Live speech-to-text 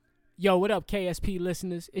Yo, what up, KSP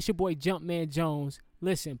listeners? It's your boy Jumpman Jones.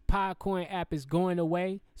 Listen, Podcoin app is going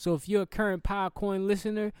away, so if you're a current Podcoin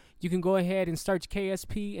listener, you can go ahead and search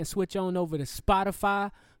KSP and switch on over to Spotify,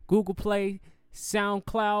 Google Play,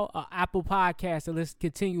 SoundCloud, or Apple Podcasts to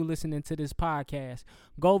continue listening to this podcast.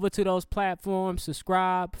 Go over to those platforms,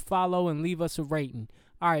 subscribe, follow, and leave us a rating.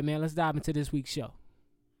 All right, man, let's dive into this week's show.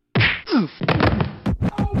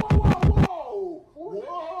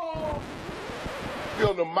 Be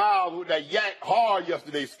on the miles with that yank hard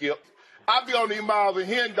yesterday, Skip. I be on these miles with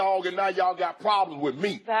Hen Dog, and now y'all got problems with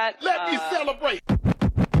me. Let me celebrate.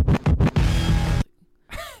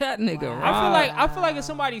 That nigga, I feel like if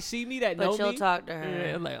somebody see me that know But you'll me, talk to her.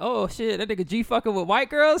 yeah, like, oh shit, that nigga G fucking with white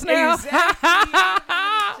girls now. Exactly.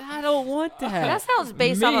 I don't want that. That sounds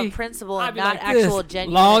based off of principle I'd and be not like actual this.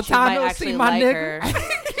 genuine. Long that you time might no actually see, my like nigga. her.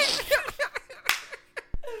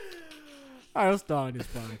 All right, let's start this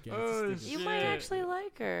podcast. You might actually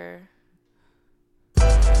like her.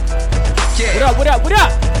 Yeah. What up?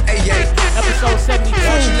 Hey, yeah. Episode 72. Why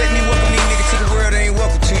don't you let me welcome these niggas to the world they ain't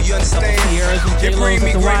welcome to, you understand? Sierras and It J-Los bring me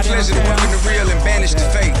at the great Wide pleasure to Downtown. work in the real and banish the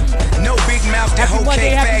fake. No big mouth, that Happy whole Monday,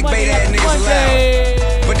 cake happy bag, Monday, bait ass happy niggas Monday.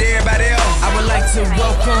 allowed. But to everybody else, I would like to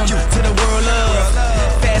welcome you to the world of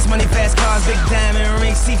fast money, fast cars, big diamond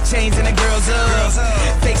rings, teeth chains, and the girls of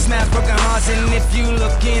fake smiles, broken hearts. And if you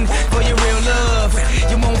looking for your real love,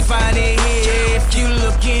 you won't find it here. If you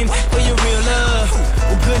looking for your real love,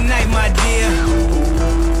 well, good night, my dear. You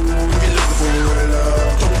been looking for real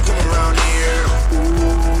love. Don't come around here.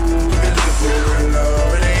 You been looking for real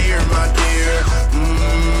love. It ain't here, my dear.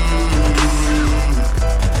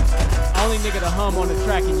 Only nigga to hum on the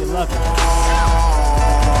track and you love it.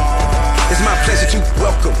 it's my pleasure to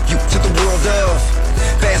welcome you to the world of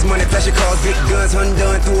fast money, flashy cars, big guns,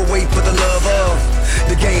 undone, threw away for the love of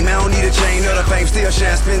the game. I don't need a chain or the fame, still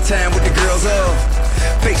shine, spend time with the girls of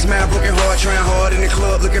fake smile, broken heart, trying hard in the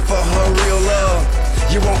club, looking for her real love.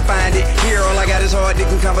 You won't find it here. All I got is hard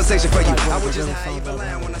digging conversation for you. I was just high in the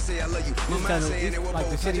line when I say I love you. My mind saying it was Like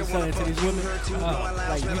the shit he's selling to these women.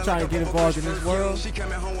 Like you you trying to get involved in this world,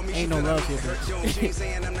 ain't no love here,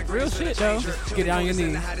 bitch. Real shit though. Just get down on your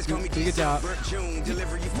knees. Do your job. You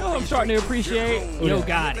know, I'm starting to appreciate Yo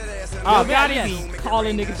Gotti. Oh, Yo Gotti be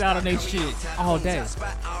calling niggas out on their shit all day.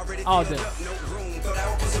 All day.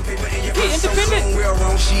 He independent. Real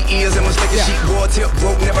wrong she is and mistaken. She wore tip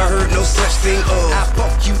broke, never heard no such thing of. I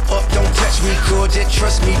fuck you up, don't touch me, cool, just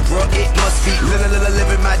trust me, bro. It must be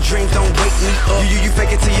living my dreams, don't wake me up. You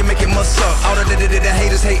fake it till you make it must suck. All the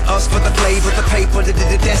haters hate us for the flavor, the paper.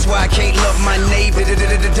 That's why I can't love my neighbor.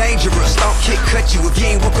 Dangerous, stomp, kick, cut you. If you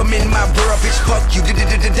ain't welcome in my world, bitch, fuck you.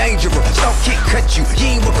 Dangerous, stomp, kick, cut you.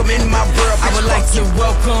 You ain't welcome in my world, bitch, I would like to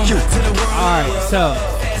welcome you to the world. All right, so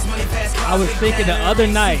I was thinking the other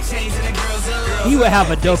night he would have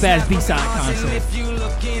a dope ass B-side concert.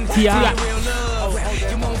 T.I.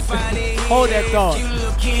 Hold that thought.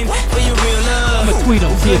 I'ma tweet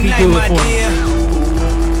him, see if he do it for me. You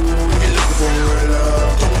been looking for real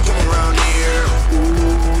love. Don't come around here.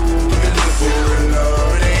 You been looking for real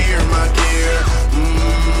love. It ain't here, my dear.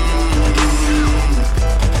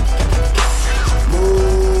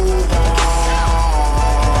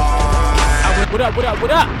 Move on.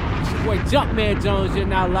 What up? It's your boy Jumpman Jones. You're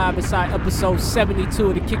now live inside episode 72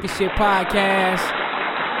 of the Kickin' Shit Podcast.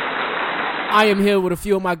 I am here with a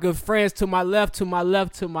few of my good friends. To my left is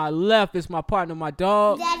my partner, my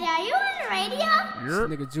dog. Daddy, are you on the radio?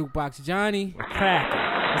 This nigga Jukebox Johnny.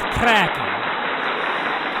 It's cracking.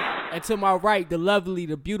 And to my right, the lovely,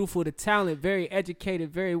 the beautiful, the talent, very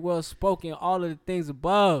educated, very well spoken, all of the things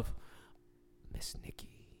above, Miss Nikki.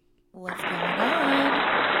 What's going on?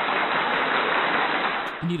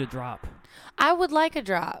 You need a drop. I would like a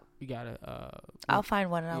drop. You gotta. I'll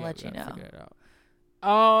find one and I'll yeah, let we you gotta know. figure it out.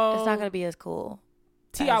 It's not gonna be as cool.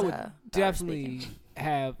 T.I. as, would Barbara definitely speaking.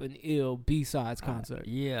 have an ill B-sides concert.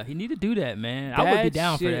 Yeah, he need to do that, man. I would be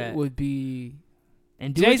down for shit that. Would be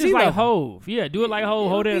And do it Jay-Z just like level. Hove. Yeah, do it like Hove.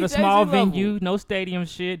 Hold it be at a Jay-Z small level. venue, no stadium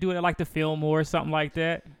shit. Do it at like the Fillmore or something like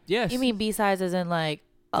that. yes. You mean B-sides as in like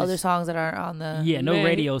other songs that aren't on the... Yeah, no Man,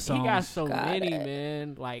 radio He songs. got so Got many, it.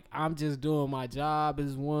 man. Like I'm just doing my job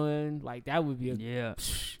as one. Like that would be a Yeah.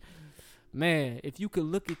 man. If you could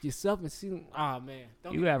look at yourself and see, man,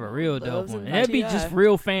 don't You get- have a real dope Loves one. and And that'd be T.I. just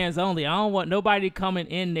real fans only. I don't want nobody coming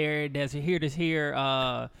in there that's here to hear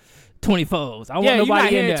 24s. I want Yeah, you nobody not in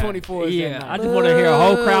hearing there. 24s that Yeah, night. I just want to hear a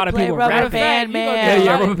whole crowd of Play people Rubber rapping. Band you gonna Man. get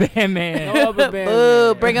Yeah, right. Rubber Band Man. No Rubber Band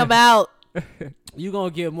Boo, Man. bring them out. You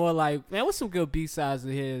gonna get more like, man, what's some good B-sides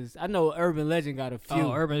of his? I know Urban Legend got a few.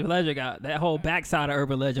 Oh, Urban Legend got that whole backside of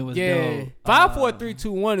Urban Legend was yeah. dope. 5, 4, 3,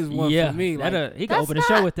 2, 1 is one yeah, for me. Like, he can That's open the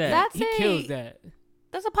show with that. That's he kills that.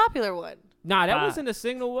 That's a popular one. Nah, that wasn't a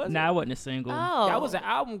single, was it? Nah, it wasn't a single. Oh. That was an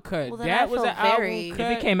album cut. Well, then that I was feel an album very- cut.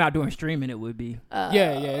 If it came out during streaming, it would be.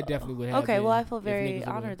 Yeah, it definitely would have Okay, been well, I feel if very niggas would've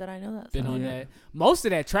honored that I know that been song. on that. Most of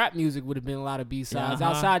that trap music would have been a lot of B-sides.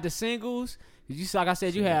 Outside the singles, you like I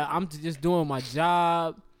said, you had I'm just doing my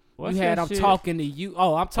job. What's you had that I'm shit? talking to you.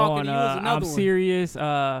 Oh, I'm talking to you is another I'm one. serious.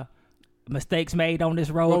 Mistakes made on this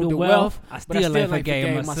road, Road to to wealth. I but I still ain't ain't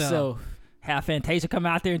forgave myself. Have Fantasia come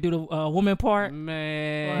out there and do the woman part.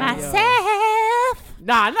 Man. Myself.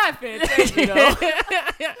 Nah, not Fantasia,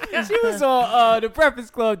 though. She was on the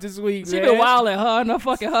Breakfast Club this week, She man. been wilding her and her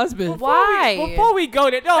fucking husband. Why? Before we go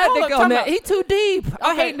there, no, That hold nigga on, on time that, out. he too deep.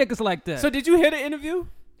 I Okay. hate niggas like that. So did you hear the interview?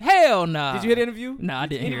 Hell nah. Did you hear the interview? Nah, I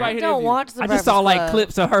didn't hear Anybody it. hear the Don't interview? watch the I just saw Breakfast like Club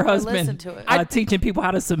clips of her or husband listen to it. teaching people how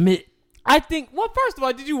to submit. I think, well, first of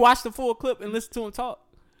all, did you watch the full clip and listen to him talk?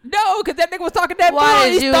 No, because that nigga was talking that Why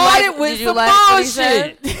bull. did He you started like- with did you some like what he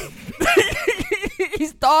said? bullshit. He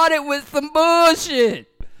started with some bullshit.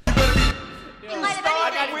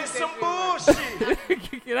 With some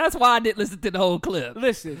bullshit. That's why I didn't listen to the whole clip.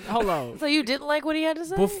 Listen, hold on. So you didn't like what he had to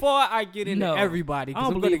say? Before I get into No. everybody, I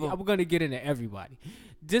because don't believe him. I'm gonna get into everybody.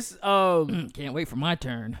 This Can't wait for my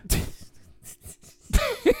turn.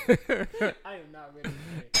 I am not ready.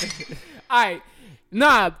 All right,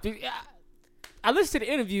 nah. I listened to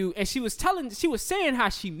the interview and she was saying how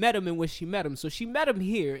she met him and when she met him. So she met him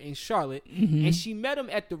here in Charlotte, and she met him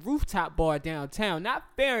at the rooftop bar downtown, not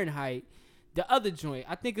Fahrenheit, the other joint.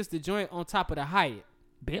 I think it's the joint on top of the Hyatt.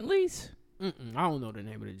 Bentley's? I don't know the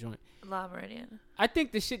name of the joint. La Meridian. I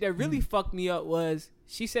think the shit that really fucked me up was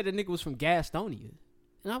she said the nigga was from Gastonia,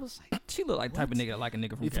 and I was like, She look like the type of nigga like a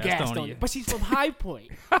nigga from it's Gastonia. but she's from High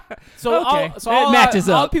Point. So Okay, all, so that all matches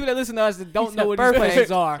all up. people that listen to us that don't He know said what these perfect.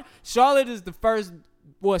 places are. Charlotte is the first.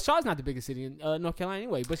 Well, Charlotte's not the biggest city in North Carolina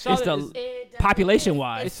anyway, but Charlotte It's the is, population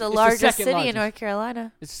wise. It's the it's the largest second city largest. in North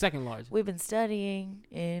Carolina. it's the second largest. We've been studying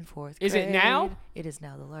in fourth grade. Is it now? It is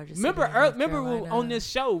now the largest Remember, city in North remember Carolina. on this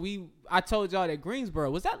show I told y'all that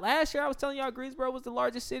Greensboro was that last year. I was telling y'all Greensboro was the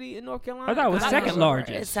largest city in North Carolina. I thought it was I don't second remember.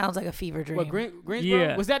 largest. It sounds like a fever dream. What Greensboro?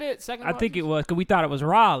 Yeah. Was that it? Second. I think it largest? was because we thought it was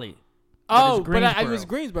Raleigh. Oh, it's but it Greensboro. was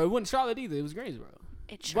Greensboro. It wasn't Charlotte either. It was Greensboro.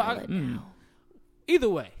 It's Well, I- Charlotte now. Either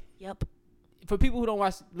way. Yep. For people who don't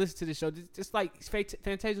listen to the show, it's like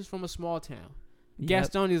Fantasia's from a small town. Yep.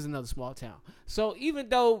 Gastonia is another small town. So even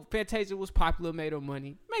though Fantasia was popular, made her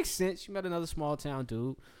money, makes sense. She met another small town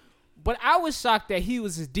dude. But I was shocked that he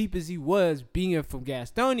was as deep as he was being from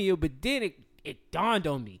Gastonia. But then it dawned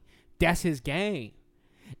on me, that's his game.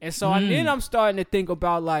 And so then I'm starting to think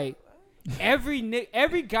about like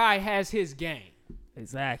every guy has his game.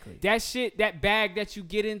 Exactly. That shit, that bag that you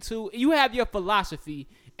get into, you have your philosophy,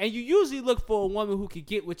 and you usually look for a woman who could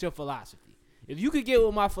get with your philosophy. If you could get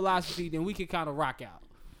with my philosophy, then we could kind of rock out.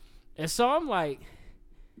 And so I'm like,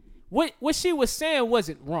 what she was saying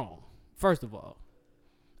wasn't wrong. First of all,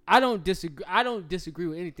 I don't disagree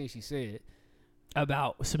with anything she said.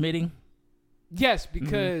 About submitting. Yes,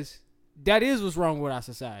 because that is what's wrong with our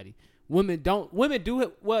society. Women do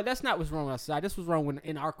it. Well, that's not what's wrong with our society. That's what's wrong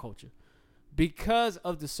in our culture. Because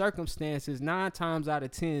of the circumstances, 9 times out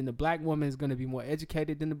of 10, the black woman is going to be more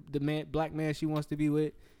educated than the black man she wants to be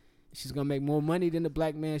with. She's going to make more money than the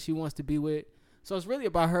black man she wants to be with. So it's really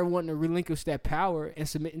about her wanting to relinquish that power and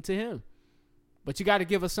submitting to him. But you got to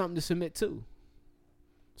give her something to submit to.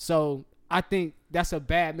 So I think that's a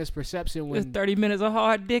bad misperception. This When 30 minutes of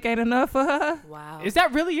hard dick ain't enough for her. Wow. is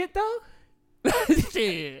that really it though?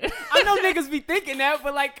 Shit. I know niggas be thinking that,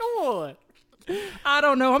 but like, come on. I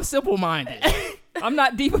don't know. I'm simple minded. I'm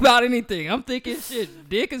not deep about anything. I'm thinking shit.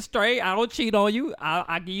 Dick is straight. I don't cheat on you.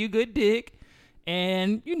 I give you good dick,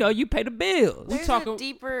 and you pay the bills. There's talking- a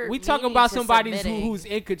deeper We talking meaning about to somebody submitting. who's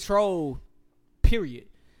in control. Period.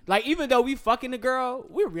 Like even though we fucking the girl,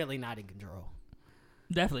 we're really not in control.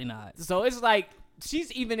 Definitely not. So it's like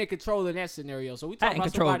she's even in control in that scenario. So we I talking ain't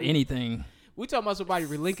about control somebody. anything. We talking about somebody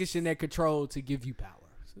relinquishing their control to give you power.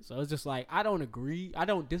 So it's just like I don't agree. I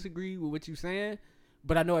don't disagree with what you're saying,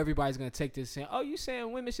 but I know everybody's gonna take this saying, "Oh, you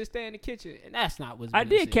saying women should stay in the kitchen," and that's not what's. I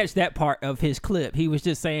being did said. catch that part of his clip. He was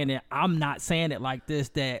just saying that I'm not saying it like this,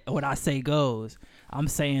 that what I say goes. I'm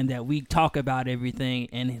saying that we talk about everything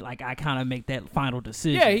and like I kind of make that final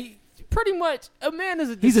decision. Yeah, he pretty much a man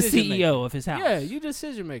is a. He's a decision CEO maker. of his house. Yeah, you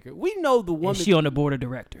decision maker. We know the And woman. she on the board of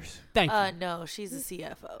directors. Thank you. No, she's a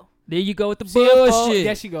CFO. There you go with the CFO, bullshit.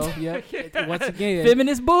 there she go. Yeah. Once again.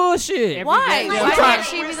 Feminist bullshit. Why? Yeah, Why I'm trying- can't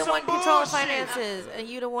she be the one controlling finances and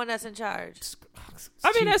you the one that's in charge?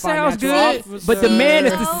 I mean, that Chief sounds financial good. officer. But the man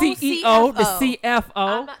is the No, CEO, the CFO. CFO,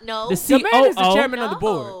 I'm not, no. the The man is the COO. chairman of the No.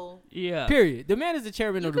 board. Yeah. Period. The man is the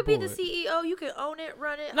chairman You of the could be board. the CEO. You can own it,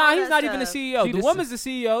 run it. Nah, all he's that not even the stuff. CEO. She The the woman's the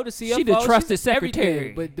CEO, the CFO. She the trusted she's everything,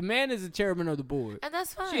 secretary. but the man is the chairman of the board. And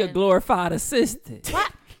that's fine. She a glorified assistant.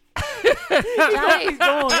 What? Johnny's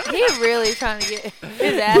going. He really trying to get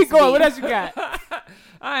his ass Keep going. beat. What else you got?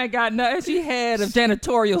 I ain't got nothing. She head of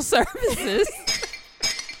janitorial services.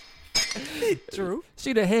 True.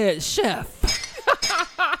 She the head chef.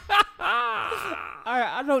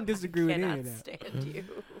 I don't disagree with any Cannot of that. stand you.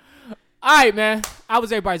 All right, man. How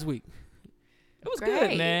was everybody's week? It was Great.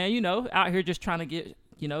 good, man. You know, out here just trying to get,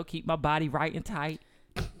 keep my body right and tight.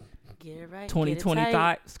 Get it right. 2020 get it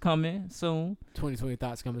tight. thoughts coming soon. 2020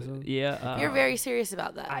 thoughts coming soon. Yeah. You're very serious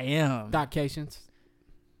about that. I am. Doccations.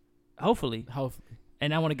 Hopefully. Hopefully.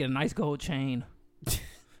 And I want to get a nice gold chain.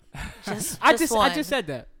 I just one. said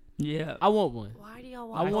that. Yeah. I want one. Why do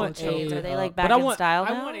y'all I want want gold chains? a, Are they like but back I in want, style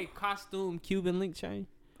I now? want a costume Cuban link chain.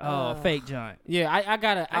 Oh, fake giant. Yeah, I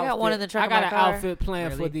got an. I got one in the trunk I of got my an car. outfit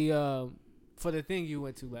planned Really? for the thing you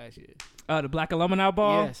went to last year. The Black Alumni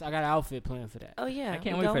Ball? Yes, I got an outfit planned for that. Oh yeah. I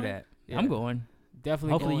can't we wait for going? that. Yeah. I'm going.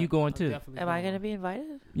 Definitely. Hopefully you going I'm too. definitely Am I going. gonna be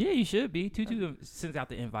invited? Yeah, you should be. Tutu sends out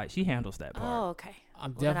the invite. She handles that part. Oh, okay.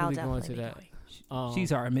 I'm Well, then I'll definitely going to definitely that. be going.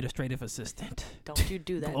 She's our administrative assistant. Don't you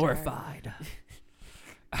do that? to her. Glorified.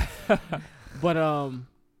 But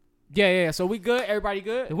yeah. So we good? Everybody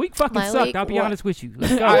good? The week fucking My sucked. week- I'll be what? honest with you.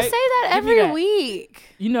 Let's go. You Alright. say that Give me every that. week.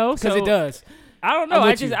 Because so it does. I don't know. I'm I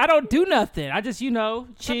with just you. I don't do nothing. I just chill.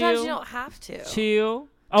 Sometimes you don't have to. Chill.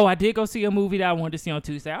 Oh, I did go see a movie that I wanted to see on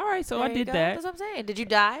Tuesday. All right, so There I you did go. that. That's what I'm saying. Did you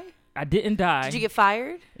die? I didn't die. Did you get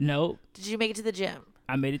fired? Nope. Did you make it to the gym?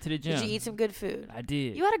 I made it to the gym. Did you eat some good food? I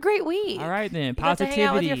did. You had a great week. All right then. got to hang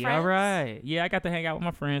out with your Positivity. All friends? right. Yeah, I got to hang out with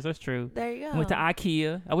my friends. That's true. There you go. I went to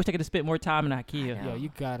IKEA. I wish I could have spent more time in IKEA. know. Yo, you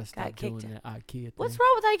gotta stop doing kicked that IKEA thing. What's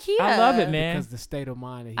wrong with IKEA? I love it, man. Because the state of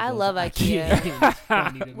mind. That he I goes love to IKEA. is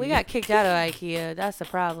funny to We me. got kicked out of IKEA. That's the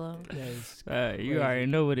problem. That is You crazy. already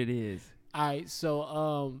know what it is. All right,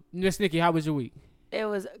 so Miss Nikki, how was your week? It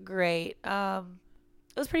was great.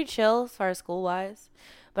 It was pretty chill as far as school wise,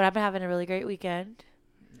 but I've been having a really great weekend.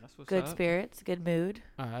 That's what's Good spirits, good mood.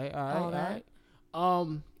 All right. All that.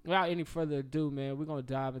 Without any further ado, man, we're gonna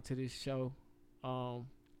dive into this show. Y'all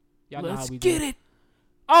know how Let's we get do. it.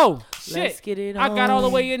 Oh shit! Let's get it I got all the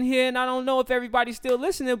on. way in here, and I don't know if everybody's still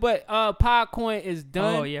listening, but Podcoin is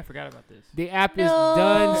done. Oh yeah, I forgot about this. The app is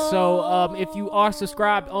done. So if you are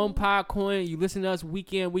subscribed on Podcoin, you listen to us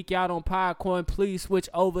week in, week out on Podcoin, please switch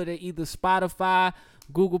over to either Spotify,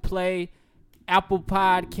 Google Play, Apple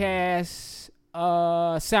Podcasts,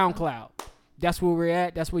 SoundCloud. That's where we're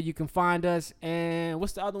at. That's where you can find us. And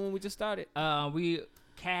what's the other one we just started? Castbox.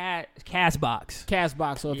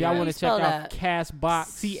 Castbox. So if Yeah. y'all want How do you to check spell out that?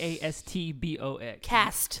 Castbox, CASTBOX.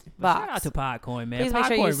 Cast But shout out box. to Podcoin, man. Please make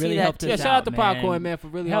sure you Podcoin see really that helped too. us yeah, shout out to man. Podcoin, man, for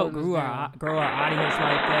really Help helping us down. grow our audience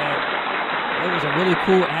like that. It was a really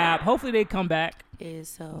cool app. Hopefully they come back. Is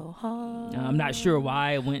so hard. I'm not sure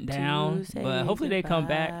why it went down, say but hopefully they come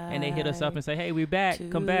back and they hit us up and say, "Hey, we back. to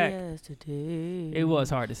Come back." yesterday. It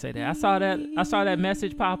was hard to say that. I saw that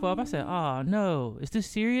message pop up. I said, "Oh no, is this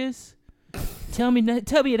serious? Tell me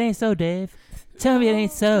it ain't so, Dave. Tell me it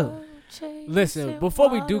ain't so." Listen, before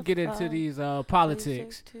we do get into these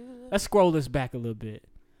politics, let's scroll this back a little bit.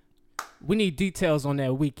 We need details on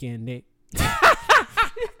that weekend, Nick.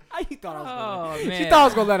 He thought I was gonna, Oh man, she thought I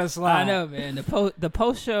was gonna let us slide. I know, man. The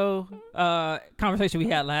post show conversation we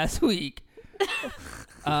had last week.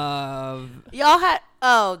 Y'all had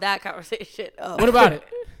that conversation. Oh, What about it?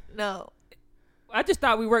 no. I just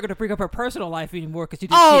thought we weren't going to bring up her personal life anymore because you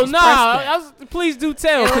didn't. Oh she no! expressed that. Please do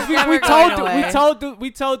tell, It was because we never told going away.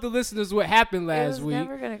 we told the listeners what happened It last was week.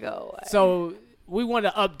 never gonna go away. So we want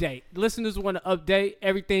to update. Listeners want to update.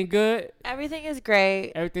 Everything good? Everything is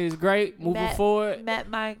great. Everything is great. Moving forward. Met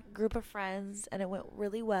my group of friends and it went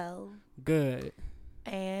really well. Good.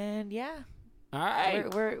 And yeah, All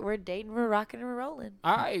right. we're dating, we're rocking, and we're rolling.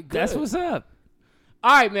 All right. Good. That's what's up.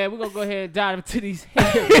 All right, man. We're gonna go ahead and dive into these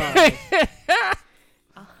headlines.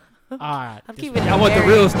 All right. I'm This keeping. Y'all it want the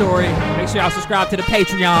very- real story? Make sure y'all subscribe to the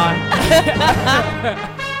Patreon.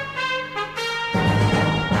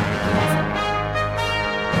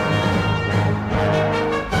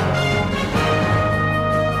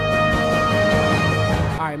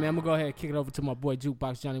 All right, man. I'm gonna go ahead and kick it over to my boy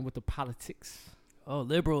Jukebox Johnny with the politics. Oh,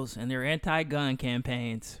 liberals and their anti-gun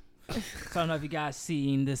campaigns. So I don't know if you guys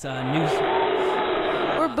seen this news.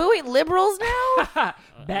 We're booing liberals now.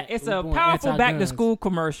 It's we're a going powerful anti-guns. back to school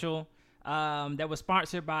commercial. that was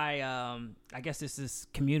sponsored by, I guess this is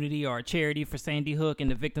community or a charity for Sandy Hook and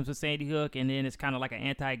the victims of Sandy Hook. And then it's kind of like an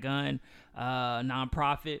anti-gun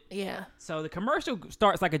nonprofit. Yeah. So the commercial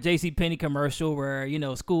starts like a JCPenney commercial where,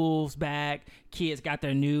 school's back, kids got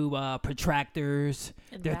their new protractors,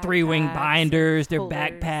 And their 3-wing backpacks binders, their and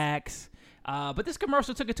holders. backpacks. But this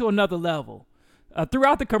commercial took it to another level.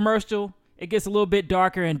 Throughout the commercial, it gets a little bit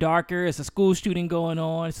darker and darker. It's a school shooting going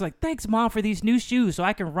on. It's like, thanks, Mom, for these new shoes so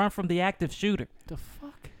I can run from the active shooter. The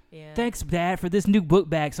fuck? Yeah. Thanks, Dad, for this new book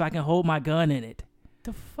bag so I can hold my gun in it.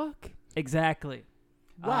 The fuck? Exactly.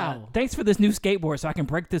 Wow. Thanks for this new skateboard so I can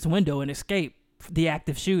break this window and escape the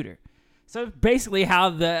active shooter. So basically how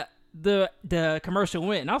the commercial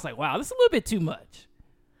went. And I was like, wow, this is a little bit too much.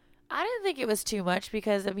 I didn't think it was too much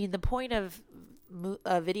because, I mean, the point of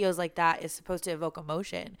videos like that is supposed to evoke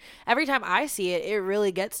emotion. Every time I see it, it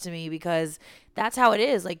really gets to me because that's how it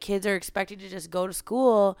is. Like, kids are expected to just go to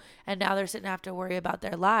school, and now they're sitting and have to worry about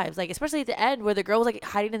their lives. Like, especially at the end where the girl was like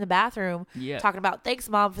hiding in the bathroom, Yeah. talking about, thanks,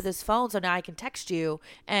 Mom, for this phone, so now I can text you,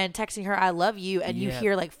 and texting her, I love you, and you Yeah.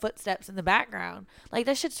 hear like footsteps in the background. Like,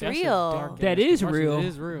 that shit's That's a real. dark- That Yeah, is commercial real,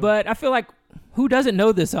 is real. But I feel like who doesn't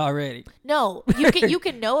know this already? No, you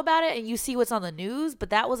can know about it and you see what's on the news, but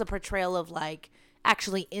that was a portrayal of like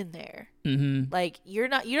actually in there. Mm-hmm. Like you're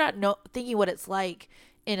not thinking what it's like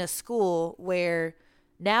in a school where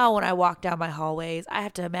now when I walk down my hallways, I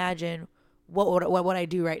have to imagine what I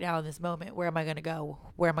do right now in this moment. Where am I going to go?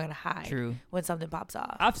 Where am I going to hide? True. When something pops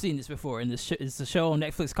off. I've seen this before, and it's a show on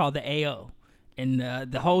Netflix called The AO. And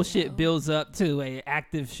the whole shit builds up to a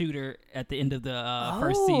active shooter at the end of the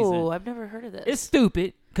first season. Oh, I've never heard of this. It's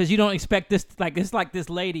stupid because you don't expect this. Like, it's like this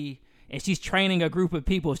lady and she's training a group of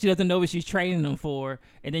people. She doesn't know what she's training them for,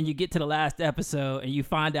 and then you get to the last episode and you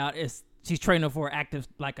find out she's training for active,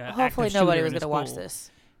 like a. Hopefully active nobody shooter was in going to a watch school.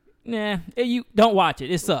 this. Nah, you don't watch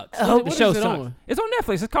it. It sucks. Oh, The what show is it sucks. on? It's on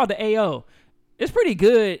Netflix. It's called The AO. It's pretty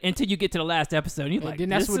good until you get to the last episode. And you're And like, then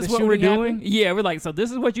that's this where is the what we're shooting doing? happened? Yeah, we're like, so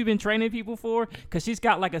this is what you've been training people for? Because she's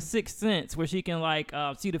got like a sixth sense where she can like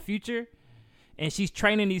see the future. And she's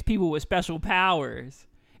training these people with special powers.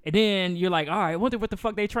 And then you're like, all right, I wonder what the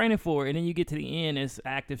fuck they training for. And then you get to the end, it's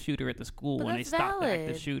active shooter at the school. But And they that's stop the active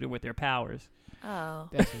valid. shooter with their powers. Oh.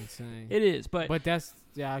 That's insane. It is, but That's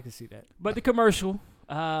yeah, I can see that. But the commercial,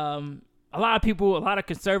 a lot of people, a lot of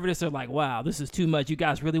conservatives are like, wow, this is too much. You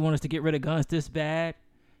guys really want us to get rid of guns this bad?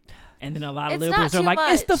 And then a lot of It's liberals not are too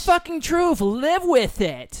like, it's the much. fucking truth. Live with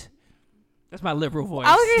it. That's my liberal voice.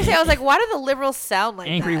 I was going to say, I was like, why do the liberals sound like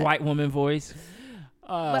Angry that? white woman voice.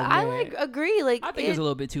 But I like agree. Like I think it's a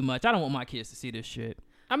little bit too much. I don't want my kids to see this shit.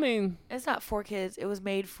 I mean, it's not for kids. It was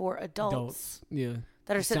made for adults yeah.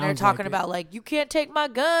 that are It sitting there sounds talking like it. about like, you can't take my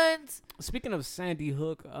guns. Speaking of Sandy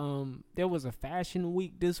Hook, there was a fashion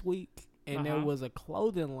week this week, and there Uh-huh. was a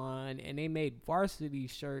clothing line, and they made varsity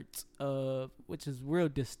shirts which is real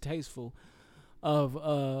distasteful, of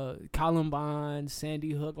Columbine,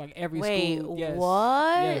 Sandy Hook, like every Wait, school. Yes,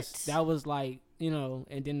 what? Yes, that was like, and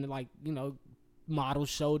then like, models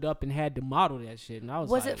showed up and had to model that shit, and I was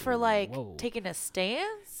Was like, it for like whoa. taking a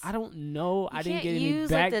stance? I don't know. I didn't can't get any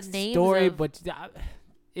use, like, the names backstory, of- but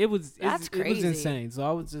it was That's it was crazy. insane. So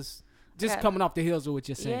I was just Okay. coming off the heels of what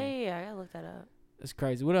you're Yeah, saying. yeah, I gotta look that up. It's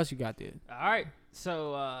crazy. What else you got there? All right.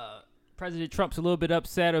 So President Trump's a little bit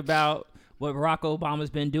upset about what Barack Obama's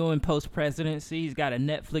been doing post-presidency. He's got a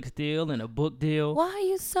Netflix deal and a book deal. Why are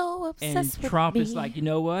you so obsessed And with Trump me? is like, you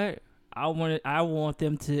know what? I want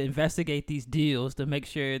them to investigate these deals to make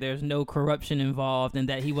sure there's no corruption involved and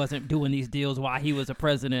that he wasn't doing these deals while he was a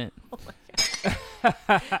president.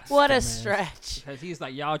 What a stretch. Because he's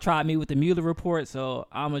like, y'all tried me with the Mueller report, so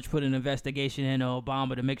I'm going to put an investigation into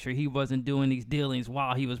Obama to make sure he wasn't doing these dealings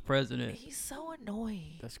while he was president. He's so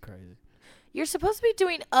annoying. That's crazy. You're supposed to be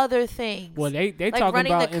doing other things. Well, they Like talking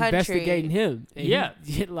running about the country. investigating him. And Yeah.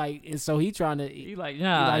 and so he trying to. He's like,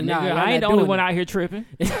 nah, Like, nah, nigga, y'all I ain't not the only doing one it. out here tripping.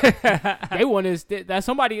 They want to that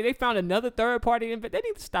somebody. They found another third party. They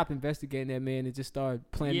need to stop investigating that man and just start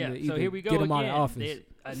planning Yeah, to so either here we go get him again. out of office.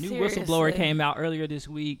 A new Seriously. whistleblower came out earlier this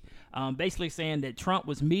week, basically saying that Trump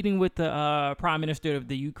was meeting with the prime minister of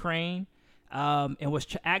the Ukraine and was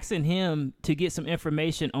asking him to get some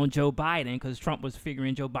information on Joe Biden because Trump was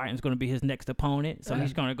figuring Joe Biden's going to be his next opponent. So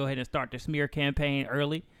he's going to go ahead and start the smear campaign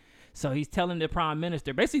early. So he's telling the prime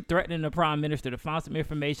minister, basically threatening the prime minister to find some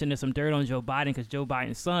information and some dirt on Joe Biden because Joe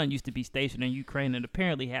Biden's son used to be stationed in Ukraine and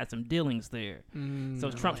apparently had some dealings there.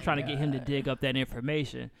 So Trump's trying to get him to dig up that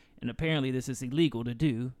information. And apparently this is illegal to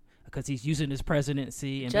do because he's using his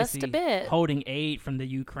presidency and Just a basically bit. holding aid from the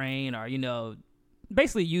Ukraine or,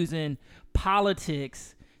 basically using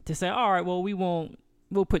politics to say, all right, well, we won't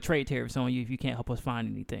we'll put trade tariffs on you if you can't help us find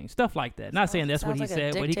anything. Stuff like that. Not saying that's what he sounds like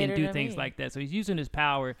a said, but he can dictator do to things me. like that. So he's using his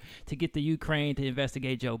power to get the Ukraine to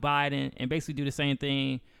investigate Joe Biden and basically do the same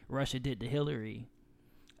thing Russia did to Hillary.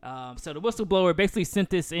 So the whistleblower basically sent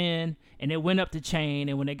this in, and it went up the chain.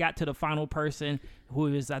 And when they got to the final person, who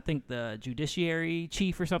is I think the judiciary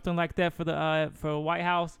chief or something like that for the White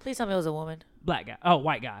House, Please tell me it was a woman. black guy, oh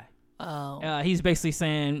white guy, Oh. he's basically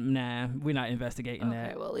saying, nah, we're not investigating Okay,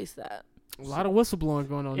 that. well, at least that. A lot of whistleblowing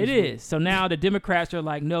going on. It this week. is. So now the Democrats are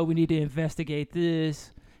like, no, we need to investigate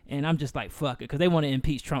this. And I'm just like, fuck it. Because they want to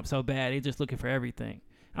impeach Trump so bad. They're just looking for everything.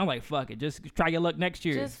 I'm like, fuck it. Just try your luck next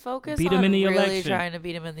year. Just focus Beat on him in the really election. trying to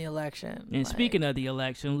beat him in the election. And speaking of the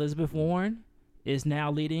election, Elizabeth Warren is now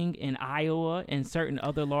leading in Iowa and certain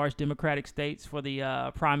other large Democratic states for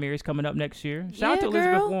the primaries coming up next year. Shout out to Yeah,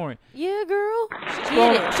 Elizabeth girl. Warren. Yeah, girl.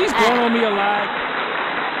 She's grown on me a lot.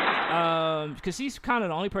 Because she's kind of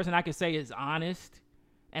the only person I can say is honest.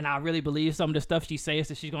 And I really believe some of the stuff she says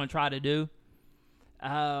that she's going to try to do.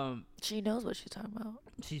 She knows what she's talking about.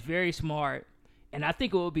 She's very smart. And I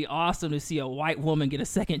think it would be awesome to see a white woman get a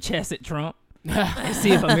second chance at Trump and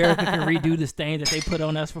see if America can redo the stain that they put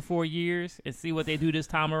on us for 4 years and see what they do this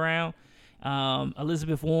time around.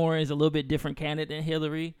 Elizabeth Warren is a little bit different candidate than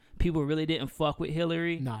Hillary. People really didn't fuck with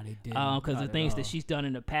Hillary. Nah, they didn't. Because Not of at things all. that she's done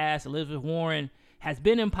in the past. Elizabeth Warren has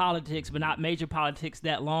been in politics, but not major politics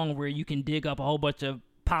that long where you can dig up a whole bunch of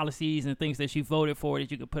policies and things that she voted for that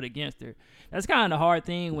you could put against her. That's kind of the hard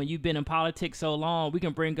thing when you've been in politics so long. We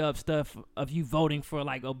can bring up stuff of you voting for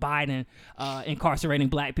like a Biden incarcerating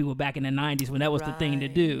black people back in the 90s when that was the thing to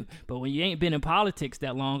do. But when you ain't been in politics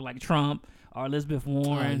that long, like Trump or Elizabeth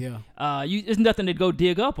Warren, there's nothing to go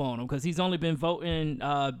dig up on him because he's only been voting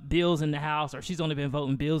bills in the House, or she's only been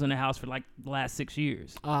voting bills in the House for like the last 6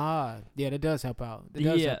 years. Yeah, that does help out. That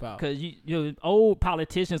does help out. Because you know, old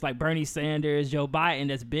politicians like Bernie Sanders, Joe Biden,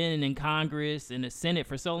 that's been in Congress and the Senate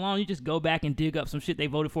for so long, you just go back and dig up some shit they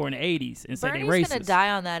voted for in the 80s and say they Bernie's racist. gonna die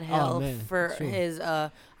on that hill man, for sure. his.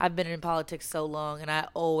 I've been in politics so long, and I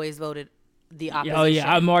always voted the opposition. Oh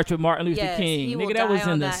yeah, I marched with Martin Luther Yes, King. he will Nigga, that was die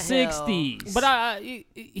in on the that hill. 60s. But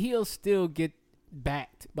he'll still get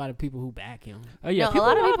backed by the people who back him. oh yeah, No, a people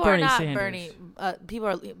lot of love people Bernie are not Sanders.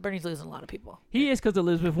 Bernie. Bernie's losing a lot of people. He is because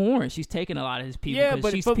Elizabeth Warren. She's taking a lot of his people Yeah, because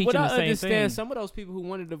but she's what teaching I the same understand, thing. some of those people who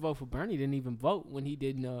wanted to vote for Bernie didn't even vote when he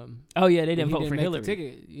didn't. Oh yeah, they when didn't he vote for make the Hillary.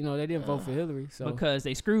 ticket. You know, they didn't vote for Hillary. So Because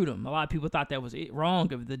they screwed him. A lot of people thought that was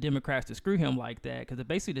wrong of the Democrats to screw him like that. Because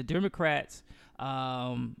basically the Democrats,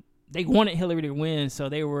 they wanted Hillary to win, so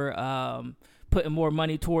they were putting more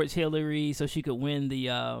money towards Hillary so she could win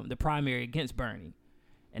the primary against Bernie.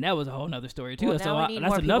 And that was a whole nother story too. Well, That's, now we need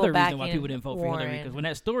more another people reason why backing people didn't vote for Hillary. Warren. Because when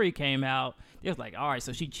that story came out, it was like, all right,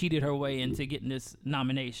 so she cheated her way into getting this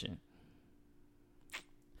nomination.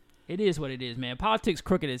 It is what it is, man. Politics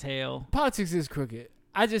crooked as hell. politics is crooked.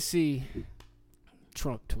 I just see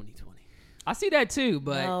Trump 2020. I see that too,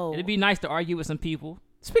 but No. it'd be nice to argue with some people.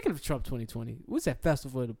 Speaking of Trump 2020, we was at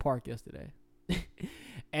Festival in the Park yesterday.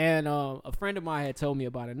 And a friend of mine had told me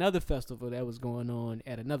about another festival that was going on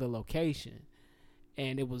at another location.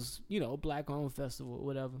 And it was, you know, a black-owned festival or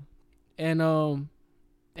whatever. And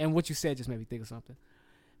what you said just made me think of something.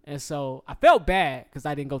 And so I felt bad because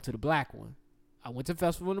I didn't go to the black one. I went to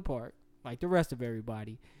Festival in the Park, like the rest of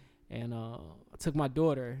everybody. And I took my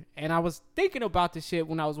daughter. And I was thinking about this shit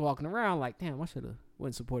when I was walking around, like, damn, I should have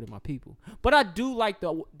went and supported my people. But I do like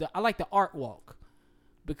I like the art walk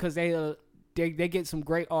because they get some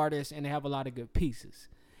great artists and they have a lot of good pieces.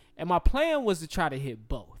 And my plan was to try to hit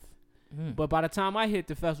both. But by the time I hit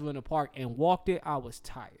the Festival in the Park and walked it, I was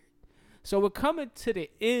tired. So we're coming to the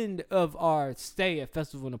end of our stay at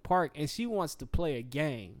Festival in the Park, and she wants to play a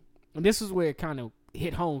game. And this is where it kind of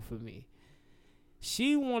hit home for me.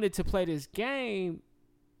 She wanted to play this game,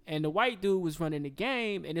 and the white dude was running the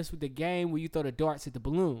game, and this was the game where you throw the darts at the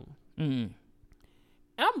balloon. Mm.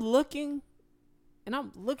 And I'm looking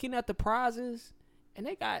at the prizes, and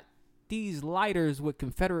they got these lighters with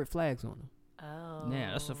Confederate flags on them. Oh.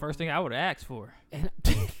 Yeah, that's the first thing I would have asked for. And,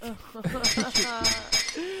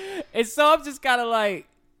 and so I'm just kind of like,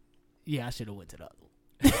 yeah, I should have went to the other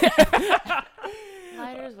one.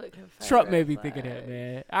 Lighters with Confederate Trump made me think of that, flag.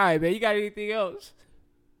 man. All right, man, you got anything else?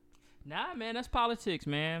 Nah, man, that's politics,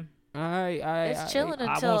 man. All right. It's chilling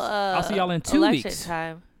I until won't- I'll see y'all in 2 election weeks.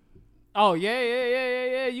 time. Oh,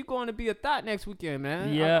 yeah. You going to be a thought next weekend,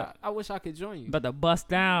 man. Yeah. I wish I could join you. About to bust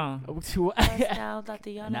down. Bust down,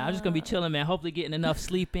 Tatiana. Nah, I'm just gonna be chilling, man. Hopefully getting enough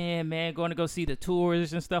sleep in, man. Going to go see the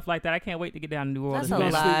tours and stuff like that. I can't wait to get down to New Orleans. That's a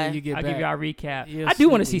man. lie. When you get I'll back. give y'all a recap. You'll I do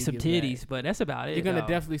want to see see when some you get titties, but that's about it. You're gonna though.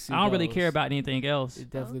 definitely see I don't really those. care about anything else. You're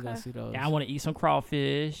definitely going to see those. Yeah, I want to eat some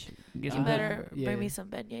crawfish. Get You some better yeah. bring me some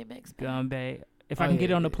beignet mix. man. gun bait. If Oh, I can yeah, get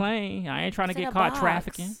it on the yeah. plane, I ain't trying to It's in get a caught box,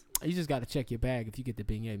 trafficking. You just got to check your bag if you get the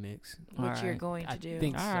beignet mix. Which All you're right. going to I do.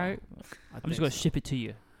 think All so. right. I I'm think just gonna so. ship it to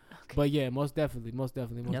you. But yeah, most definitely. That's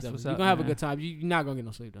Definitely. what's You're up, gonna have a man. good time. You're not gonna get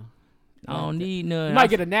no sleep though. I don't need none. You might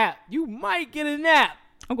get a nap. You might get a nap.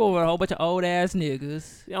 I'm going with a whole bunch of old ass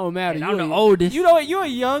niggas. It don't matter. And You I'm the a- oldest. You know what? You're a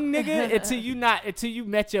young nigga until you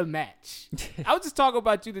met your match. I was just talking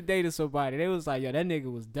about you today to somebody. They was like, yo, that nigga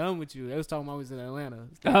was done with you. They was talking about I was in Atlanta.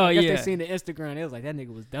 Oh, I guess yeah. they seen the Instagram. They was like, that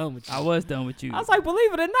nigga was done with you. I was done with you. I was like,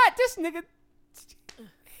 believe it or not, this nigga,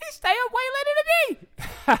 he stay up way later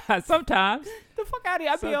than me. sometimes. The fuck out of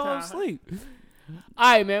here. I be on Sometimes. sleep.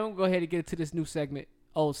 All right, man. We'll go ahead and get into this new segment,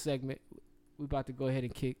 old segment. We about to go ahead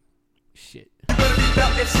and kick shit.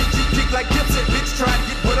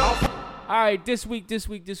 All right, this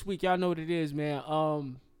week, y'all know what it is,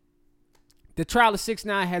 man. The trial of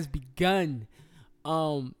 6ix9ine has begun.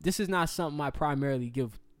 This is not something I primarily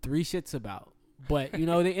give three shits about, but you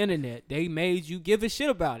know, the internet, they made you give a shit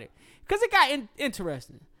about it because it got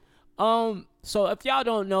interesting. So if y'all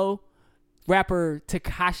don't know, rapper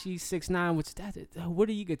Tekashi 6ix9ine, which where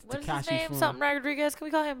do you get What is Tekashi his name? from? Something Rodriguez. Can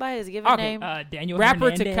we call him by his given Okay, name? Daniel Rapper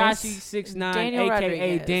Hernandez. Tekashi 6ix9ine, Daniel aka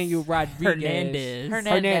Rodriguez. Daniel Rodriguez. Hernandez.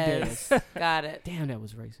 Hernandez. Got it. Damn, that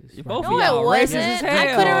was racist. Both No, of y'all it racist wasn't. as I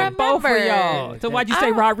hell. couldn't Both of remember. y'all. So why'd you say I-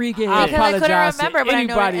 Rodriguez? I Because I couldn't apologize remember, to but I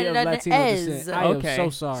know anybody it of ended on Latino Ez. descent. I am Okay. so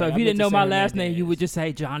sorry. So if I you meant didn't to know say my last name, you Hernandez. would just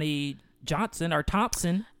say Johnny Johnson or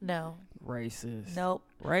Thompson. No. Racist. Nope.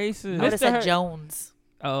 Racist. I would have said Her- Jones.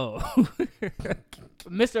 Oh.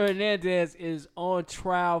 Mr. Hernandez is on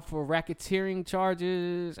trial for racketeering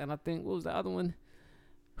charges, and I think what was the other one?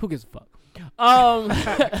 Who gives a fuck?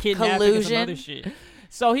 Kidnapping and some Collusion. other shit.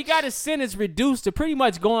 So he got his sentence reduced to pretty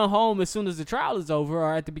much going home as soon as the trial is over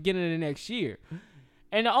or at the beginning of the next year.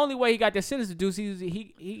 And the only way he got that sentence reduced,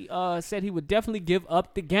 he said he would definitely give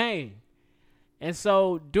up the game. And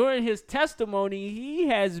so during his testimony, he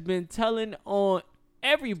has been telling on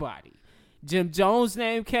everybody. Jim Jones'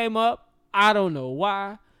 name came up. I don't know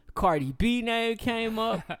why. Cardi B name came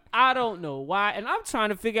up. I don't know why. And I'm trying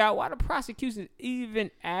to figure out why the prosecution even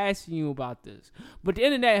asking you about this. But the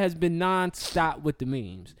internet has been nonstop with the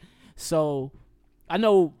memes. So I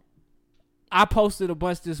know I posted a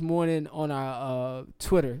bunch this morning on our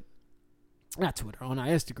on our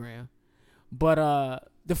Instagram. But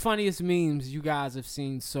the funniest memes you guys have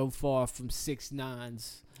seen so far from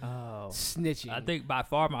 6ix9ine's snitching. I think by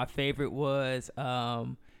far my favorite was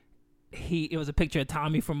it was a picture of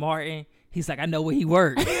Tommy from Martin. He's like, I know where he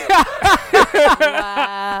works.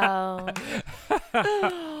 Wow.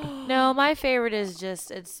 No, my favorite is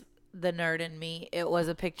just it's the nerd in me. It was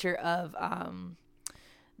a picture of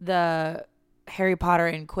the Harry Potter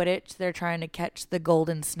and Quidditch. They're trying to catch the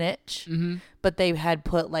golden snitch, but they had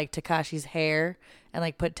put like Takashi's hair and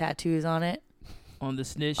like put tattoos on it. On the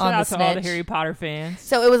snitch. On Shout out the to all the snitch. Harry Potter fans.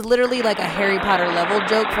 So it was literally like a Harry Potter level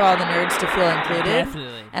joke for all the nerds to feel included.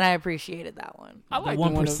 Definitely. And I appreciated that one. I like the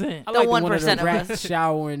the one 1%. I like the one 1% of the of rats us.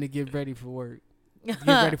 showering to get ready for work. Get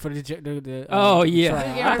ready for the Oh, yeah.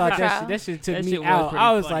 trial. Get I ready thought for that trial. shit, that shit took That me shit was out. pretty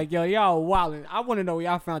I was funny. like, yo, y'all wildin'. I want to know where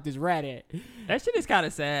y'all found this rat at. That shit is kind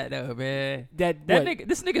of sad though, man. That That what? nigga,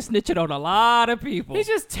 this nigga snitching on a lot of people. He's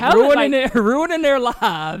just telling ruining their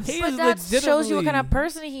lives. He But is that shows you what kind legitimately- of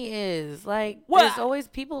person he is. Like, What? there's always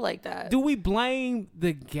people like that. Do we blame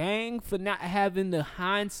the gang for not having the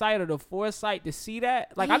hindsight or the foresight to see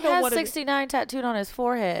that? Like, he I know has one of the, 69 tattooed on his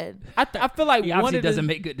forehead. I feel like He one obviously of the doesn't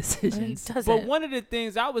make good He decisions. doesn't. But one of the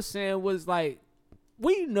things I was saying was like,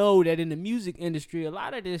 we know that in the music industry, a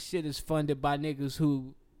lot of this shit is funded by niggas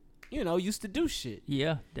who, you know, used to do shit.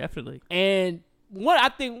 Yeah, definitely. And I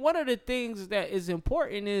think one of the things that is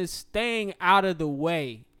important is staying out of the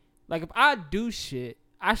way. Like, if I do shit,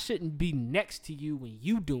 I shouldn't be next to you when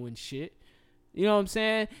you doing shit. You know what I'm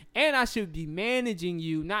saying? And I should be managing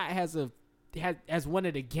you not as one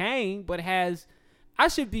of the gang, but I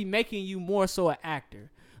should be making you more so an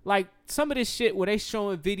actor. Like, some of this shit where they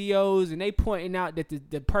showing videos and they pointing out that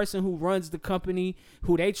the person who runs the company,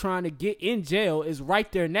 who they trying to get in jail, is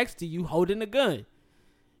right there next to you holding a gun.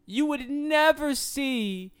 You would never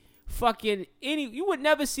see you would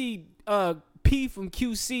never see P from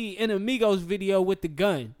QC in Amigos video with the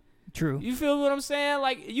gun. True. You feel what I'm saying?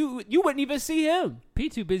 Like, you wouldn't even see him. P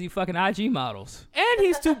too busy fucking IG models. And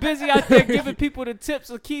he's too busy out there giving people the tips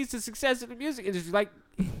or keys to success in the music industry. Like,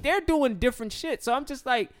 they're doing different shit. So I'm just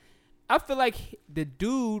like, I feel like the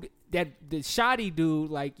shoddy dude,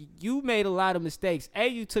 like, you made a lot of mistakes.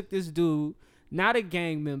 You took this dude, not a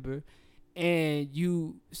gang member, and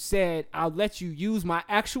you said, I'll let you use my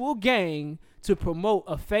actual gang to promote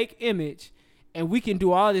a fake image. and we can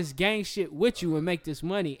do all this gang shit with you and make this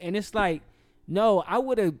money. And it's like, no, I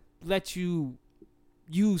would have let you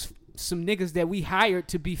use some niggas that we hired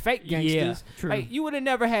to be fake gangsters. Yeah, true. Like, you would have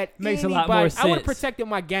never had Makes anybody. a lot more I would sense. have protected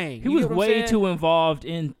my gang. He You was get what I'm way saying? too involved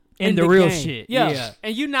in the real gang. shit. Yeah.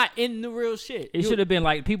 And you're not in the real shit. It should have been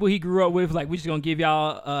like people he grew up with, like, we just gonna give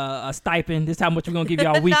y'all a stipend. This is how much we're gonna give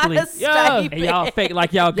y'all Not weekly. a stipend. And y'all fake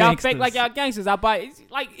like y'all Y'all gangsters. fake like y'all gangsters. I buy it.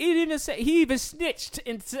 Like, he didn't say, he even snitched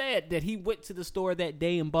and said that he went to the store that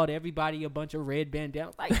day and bought everybody a bunch of red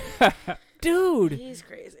bandanas. Like, dude, He's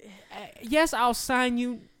crazy. yes, I'll sign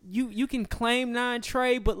you. You can claim 9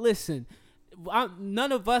 Trey, but listen,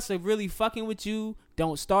 none of us are really fucking with you.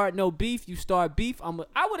 Don't start no beef. You start beef, I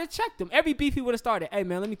would have checked him. Every beef he would have started. Hey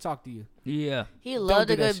man, let me talk to you. Yeah, He loved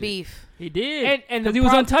do a that good shit. beef. he did. And because the he was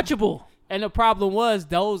prob- untouchable. And the problem was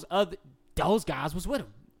those guys was with him.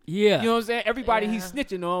 Yeah, You know what I'm saying? Everybody he's Yeah.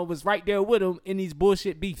 snitching on was right there with him in these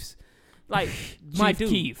bullshit beefs. Like, my Chief dude.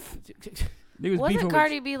 Keef. They was beefing Wasn't with-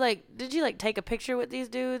 Cardi B like, did you like take a picture with these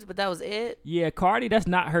dudes, but that was it? Yeah, Cardi, that's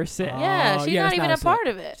not her set. Yeah, she's yeah, not it's even not a a set. part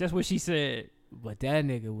of it. That's what she said. But that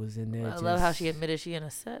nigga was in there. I love how she admitted she in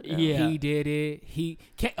a set. though. Yeah. He did it.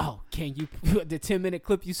 Can you the 10-minute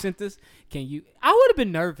clip you sent us? Can you? I would have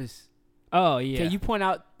been nervous. Oh yeah. Can you point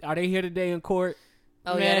out? Are they here today in court?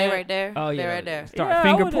 Oh yeah, they Man. right there. Oh yeah. They're right there. Start Yeah, I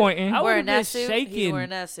finger would've- pointing. I would've Wearing been that suit. He's shaking. wearing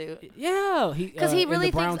that suit. Yeah, Because he in the really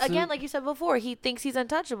brown thinks, again, suit. like you said before, he thinks he's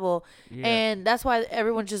untouchable. Yeah. And that's why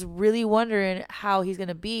everyone's just really wondering how he's going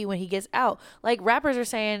to be when he gets out. Like, rappers are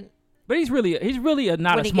saying, But he's really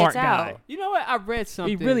not When a he smart gets guy. out. You know what? I read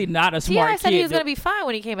something. He's really not a T.I. smart said kid. he was going to be fine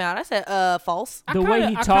when he came out. I said, false. I The kinda- way I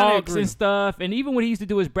he kinda talks agree. and stuff, and even when he used to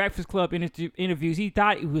do his Breakfast Club interviews, he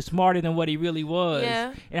thought he was smarter than what he really was.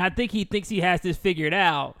 Yeah. And I think he thinks he has this figured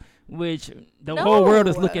out, which the No. whole world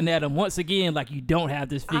is looking at him once again like you don't have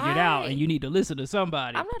this figured out, I- and you need to listen to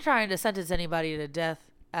somebody. I'm not trying to sentence anybody to death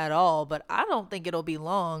at all, but I don't think it'll be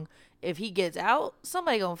long. If he gets out,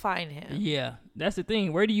 somebody going to find him. Yeah, that's the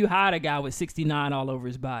thing. Where do you hide a guy with 69 all over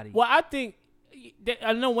his body? Well, I think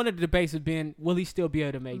I know one of the debates has been, will he still be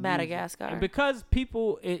able to make music? Madagascar. And because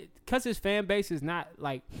because his fan base is not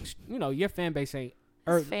like, your fan base ain't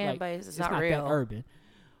His fan base is not real. that urban.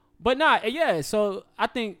 But yeah. So I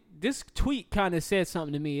think this tweet kind of said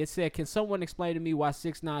something to me. It said, "Can someone explain to me why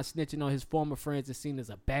 6ix9ine snitching on his former friends is seen as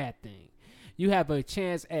a bad thing? You have a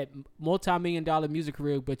chance at multi-million-dollar music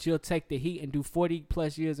career, but you'll take the heat and do 40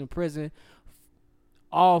 plus years in prison,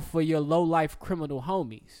 all for your low-life criminal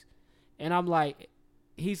homies." And I'm like,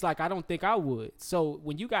 he's like, I don't think I would. So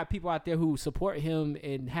when you got people out there who support him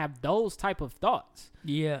and have those type of thoughts,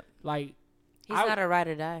 Yeah. like, He's not a ride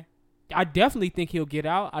or die. I definitely think he'll get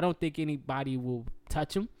out. I don't think anybody will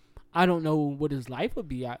touch him. I don't know what his life will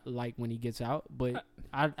be like when he gets out, but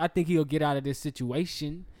I think he'll get out of this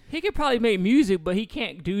situation. He could probably make music, but he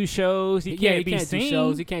can't do shows. He can't be do seen.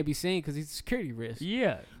 shows. He can't be seen because he's a security risk.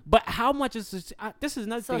 Yeah. But how much is this? This is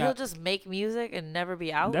another So thing. he'll just make music and never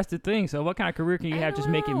be out? That's the thing. So what kind of career can you have just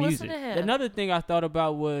making music? Listen to him. Another thing I thought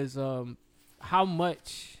about was how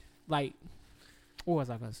much, like, what was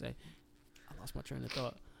I gonna say? I lost my train of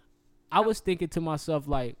thought. I was thinking to myself,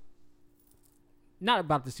 like, not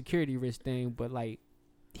about the security risk thing, but like,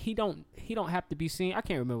 he don't have to be seen. I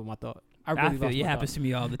can't remember my thought. I really feel lost it my happens thought. to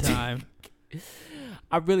me all the time.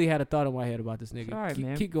 I really had a thought in my head about this nigga. It's all right,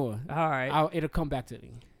 man. Keep going. All right. It'll come back to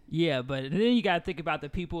me. Yeah, but then you got to think about the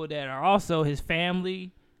people that are also his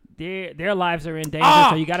family. Their lives are in danger,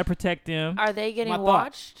 so you got to protect them. Are they getting My thought.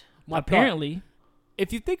 watched? My thought. Apparently.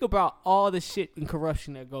 If you think about all the shit and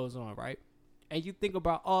corruption that goes on, right? And you think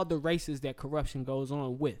about all the races that corruption goes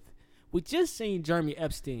on with. We just seen Jeremy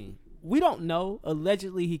Epstein. We don't know.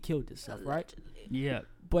 Allegedly, he killed himself, right? Yeah.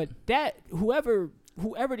 But that whoever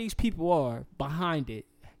these people are behind it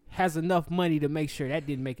has enough money to make sure that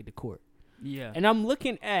didn't make it to court. Yeah. And I'm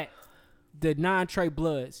looking at the 9 Trey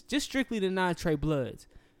Bloods, just strictly the 9 Trey Bloods.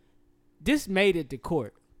 This made it to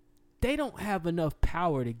court. They don't have enough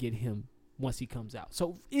power to get him once he comes out.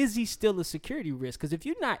 So is he still a security risk? Because if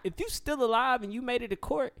you're still alive and you made it to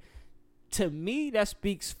court, to me that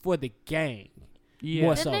speaks for the gang. Yeah.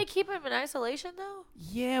 More Didn't so. they keep him in isolation, though?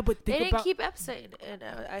 Yeah, but They think didn't about keep Epstein in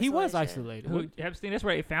isolation. he was isolated. Who, Epstein, that's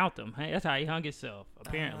where they found him. Hey, that's how he hung himself,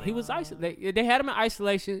 apparently. He was isolated. They had him in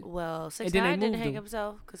isolation. Well, And then 6ix9ine they didn't moved hang him.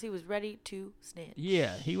 himself because he was ready to snitch.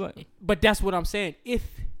 Yeah, he was. But that's what I'm saying. If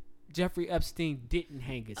Jeffrey Epstein didn't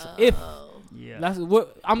hang himself, if Yeah. that's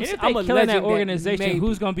what I'm, And if I'm they a killing that legend organization, maybe.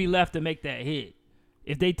 who's going to be left to make that hit?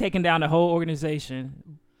 If they taking down the whole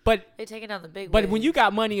organization. But They taking down the big when wigs. you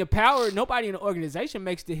got money and power, nobody in the organization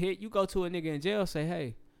makes the hit. You go to a nigga in jail, say,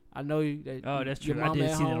 "Hey, I know you. That Oh, that's your true. I mama did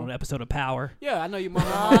at see that home. on an episode of Power. Yeah, I know your mama.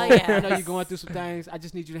 Oh, I know yes. you're going through some things. I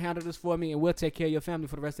just need you to handle this for me, and we'll take care of your family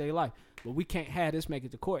for the rest of your life. But we can't have this make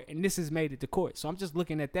it to court, and this has made it to court. So I'm just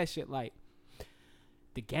looking at that shit like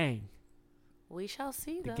the gang, We shall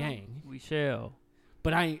see, the though. gang. We shall.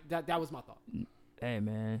 But I ain't. That was my thought. Hey,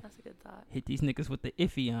 man. That's a good thought. Hit these niggas with the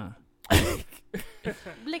iffy on.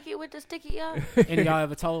 Blicky with the sticky, y'all. Any y'all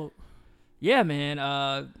ever told? Yeah, man.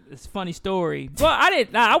 It's a funny story. Well, I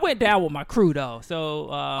didn't. Nah, I went down with my crew though. So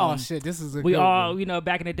Oh shit, this is a we good all, one. you know,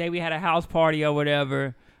 back in the day, we had a house party or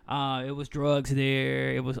whatever. It was drugs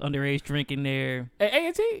there. It was underage drinking there. At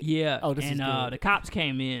A&T? Yeah. Oh, this is and good. the cops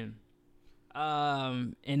came in.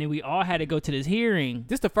 And then we all had to go to this hearing.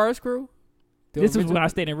 This the first crew? The This was original- when I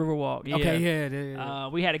stayed in Riverwalk. Yeah. Okay, yeah.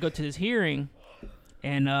 We had to go to this hearing,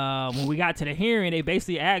 and when we got to the hearing, they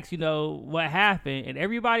basically asked, you know, what happened, and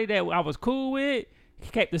everybody that I was cool with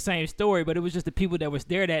kept the same story, but it was just the people that was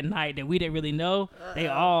there that night that we didn't really know. They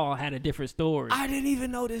all had a different story. I didn't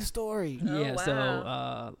even know this story. Yeah, wow.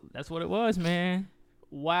 so that's what it was, man.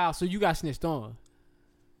 Wow, so you got snitched on.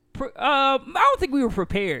 I don't think we were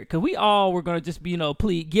prepared because we all were gonna just be, you know,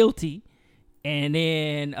 plead guilty. And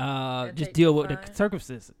then just take deal the with the fine.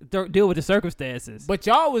 circumstances. Deal with the circumstances. But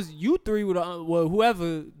you three were well,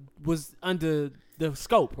 whoever was under the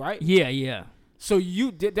scope, right? Yeah, yeah. So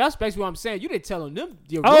you did. That's basically what I'm saying. You didn't tell them.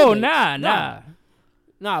 Your Oh, roommates.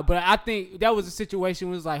 nah. But I think that was a situation.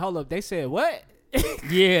 Where it was like, hold up. They said what?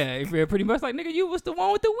 Yeah, if you're pretty much like, nigga, you was the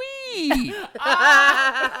one with the weed.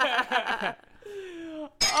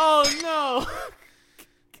 Oh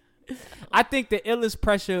no. I think the illest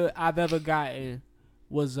pressure I've ever gotten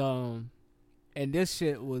was and this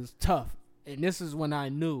shit was tough. And this is when I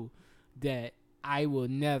knew that I will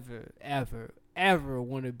never, ever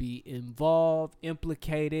want to be involved,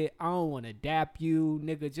 implicated. I don't want to dap you,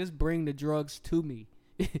 nigga. Just bring the drugs to me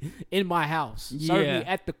in my house. Serve Yeah. me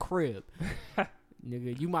at the crib.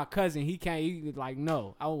 Nigga, you my cousin. He can't. He like,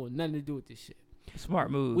 no, I don't want nothing to do with this shit.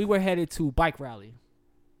 Smart move. We were headed to bike rally.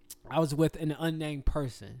 I was with an unnamed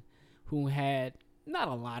person who had not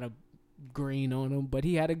a lot of green on him, but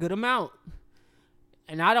he had a good amount.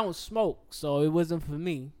 And I don't smoke, so it wasn't for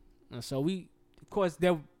me. And so of course,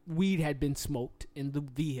 their weed had been smoked in the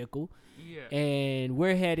vehicle. yeah. And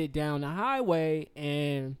we're headed down the highway,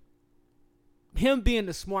 and him being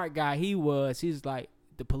the smart guy he's like,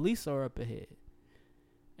 the police are up ahead.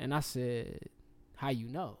 And I said, how you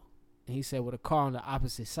know? And he said, well, the car on the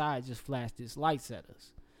opposite side just flashed its lights at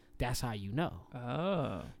us. That's how you know.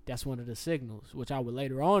 Oh. That's one of the signals, which I would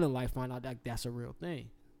later on in life find out that that's a real thing.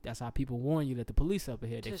 That's how people warn you that the police up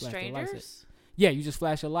ahead. They To flash their lights. strangers? Yeah, you just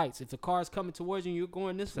flash your lights. If the car's coming towards you and you're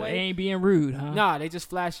going this So they way, ain't being rude, huh? nah, they just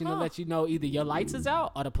flashing to Huh. let you know either your lights is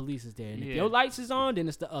out or the police is there. And Yeah. if your lights is on, then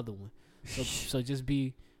it's the other one. So just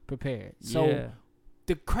be prepared. So yeah.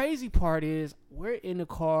 the crazy part is we're in the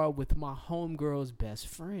car with my homegirl's best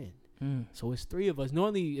friend. Mm. So it's three of us.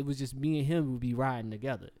 Normally it was just me and him who would be riding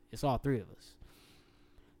together. It's all three of us.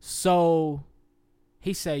 So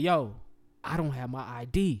he said, yo, I don't have my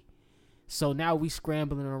ID. So now we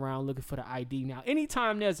scrambling around looking for the ID. Now,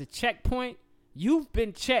 anytime there's a checkpoint, you've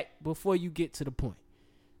been checked before you get to the point.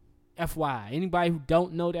 FYI, anybody who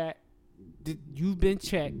don't know that, you've been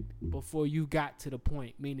checked before you got to the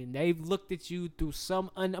point. Meaning they've looked at you through some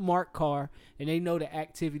unmarked car and they know the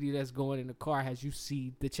activity that's going in the car as you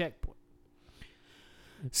see the checkpoint.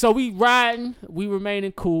 So we riding, we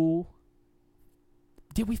remaining cool.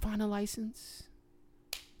 Did we find a license?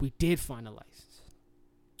 We did find a license.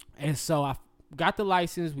 And so I got the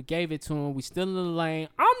license. We gave it to him. We still in the lane.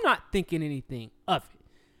 I'm not thinking anything of it.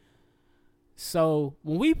 So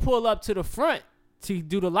when we pull up to the front to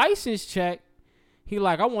do the license check, he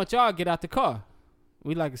like, I want y'all to get out the car.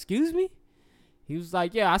 We like, excuse me? He was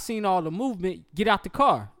like, yeah, I seen all the movement. Get out the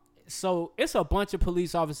car. So it's a bunch of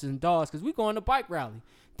police officers and dogs because we going to bike rally.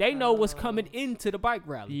 They know what's coming into the bike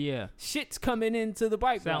rally. Yeah. Shit's coming into the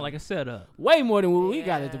bike rally. Sound like a setup. Way more than what we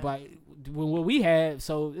got at the Yeah. bike, what we had.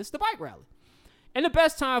 So it's the bike rally. And the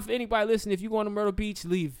best time for anybody listening, if you going to Myrtle Beach,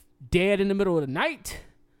 leave dead in the middle of the night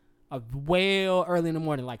or well early in the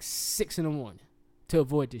morning, like 6 in the morning, to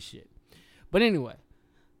avoid this shit. But anyway,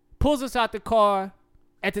 pulls us out the car.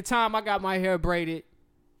 At the time, I got my hair braided.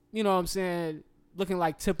 You know what I'm saying? Looking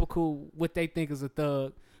like typical what they think is a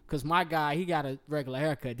thug. Because my guy, he got a regular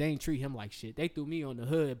haircut. They ain't treat him like shit. They threw me on the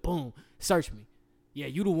hood. Boom. Search me. Yeah,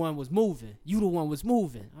 you the one was moving. You the one was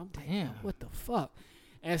moving. I'm like, Damn. what the fuck?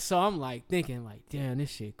 And so I'm like thinking like, damn, this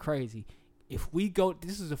shit crazy. If we go,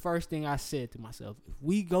 this is the first thing I said to myself. If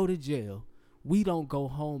we go to jail, we don't go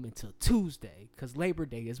home until Tuesday because Labor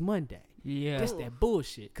Day is Monday. Yeah. That's that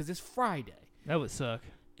bullshit because it's Friday. That would suck.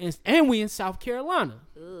 and we in South Carolina.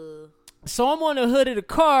 Ugh. So I'm on the hood of the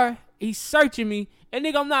car. He's searching me, and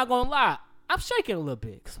nigga, I'm not gonna lie, I'm shaking a little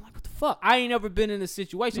bit because I'm like, what the fuck? I ain't never been in a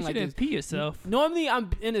situation You like didn't this. pee yourself. Normally, I'm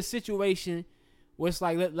in a situation where it's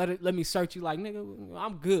like, let me search you. Like, nigga,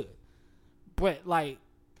 I'm good. But like,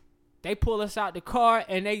 they pull us out the car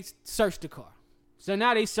and they search the car. So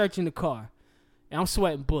now they searching the car, and I'm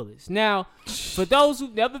sweating bullets. Now, for those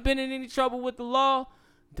who've never been in any trouble with the law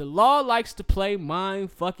likes to play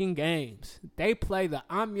mind fucking games. They play the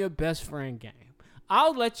I'm your best friend game.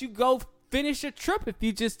 I'll let you go finish your trip if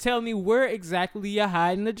you just tell me where exactly you're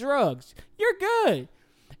hiding the drugs. You're good.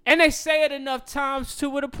 And they say it enough times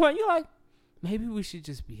to a point you're like, maybe we should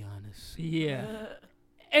just be honest. Yeah.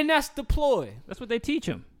 And that's the ploy. That's what they teach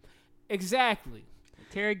them. Exactly.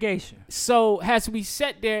 Interrogation. So as we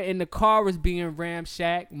sat there and the car was being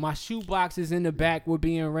ramshacked, my shoe boxes in the back were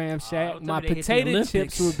being ramshacked, don't my tell me they hit the potato Olympics.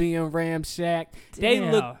 chips were being ramshacked. They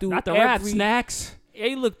Damn. looked through Not the rap every snacks.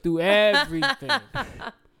 They looked through everything.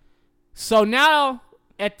 So now,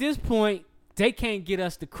 at this point, they can't get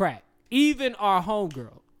us to crack. Even our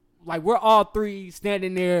homegirl. Like, we're all three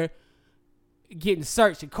standing there getting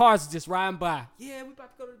searched, and cars are just riding by. Yeah, we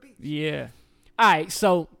about to go to the beach. Yeah. All right,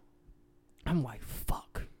 so I'm like,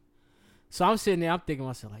 fuck. So I'm sitting there, I'm thinking to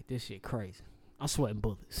myself, like, this shit crazy. I'm sweating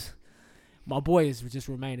bullets. My boys were just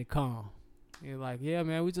remaining calm. They're like, yeah,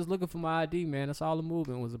 man, we just looking for my ID, man. That's all the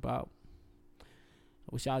movement was about. I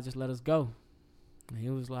wish y'all just let us go. And he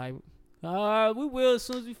was like, we will as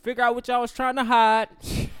soon as we figure out what y'all was trying to hide.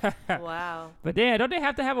 Wow. But then, don't they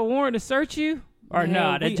have to have a warrant to search you? Or Man,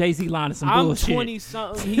 nah, that we- Jay-Z line is some I'm bullshit.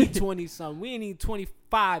 20-something. He 20-something. We ain't even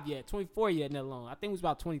 25 yet. 24 yet in that long. I think it was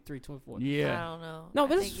about 23, 24. I Yeah. don't know. No, I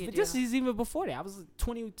but think you this do. is even before that. I was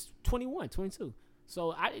 20, 21, 22.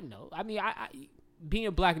 So I didn't know. I mean, I being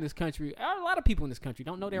black in this country, a lot of people in this country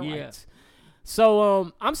don't know their Yeah. rights.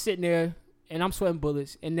 So I'm sitting there and I'm sweating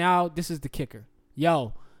bullets, and now this is the kicker.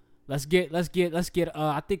 Yo, let's get.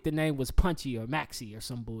 I think the name was Punchy or Maxie or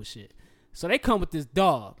some bullshit. So they come with this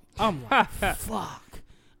dog. I'm like, fuck.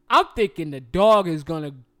 I'm thinking the dog is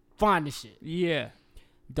gonna find the shit. Yeah.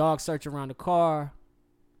 Dog search around the car.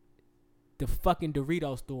 The fucking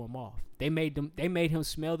Doritos threw him off. They made him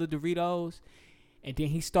smell the Doritos, and then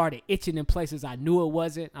he started itching in places I knew it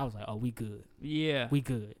wasn't. I was like, oh, we good. Yeah. We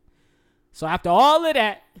good. So after all of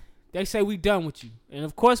that, they say we done with you. And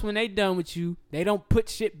of course, when they done with you, they don't put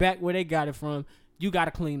shit back where they got it from. You got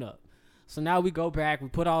to clean up. So now we go back. We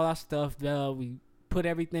put all our stuff there. We put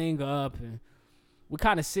everything up, and we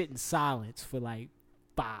kind of sit in silence for like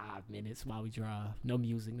 5 minutes while we drive. No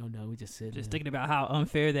music, no. We just sit. Just there. thinking about how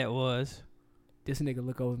unfair that was. This nigga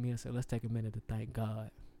look over me and said, let's take a minute to thank God.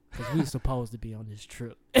 Because we were supposed to be on this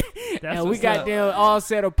trip. That's And we what's got up. them all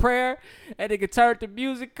said a prayer. And nigga turned the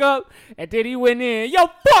music up. And then he went in. Yo,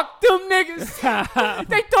 fuck them niggas.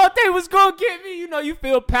 They thought they was going to get me. You know, you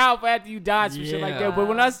feel powerful after you die. Some shit like that. But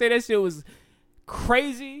when I say that shit was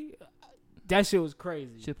crazy, that shit was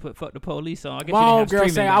crazy. Should put fuck the police on. I guess My you didn't have homegirl streaming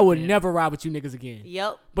say back I would then. never ride with you niggas again.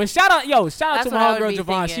 Yep. But shout out That's to my what I would homegirl be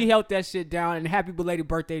Javon. thinking. She held that shit down, and happy belated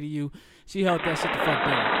birthday to you. She held that shit the fuck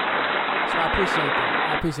down. So I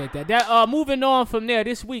appreciate that. That moving on from there,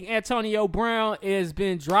 this week Antonio Brown has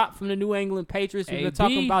been dropped from the New England Patriots. We've been AB,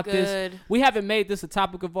 talking about this. good. We haven't made this a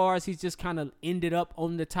topic of ours. He's just kind of ended up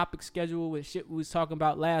on the topic schedule with shit we was talking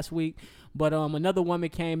about last week. But another woman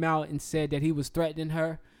came out and said that he was threatening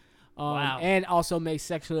her. Wow. And also made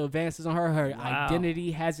sexual advances on her. Her Wow.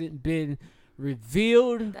 identity hasn't been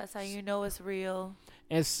revealed. That's how you know it's real.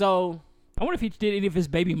 And so, I wonder if he did any of his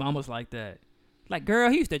baby mamas like that. Like, girl,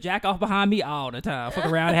 he used to jack off behind me all the time. Fuck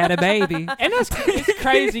around and had a baby. and it's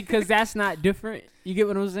crazy because that's not different. You get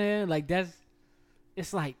what I'm saying? Like,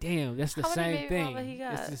 it's like, damn, that's the How many same baby mama thing. he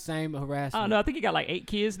got? It's the same harassment. I don't know. I think he got like 8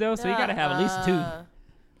 kids, though, so he got to have at least 2. No.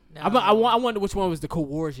 I wonder which one was the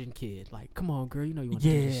coercion kid. Like, come on, girl, you know you want to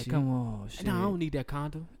do this shit. come on. Shit. No, I don't need that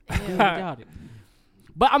condom. Ew. Yeah, got it.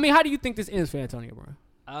 But, I mean, how do you think this ends for Antonio Brown?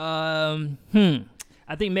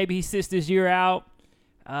 I think maybe he sits this year out,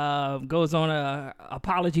 goes on a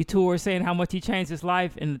apology tour saying how much he changed his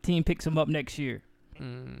life, and the team picks him up next year.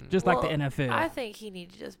 Just like the Well, NFL. I think he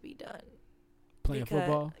needs to just be done. Playing Because-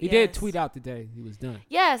 football? He did yes. tweet out today he was done.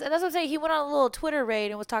 Yes, and that's what I'm saying. He went on a little Twitter raid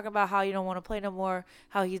and was talking about how you don't want to play no more,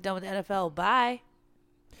 how he's done with the NFL. Bye.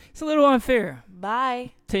 It's a little unfair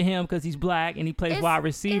Bye. to him because he's black and he plays It's- wide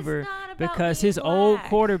receiver it's not about because being his old black.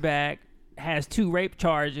 quarterback has 2 rape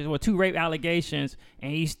charges or 2 rape allegations,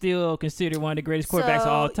 and he's still considered one of the greatest quarterbacks of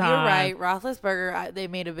all time. You're right. Roethlisberger, they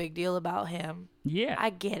made a big deal about him. Yeah. I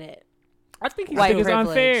get it. I think I White think it's privilege.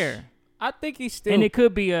 unfair. I think he's still. And it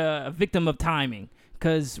could be a victim of timing.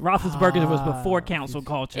 because Roethlisberger was before cancel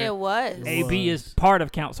culture. It was. AB is part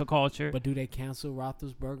of cancel culture. But do they cancel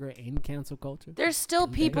Roethlisberger in cancel culture? There's still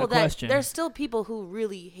people Good question. there's still people who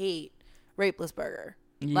really hate Rapelessberger.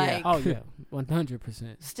 Yeah. Like, Oh yeah,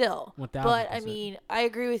 100%. still. 1000%. But I mean, I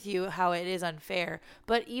agree with you how it is unfair.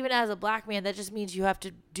 But even as a black man, that just means you have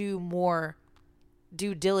to do more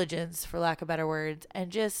due diligence, for lack of better words,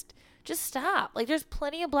 and just stop. Like, there's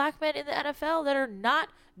plenty of black men in the NFL that are not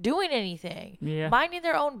doing anything, Yeah. minding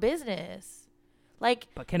their own business. Like,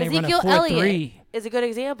 But can they run a Ezekiel 4-3? Elliott is a good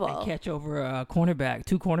example. And catch over a cornerback,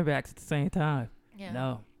 2 cornerbacks at the same time. Yeah.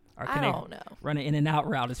 No. Or I can don't they know. run an in and out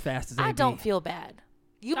route as fast as they I don't feel bad.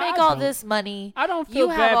 You I make all don't. this money. I don't You feel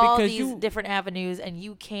have bad all because these you. different avenues, and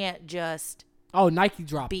you can't just Oh, Nike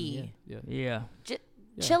dropped B. him. Yeah. Yeah.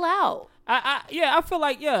 chill out. I feel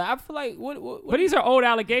like what But these are old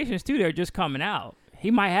allegations, too. They're just coming out. He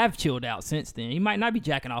might have chilled out since then. He might not be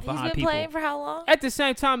jacking off He's behind been people. playing for how long? At the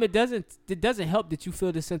same time, it doesn't help that you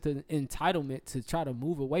feel this sense of entitlement to try to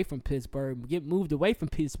move away from Pittsburgh, get moved away from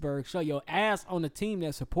Pittsburgh, show your ass on the team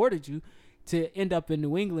that supported you, to end up in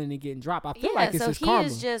New England and getting dropped. I feel like it's so his he karma.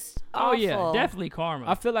 is just Oh, awful. yeah. Definitely karma.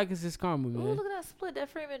 I feel like it's his karma, Ooh, man. look at that split that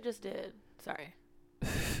Freeman just did. Sorry.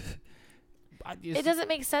 I just- It doesn't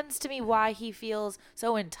make sense to me why he feels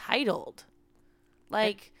so entitled.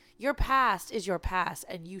 Like, your past is your past,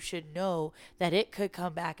 and you should know that it could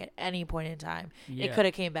come back at any point in time. Yeah. It could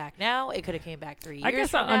have came back now. It could have came back 3 years I guess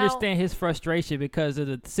from I now. understand his frustration because of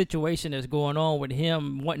the situation that's going on with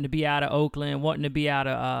him wanting to be out of Oakland, wanting to be out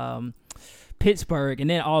of Pittsburgh, and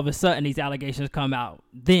then all of a sudden these allegations come out.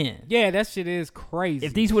 Then, Yeah, that shit is crazy.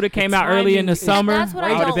 if these would have came out early in the timing- summer, And that's what I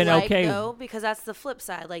I would have don't been like, okay. though, because that's the flip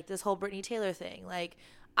side. Like, this whole Brittany Taylor thing. Like,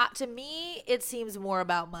 to me, it seems more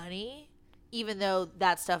about money, even though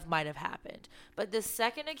that stuff might have happened. But the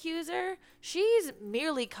second accuser, she's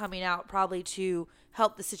merely coming out probably to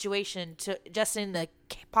help the situation, to just in the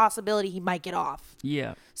possibility he might get off.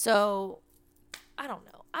 Yeah. So, I don't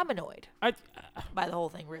know. I'm annoyed I by the whole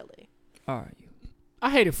thing, really. All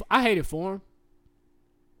right. hate it for him.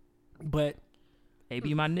 But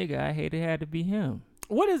AB my nigga, I hate it had to be him.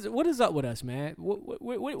 what is up with us, man?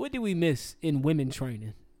 What did we miss in women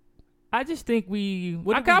training? I just think What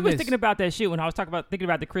did I we was miss? thinking about that shit when I was thinking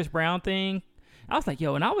about the Chris Brown thing. I was like,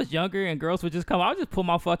 yo, when I was younger and girls would just come, I would just pull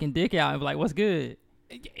my fucking dick out and be like, what's good?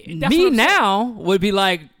 That's Me what I'm saying. now would be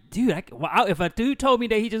like, dude, if a dude told me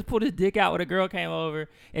that he just pulled his dick out when a girl came over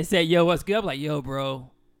and said, yo, what's good? I'm like, yo,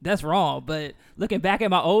 bro, that's wrong. But looking back at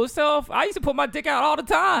my old self, I used to put my dick out all the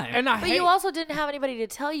time. And I But hate you also didn't have anybody to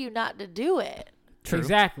tell you not to do it. True.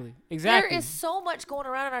 Exactly. There is so much going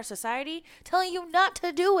around in our society telling you not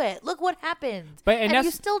to do it. Look what happens. But- and and that's-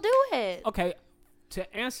 you still do it. Okay,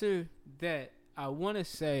 to answer that, I want to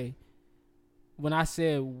say, when I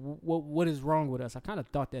said what is wrong with us, I kind of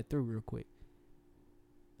thought that through real quick.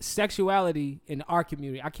 Sexuality in our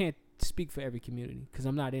community, I can't speak for every community because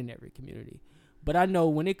I'm not in every community. But I know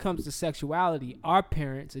when it comes to sexuality, our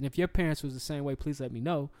parents, and if your parents was the same way, please let me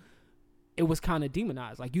know, it was kind of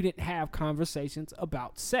demonized. Like, you didn't have conversations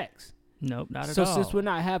about sex. Nope, not at So all. since we're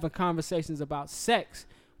not having conversations about sex,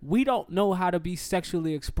 we don't know how to be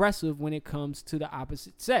sexually expressive when it comes to the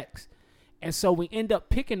opposite sex. And so we end up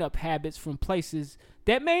picking up habits from places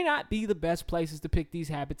that may not be the best places to pick these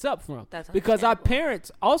habits up from. That's because our understandable.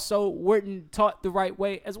 parents also weren't taught the right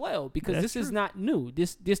way as well. Because That's this is true. not new.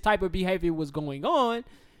 This type of behavior was going on,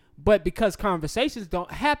 but because conversations don't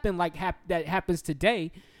happen like that happens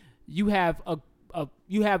today, you have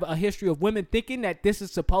a history of women thinking that this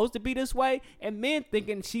is supposed to be this way, and men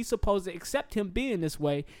thinking she's supposed to accept him being this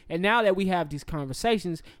way. And now that we have these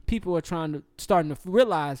conversations, people are starting to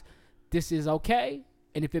realize this is okay.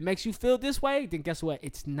 And if it makes you feel this way, then guess what?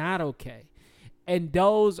 It's not okay. And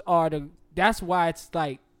that's why it's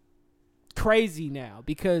like crazy now,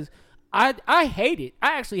 because I hate it.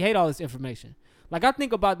 I actually hate all this information. Like, I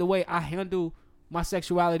think about the way I handle my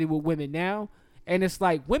sexuality with women now, and it's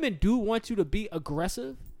like women do want you to be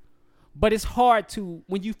aggressive, but it's hard to,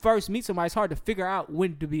 when you first meet somebody, it's hard to figure out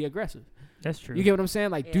when to be aggressive. That's true. You get what I'm saying?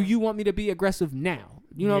 Like, do Yeah. you want me to be aggressive now?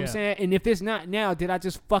 You know what I'm Yeah. saying? And if it's not now, did I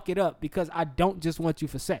just fuck it up because I don't just want you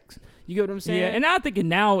for sex? You get what I'm saying? Yeah, and I think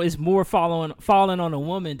now is more falling on a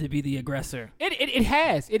woman to be the aggressor. It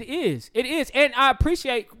is. And I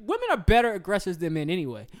appreciate women are better aggressors than men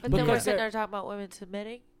anyway. But then we're Because sitting they're- there talking about women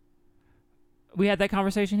submitting. We had that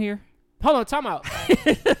conversation here. Hold on, time out.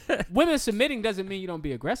 Women submitting doesn't mean you don't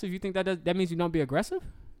be aggressive. You think that means you don't be aggressive?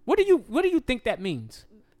 What do you think that means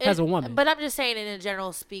as a woman? But I'm just saying, in a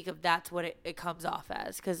general speak of that's what it comes off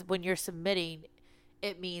as. Because when you're submitting,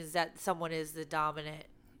 it means that someone is the dominant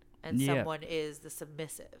and Yeah. someone is the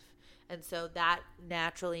submissive. And so that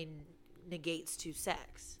naturally negates to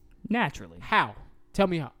sex. Naturally. How? Tell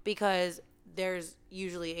me how. Because there's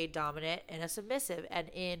usually a dominant and a submissive. And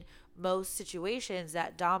in most situations,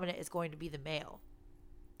 that dominant is going to be the male,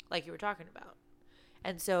 like you were talking about.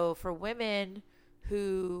 And so for women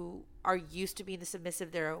who are used to being the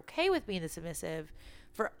submissive, they're okay with being the submissive.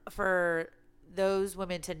 For those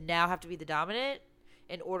women to now have to be the dominant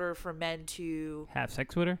in order for men to Have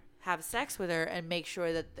sex with her? have sex with her and make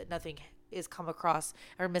sure that nothing is come across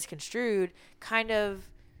or misconstrued, kind of,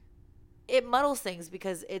 it muddles things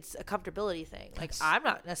because it's a comfortability thing. Like, I'm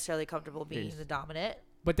not necessarily comfortable being the dominant.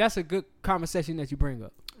 But that's a good conversation that you bring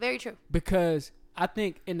up. Very true. Because I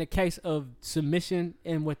think in the case of submission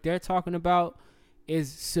and what they're talking about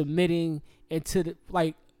is submitting into the,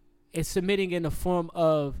 like, it's submitting in the form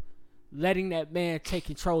of letting that man take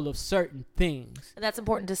control of certain things. And that's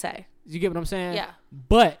important to say. You get what I'm saying? Yeah.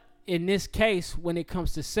 But in this case, when it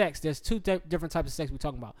comes to sex, there's two different types of sex we're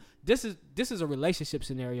talking about. This is a relationship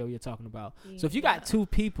scenario you're talking about. So if you got two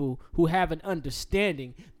people who have an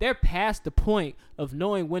understanding, they're past the point of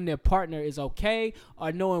knowing when their partner is okay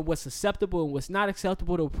or knowing what's acceptable and what's not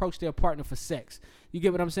acceptable to approach their partner for sex. You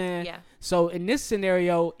get what I'm saying? Yeah. So in this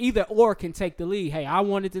scenario, either or can take the lead. Hey, I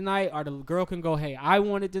want it tonight, or the girl can go, hey, I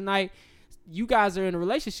want it tonight. You guys are in a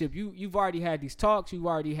relationship. You've already had these talks. You've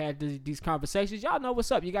already had these conversations. Y'all know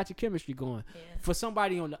what's up. You got your chemistry going. Yeah. For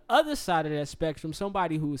somebody on the other side of that spectrum,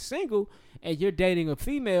 somebody who is single and you're dating a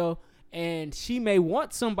female and she may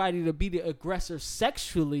want somebody to be the aggressor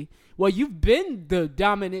sexually, well, you've been the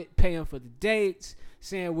dominant, paying for the dates,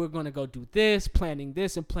 saying we're going to go do this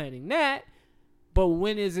and planning that. But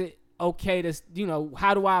when is it okay to,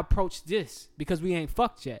 how do I approach this? Because we ain't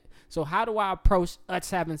fucked yet. So how do I approach us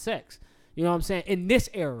having sex? You know what I'm saying? In this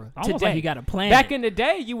era, almost today. like you got to plan. Back in the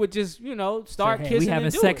day, you would just, start hey, kissing we having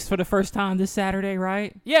and do sex it. for the first time this Saturday,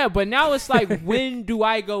 right? Yeah, but now it's like, when do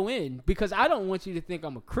I go in? Because I don't want you to think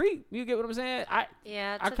I'm a creep. You get what I'm saying? It's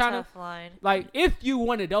I a kinda, tough line. Like, if you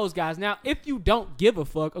one of those guys, now, if you don't give a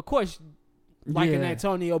fuck, of course, like an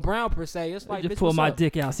Antonio Brown per se, it's like, just bitch, pull what's my up?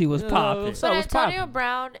 dick out, see what's popping. what's But up? What's Antonio poppin'?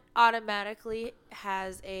 Brown automatically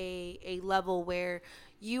has a level where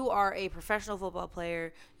you are a professional football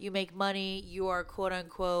player, you make money, you are quote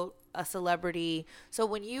unquote a celebrity. So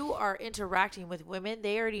when you are interacting with women,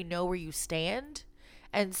 they already know where you stand.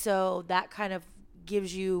 And so that kind of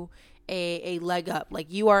gives you a leg up.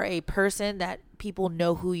 Like, you are a person that people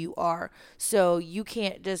know who you are. So you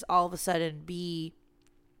can't just all of a sudden be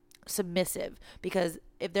submissive, because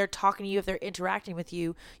if they're talking to you, if they're interacting with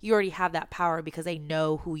you, you already have that power because they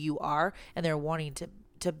know who you are and they're wanting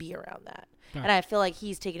to be around that. Gotcha. And I feel like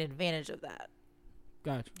he's taking advantage of that.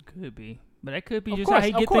 Gotcha. Could be. But that could be Of just course, how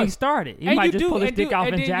he of get course. things started. He And might you just do- pull his and dick do- off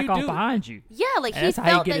and and then jack you off do- behind you. Yeah, like And he that's how he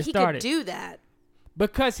felt get that it he started. could do that.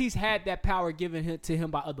 Because he's had that power given to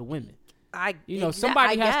him by other women. I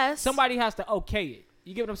Somebody guess. has to okay it.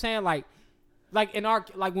 You get what I'm saying? Like in our,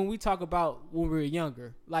 like, when we talk about when we were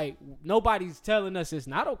younger, like, nobody's telling us it's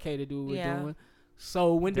not okay to do what we're doing.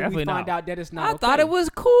 So when do Definitely we find not. out that it's not I okay? thought it was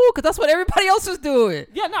cool because that's what everybody else was doing.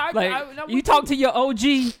 Yeah, no, Like, you talk to your OG,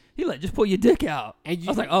 he like, just pull your dick out. And I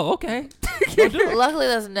was like, oh, okay. Luckily,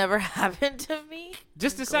 that's never happened to me.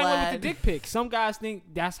 just the same way with Glad. the dick pic. Some guys think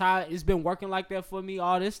that's how it's been working like that for me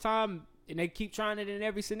all this time, and they keep trying it in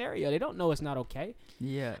every scenario. They don't know it's not okay.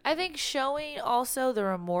 Yeah. I think showing also the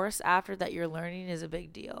remorse after that you're learning is a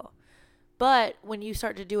big deal. But when you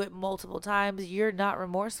start to do it multiple times, you're not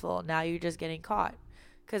remorseful. Now you're just getting caught.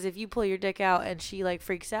 Because if you pull your dick out and she like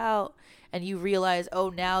freaks out and you realize, oh,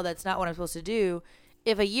 now that's not what I'm supposed to do.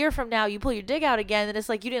 If a year from now you pull your dick out again, then it's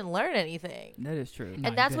like you didn't learn anything. That is true.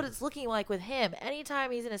 And that's what it's looking like with him. Anytime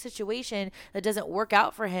he's in a situation that doesn't work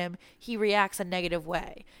out for him, he reacts a negative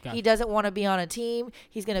way. Gotcha. He doesn't want to be on a team.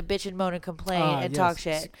 He's going to bitch and moan and complain and yes. talk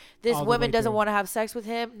shit. This All the woman way doesn't through. want to have sex with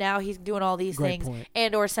him. Now he's doing all these Great things point.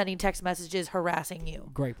 and or sending text messages harassing you.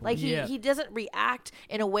 Great point. Like Yeah. he doesn't react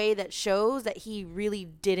in a way that shows that he really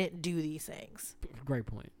didn't do these things. Great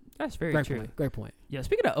point. That's very Great true. point. Great point. Yeah,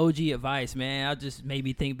 speaking of OG advice, man, I just made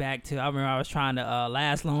me think back to, I remember I was trying to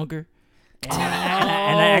last longer. And, and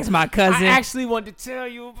I asked my cousin. I actually wanted to tell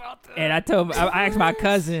you about that. And I asked my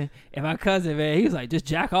cousin, and my cousin, man, he was like, just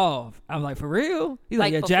jack off. I'm like, for real? He's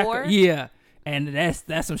like, Like yeah, before? yeah. And that's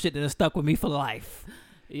some shit that has stuck with me for life.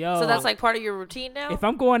 Yo, So that's like part of your routine now? If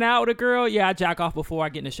I'm going out with a girl, yeah, I jack off before I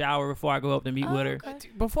get in the shower, before I go up to meet with her. Okay.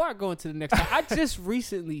 before I go into the next one, I just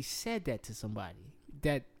recently said that to somebody.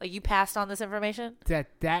 That Like you passed on this information? that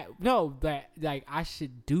like I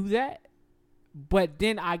should do that, but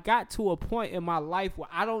then I got to a point in my life where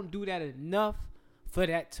I don't do that enough for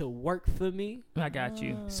that to work for me. I got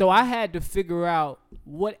you. So I had to figure out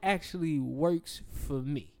what actually works for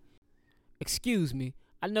me. Excuse me.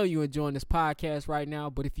 I know you're enjoying this podcast right now,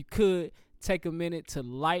 but if you could take a minute to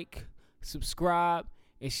like, subscribe,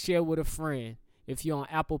 and share with a friend. If you're on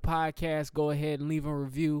Apple Podcasts, go ahead and leave a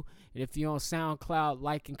review. And if you're on SoundCloud,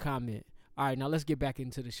 like and comment. All right, now let's get back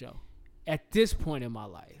into the show. At this point in my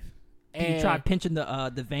life, Did you try pinching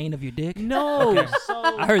the vein of your dick? No. So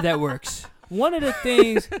I heard that works. one of the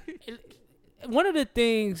things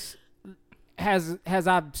has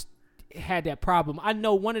I've had that problem. I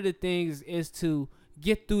know one of the things is to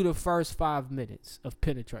get through the first 5 minutes of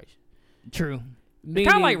penetration. True. Meaning,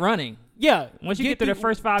 Kind of like running. Yeah. Once you get through the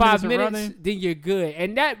first 5 minutes of running, then you're good.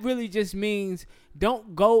 And that really just means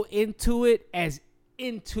don't go into it as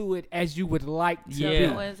you would like to Yeah. be.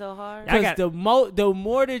 Going so hard. I Because got- the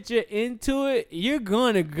more that you're into it, you're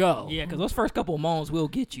gonna go. Yeah, because those first couple of moans will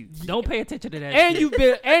get you. Don't pay attention to that. And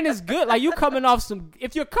shit. and it's good. Like if you're coming off some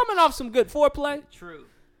good foreplay, True.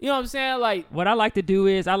 you know what I'm saying? Like, What I like to do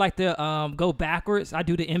is I like to go backwards. I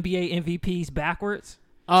do the NBA MVPs backwards,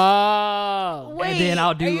 Wait, and then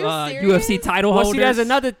I'll are do you UFC serious? title well, holders. see, there's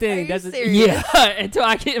another Are thing. you That's serious? Yeah, until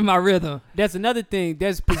I get in my rhythm. That's another thing.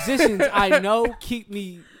 There's positions I know keep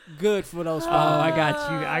me good for those Oh, five.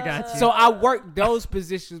 I got you. So I work those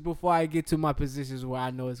positions before I get to my positions where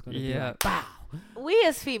I know it's gonna be Yeah. like, bow. We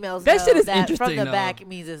as females That know shit is that interesting, from the though. back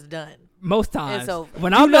means it's done. Most times, It's over.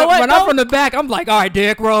 when You I'm know what, when I'm though? from the back, I'm like, all right,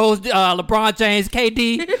 Derrick Rose, LeBron James,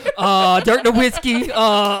 KD, Dirk Nowitzki,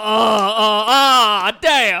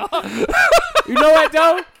 damn. You know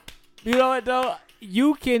what though?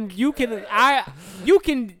 You can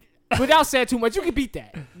without saying too much, you can beat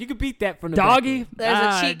that. You can beat that from the Doggy, back. There's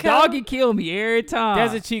a cheat code? Doggy kill me every time.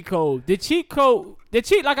 There's a cheat code.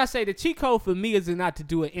 Like I say, the cheat code for me is not to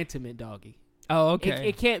do an intimate doggy. Oh, okay.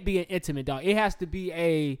 It can't be an intimate dog. It has to be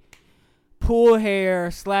a pull hair,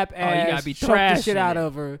 slap Oh, you ass, gotta be choke the thrashing shit out it.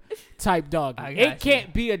 of her type doggy. I got It you.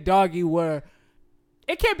 can't be a doggy where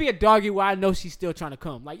I know she's still trying to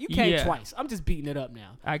come. Like you came Yeah. twice. I'm just beating it up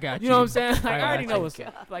now. I got you. You know what I'm saying? Like, I got already know you. what's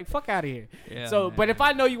up. Like fuck out of here. Yeah, So, man. but if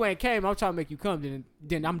I know you ain't came, I'm trying to make you come.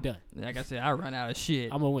 Then I'm done. Like I said, I run out of shit.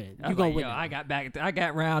 I'm gonna win. I You was gonna like, win. yo, that. I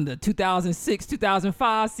got around the 2006,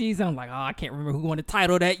 2005 season. I'm like, oh, I can't remember who won the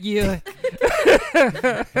title that year.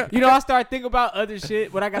 You know, I start thinking about other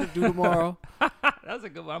shit. What I got to do tomorrow. That's a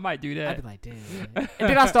good one. I might do I'd that. be like, damn. Man. And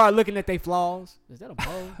then I start looking at their flaws. Is that a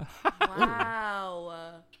pose?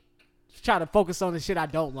 Wow. Try to focus on the shit I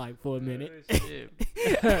don't like for a minute.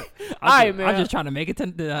 All right, man. I'm just trying to make it to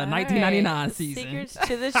the 1999 season. Secrets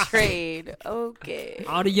to the trade. Okay.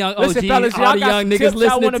 All the young OG, Listen, fellas, all y'all the got young some niggas tips I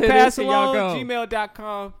listening want to to pass this, here y'all along. go.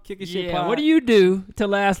 Gmail.com. Kick a shit Yeah, pod. what do you do to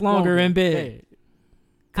last longer in bed?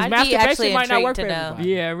 I'd be masturbation actually might not work intrigued for to know. everybody.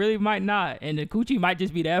 Yeah, it really might not. And the coochie might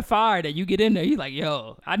just be that fire that you get in there. You're like,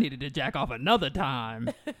 yo, I needed to jack off another time.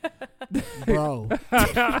 Bro.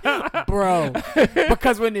 Bro.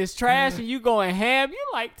 Because when it's trash and you going ham, you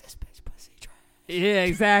like, this bitch pussy trash. Yeah,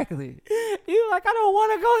 exactly. You like, I don't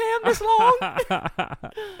want to go ham this long.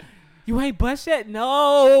 You ain't bust yet?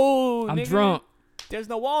 No. I'm nigga. drunk. There's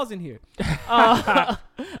no walls in here. All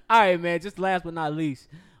right, man. Just last but not least.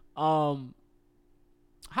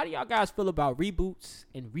 How do y'all guys feel about reboots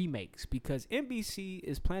and remakes? Because NBC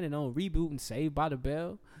is planning on rebooting Saved by the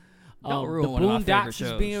Bell. Don't ruin the one of my favorite Boondocks is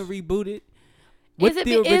shows. being rebooted. Is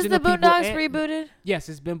the original people Boondocks and- rebooted? Yes,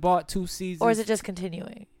 it's been bought 2 seasons. Or is it just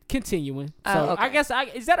continuing? continuing? Oh, So okay. I guess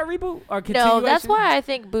is that a reboot or continuation? No, that's why I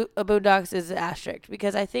think Boondocks is asterisk,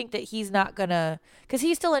 because I think that he's not gonna, because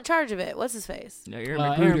he's still in charge of it. What's his face? No, Aaron Aaron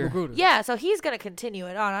Magruder. Magruder. Yeah, so he's gonna continue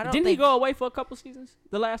it on. I don't Didn't think he go away for a couple seasons?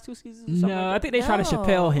 The last 2 seasons? Or something No, I like think they tried to No.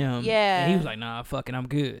 Chappelle him. Yeah. And he was like, nah, fucking, I'm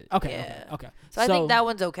good. that? Okay. Yeah. Okay. So I think that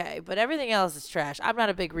one's okay, but everything else is trash. I'm not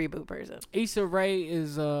a big reboot person. Issa Rae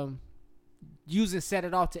is using Set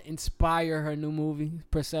It Off to inspire her new movie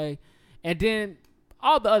per se, and then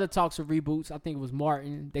all the other talks of reboots. I think it was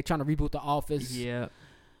Martin. They trying to reboot The Office. Yeah.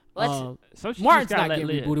 Let's So she Martin's just gotta not let getting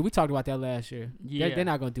live. rebooted. We talked about that last year. Yeah. They're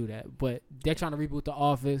not gonna do that, but they're trying to reboot The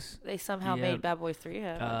Office. They somehow Yeah. made Bad Boys 3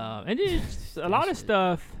 happen. And then just a lot of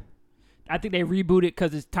stuff. I think they rebooted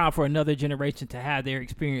because it's time for another generation to have their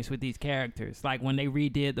experience with these characters. Like when they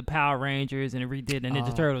redid the Power Rangers and they redid the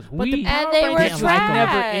Ninja Turtles. But the And Power they were Rangers was like trash.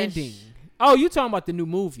 never ending. Oh, you talking about the new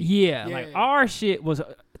movie? Yeah, Yeah. like our shit was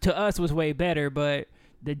to us was way better, but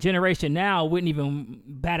the generation now wouldn't even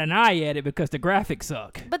bat an eye at it because the graphics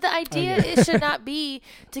suck. But the idea it should not be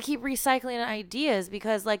to keep recycling ideas,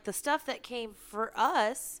 because like the stuff that came for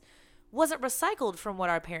us wasn't recycled from what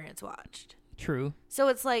our parents watched. True. So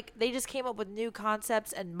it's like they just came up with new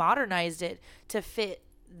concepts and modernized it to fit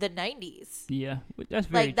the 90s. Yeah, that's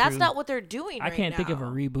very Like, that's true. not what they're doing I right can't think of a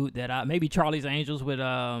now. reboot that maybe Charlie's Angels with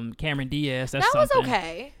Cameron Diaz. That's That was something.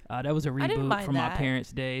 okay. That was a I didn't reboot mind from my that.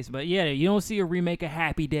 parents' days. But yeah, you don't see a remake of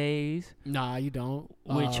Happy Days, Nah, you don't.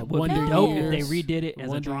 which would be Wonder dope if Years. they redid it as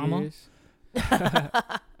a Wonder drama. Years.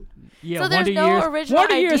 Yeah, So there's Wonder no Years. original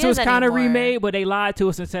Wonder Years ideas was kind of anymore. remade, but they lied to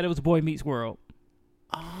us and said it was Boy Meets World.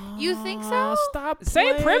 You think so? Stop.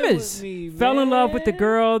 Same playing premise. with me, Fell in love with the man.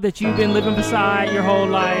 girl that you've been living beside your whole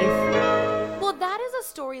life. Well, that is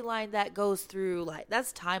a storyline that goes through, like,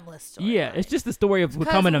 that's timeless storyline. Yeah, it's just the story of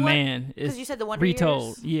becoming a man. Because It's you said the Wonder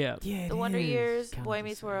retold. Years. Yeah. Yeah, The it Wonder is Years, kinda Boy the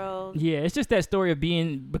Meets same. World. Yeah, it's just that story of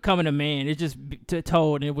becoming a man. It's just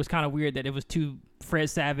told, and it was kind of weird that it was two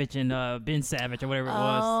Fred Savage and Ben Savage or whatever it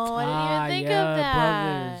was. Oh, I didn't even think yeah, of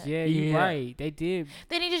that. brothers. Yeah, you're Yeah. right. They did.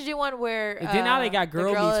 They need to do one where. And then now they got the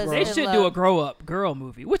Girl girl Meets is World. They in should love. do a grow up girl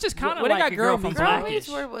movie, which is kind of Well, they like got a girl Girl from Meets Girl World. Blackish. Meets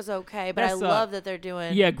World was okay, but I That's, love that they're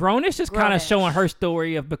doing. Yeah, Grownish is kind of Grownish. showing her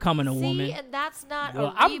story of becoming a See, woman. and that's not Well,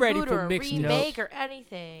 a I'm ready reboot for or a mixed remake or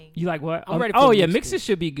anything. You like what? I'm ready for oh yeah, Mixed Mixed Dish.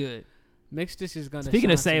 should be good. Mixed Dish is gonna.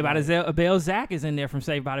 Speaking of shine Saved by the tonight. Bell, Zach is in there from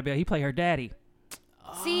Saved by the Bell. He played her daddy.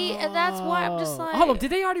 See, and that's why I'm just like. Hold on,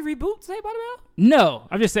 did they already reboot Saved by the Bell? No,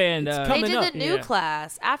 I'm just saying. It's They coming did up. the new Yeah.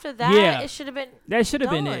 class. After that, Yeah. it should have been. That should have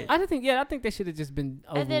been done. it. I think. Yeah, I think they should have just been.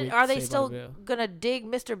 Over And then, with are they Saved by still the Bell. gonna dig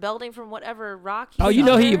Mr. Belding from whatever rock? Oh, he's you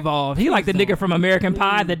know he under? evolved. He like the Please nigga from American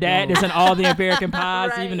Pie, the dad don't. that's in all the American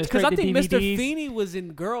Pies, Right. even the Because straight I to think Mr. DVDs. Feeney was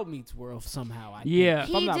in Girl Meets World somehow. I think, Yeah.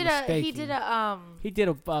 if I'm not He mistaken. did a He did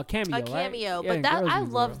a cameo. a right? cameo, Yeah, but in that Girls I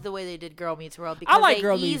Meets loved World. the way they did Girl Meets World because like they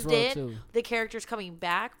Girl Meets eased World, in too. the characters coming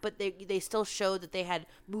back, but they still showed that they had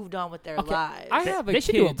moved on with their Okay, lives. I have a They kid.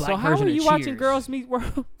 should do a black so how version are of you watching Cheers. Girls Meet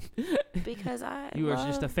World? because I You were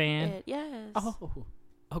just a loved fan? it. Yes. Oh,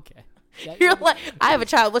 okay. Yeah, You're like, I have a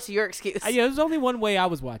child. What's your excuse? yeah, there's only one way I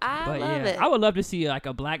was watching. I But love yeah, it. I would love to see like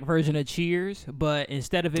a black version of Cheers, but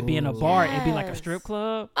instead of it being a bar, it'd be like a Yes. strip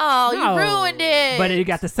club. Oh, No. you ruined it. But it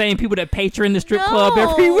got the same people that patron the strip No, club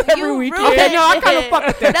every you weekend. ruined Okay, no, I kinda it. fuck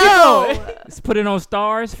with that. No. Let's put it on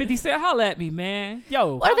Stars. 50 Cent, holla at me, man.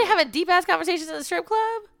 Yo, What are they having deep ass conversations in the strip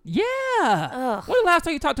club? Yeah. Ugh. When the last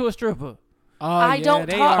time you talked to a stripper? I don't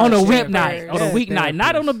they talk are On a strippers. weeknight. On a Yeah, weeknight.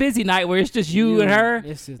 Not on a therapists. busy night where it's just you and her.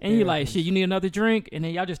 It's just And you're like, therapists. shit, you need another drink? And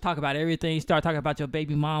then y'all just talk about everything. You start talking about your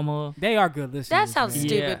baby mama. They are good listeners. That sounds man. Yeah.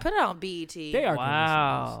 stupid. Put it on BET. They are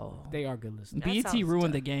Wow. good listeners. They are good listeners. That BET sounds ruined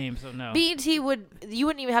tough. the game, so no. BET you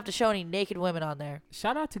wouldn't even have to show any naked women on there.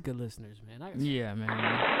 Shout out to good listeners, man. Yeah, man.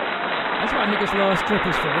 That's why niggas love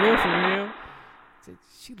strippers for real, for real.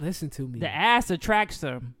 She listened to me. The ass attracts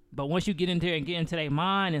them, but once you get in there and get into their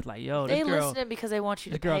mind, it's like, yo, They this girl, listening because they want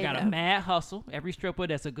you to this girl pay got a them. mad hustle. Every stripper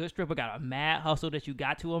that's a good stripper got a mad hustle that you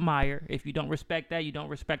got to admire. If you don't respect that, you don't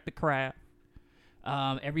respect the craft.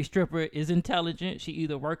 Every stripper is intelligent. She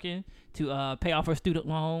either working to pay off her student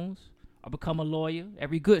loans or become a lawyer.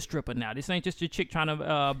 Every good stripper now. This ain't just your chick trying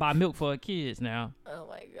to buy milk for her kids now. Oh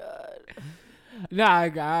my god. Nah,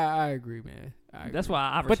 I agree, man. I agree. That's why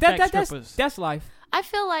I But respect that's strippers. that's life. I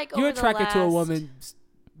feel like You're over the attracted to a last- woman's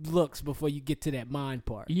looks before you get to that mind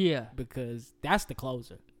part. Yeah, Because that's the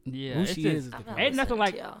closer. yeah. Who it's she just- is the I'm closer. not Ain't nothing listening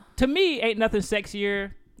like to y'all. to me. Ain't nothing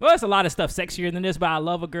sexier. Well, it's a lot of stuff sexier than this, but I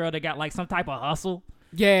love a girl that got like some type of hustle.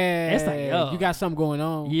 Yeah, It's like, yo. you got something going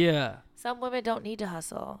on. Yeah, Some women don't need to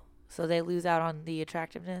hustle, so they lose out on the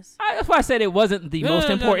attractiveness. that's why I said it wasn't the No, most no,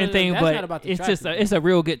 no, important no, thing, that's but not about the it's just attractiveness. it's a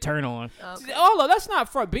real good turn on. Okay. Although that's not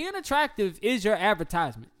for being attractive is your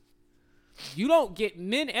advertisement. You don't get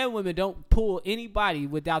men and women don't pull anybody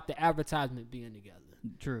without the advertisement being together.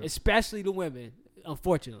 True. Especially the women,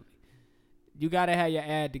 unfortunately. You gotta have your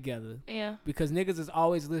ad together. Yeah. Because niggas is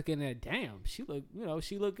always looking at, damn, she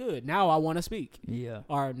look good. Now I want to speak. Yeah.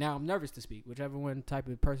 Or now I'm nervous to speak, whichever one type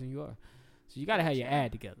of person you are. So you gotta have your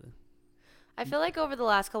ad together. I feel like over the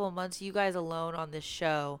last couple of months, you guys alone on this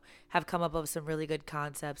show have come up with some really good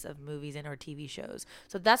concepts of movies and or TV shows.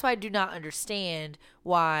 So that's why I do not understand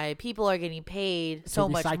why people are getting paid so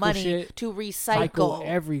much recycle money shit, to Cycle recycle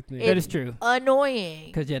everything. That It's is true. Annoying.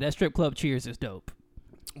 Because yeah, that strip club Cheers is dope.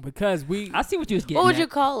 Because we I see what you was getting. What would at. you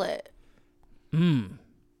call it?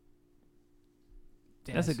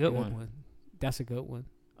 That's a good one. That's a good one.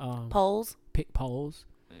 Poles? Pick poles.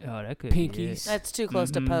 Oh, that could be it. Pinkies. That's too close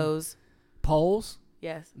Mhm. to pose. Poles.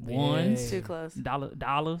 Yes. Ones. Yeah. Too close. dollar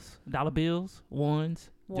bills, ones,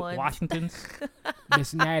 Ones. Washingtons.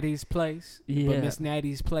 Miss Natty's place. Yeah. But Miss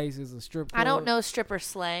Natty's place is a strip club. I don't know stripper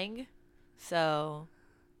slang, so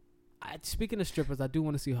Speaking of strippers, I do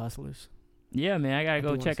want to see Hustlers. Yeah, man, I gotta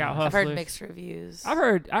go do check wanna out see it. I've Hustlers. heard mixed reviews. I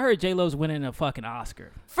heard J-Lo's winning a fucking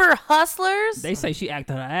Oscar. For Hustlers? They say she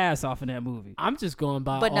acted her ass off in that movie. I'm just going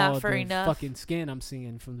by But not all for the enough. fucking skin I'm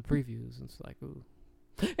seeing from the previews. It's like, ooh.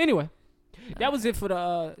 Anyway, that was it for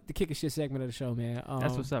the kick of shit segment of the show, man.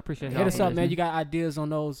 That's what's up. Appreciate Hit y'all us for up, man. listening. You got ideas on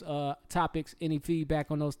those topics? Any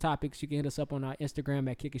feedback on those topics? You can hit us up on our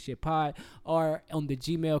Instagram at kickingshitpod or on the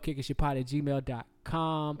Gmail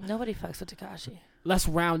kickingshitpod@gmail.com. Nobody fucks with Tekashi. Let's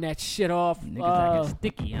round that shit off. Niggas acting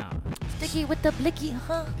sticky, huh? Sticky with the blicky,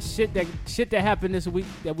 huh? Shit that happened this week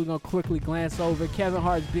that we're gonna quickly glance over. Kevin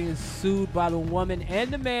Hart's being sued by the woman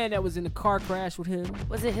and the man that was in the car crash with him.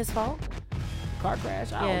 Was it his fault? Car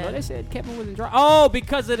crash? I don't Yeah. know. They said Kevin wasn't driving. Oh,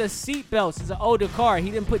 because of the seatbelts. It's an older car.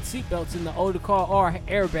 He didn't put seatbelts in the older car or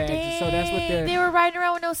airbags. Dang, So that's what they were riding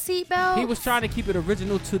around with no seatbelts. He was trying to keep it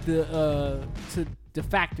original to the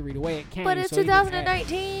factory, the way it came. But it's so he didn't add-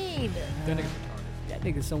 2019. That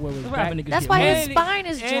nigga somewhere was What back. happened to That's get why mad? his spine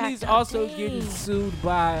is jacked And he's up. also Dang. getting sued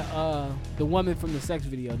by the woman from the sex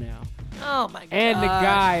video now. Oh my god. And the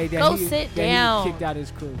guy that Go he, sit that down. he kicked out his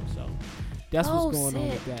crew. So that's what's going on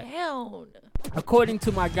with sit that. down. According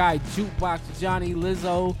to my guy Jukebox Johnny,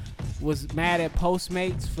 Lizzo was mad at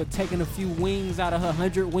Postmates for taking a few wings out of her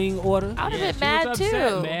 100-wing order. I would Yeah, have she been mad was too.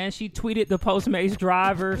 upset, man. She tweeted the Postmates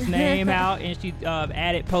driver's name out, and she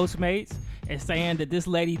added Postmates and saying that this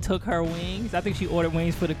lady took her wings. I think she ordered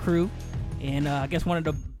wings for the crew, and I guess one of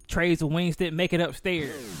the trays of wings didn't make it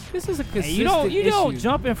upstairs. This is a And consistent you don't issue.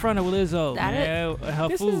 jump in front of Lizzo, That man. Her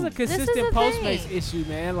This food. is a is consistent the Postmates thing. issue,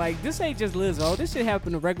 man. Like, this ain't just Lizzo. This shit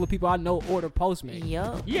happen to regular people I know order Postmates.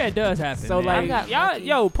 Yup. Yeah, it does happen. So, man. like, got y'all, lucky.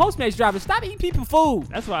 yo, Postmates drivers, stop eating people food.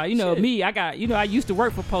 That's why, Shit. me, I used to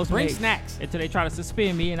work for Postmates. Bring snacks. Until they try to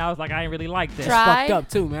suspend me, and I was like, I ain't really like that. Try. Fucked up,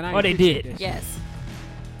 too, man. I ain't Oh, they appreciate did. this shit. Yes.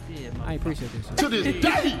 Yeah, I ain't appreciate this shit. To this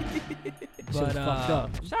day. Shit was fucked up.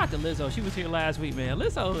 Shout out to Lizzo. She was here last week, man.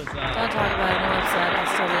 Lizzo is Don't talk about it. I'm upset.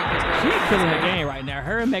 I still didn't get to she's killing the game right now.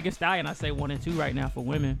 Her and Megan Stallion, I say 1 and 2 right now for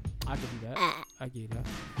women. I could do that. I get that.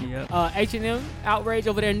 Yep. H&M outrage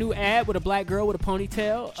over their new ad with a black girl with a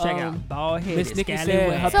ponytail. Check out bald head. Miss Nikki said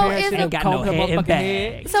her So parents is should have got combed no her head and motherfucking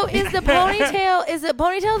head. bag. So is the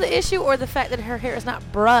ponytail the issue or the fact that her hair is not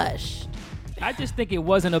brushed? I just think it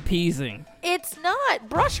wasn't appeasing. It's not.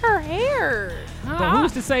 Brush her hair. But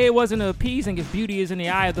who's to say it wasn't appeasing if beauty is in the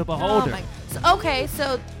eye of the Oh beholder? my.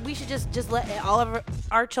 So we should just let all of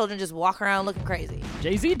our children just walk around looking crazy.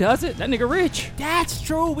 Jay-Z does it. That nigga rich. That's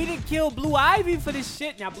true. We didn't kill Blue Ivy for this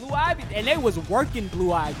shit. Now, Blue Ivy, and they was working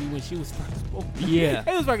Blue Ivy when she was first born. Yeah.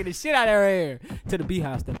 They was working the shit out of her hair till the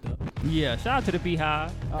Beehive stepped up. Yeah, shout out to the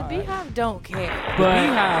Beehive. The Beehive don't care But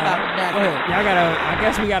about nothing. y'all gotta, I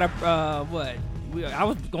guess we gotta, what? I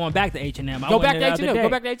was going back to H&M. Go back to H&M. Go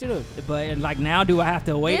back to H&M. But like now, do I have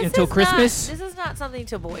to wait This until is Christmas? This is not something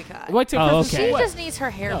to boycott. Wait till Oh, Christmas. okay. She What? just needs her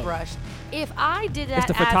hair No. brushed. If I did that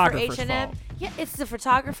the ad for photographer's H&M, fault. yeah, it's the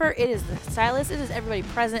photographer, it is the stylist, it is everybody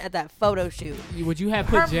present at that photo shoot. Would you have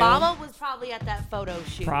Her put gel? mama was probably at that photo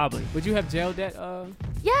shoot. Probably. Would you have gelled that?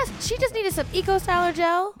 Yes, she just needed some Eco Styler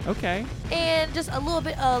gel Okay. and just a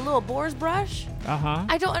little boar's brush. Uh-huh.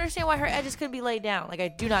 I don't understand why her edges couldn't be laid down. Like, I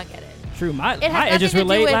do not get it. True. My It has my nothing edges to were do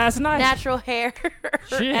laid with last night. natural hair or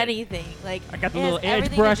Shit. anything. Like, I got the it little has edge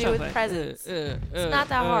everything brush. to do I was with like, presents. It's not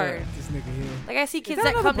that hard. This nigga here. Like, I see kids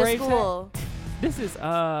that that another come to Braves hat? school. This is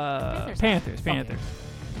Panthers. Panthers.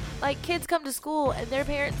 Like, kids come to school and their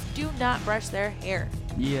parents do not brush their hair.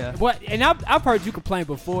 Yeah. What? And I've heard you complain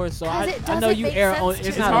before, so 'Cause I it know doesn't you make err sense on. to It's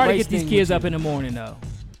It's not hard a to race get these thing kids with up you. in the morning though.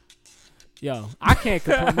 Yo, I can't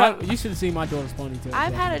complain. You should have seen my daughter's ponytail.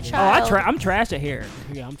 I've had a Oh, child. I'm trash at hair.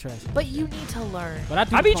 Yeah, I'm trash. But you need to learn. But I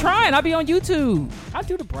do. I the be ponytail. trying. I be on YouTube. I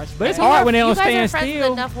do the brush. But it's back. hard when they You don't guys are stand friends with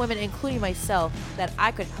still. enough women, including myself, that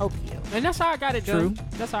I could help you. And that's how I got it done. True.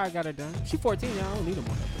 That's how I got it done. She 14 now. I don't need no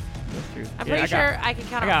more. That's true. I'm Yeah, pretty sure I can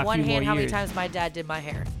count I got on a one few hand more how many years. times my dad did my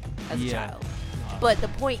hair as a Yeah. child. But the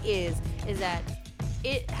point is that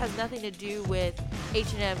it has nothing to do with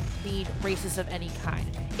H&M being racist of any kind.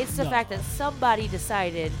 It's the No. fact that somebody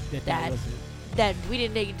decided That was that we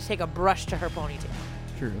didn't need to take a brush to her ponytail.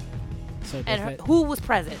 True. it. So And does, her, that, who was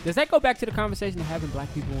present? does that go back to the conversation of having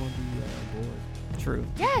black people on the board? True.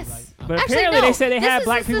 Yes. But Actually, apparently no. they said they This had is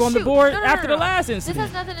black just people on the shoot. board No, after the no. last This has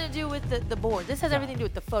incident. nothing to do with the board. This has everything to do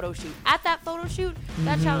with the photo shoot. At that photo shoot,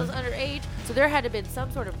 that child is underage, so there had to have been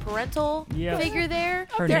some sort of parental Yeah. figure there.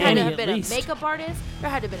 Her There had to nanny have at been least. a makeup artist. There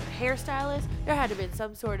had to have been a hairstylist. There had to have been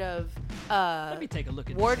some sort of Let me take a look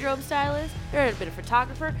at this wardrobe stylist. There had to have been a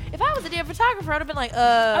photographer. If I was a damn photographer, I'd have been like,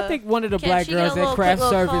 I think one of the can black she get a girls at little Craft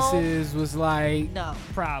quick little comb? Services was like, no.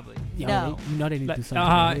 Probably. Yo, No. you know they need to do Like,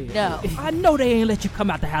 something. to No. I know they ain't let you come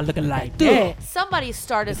out the house looking like that. that. Somebody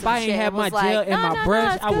started If some I shit ain't have and my was like, gel and no, my no, brush,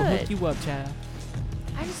 no, it's I would good. hook you up, child.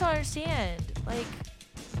 I just don't understand. Like,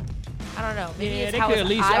 I don't know. Maybe Yeah, it's they how could at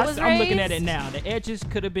least. I was I'm looking at it raised. now. The edges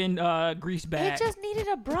could have been greased back. It just needed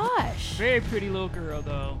a brush. Very pretty little girl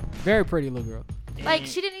though. Very pretty little girl. Like, And-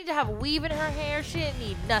 she didn't need to have weave in her hair. She didn't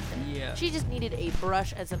need nothing. Yeah. She just needed a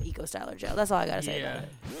brush and some Eco Styler gel. That's all I gotta say Yeah. about it.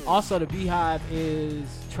 Also, the Beehive is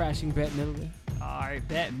trashing Bette Midler. All right,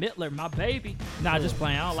 Bette Midler, my baby. Nah, just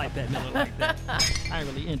playing. I don't like Bette Midler like that. I ain't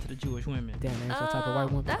really into the Jewish women. Damn, that's your type of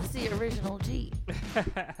white woman. That's the original G.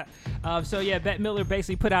 So yeah, Bette Midler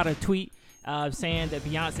basically put out a tweet saying that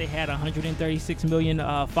Beyonce had 136 million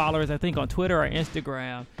followers, I think, on Twitter or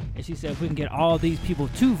Instagram, and she said if we can get all these people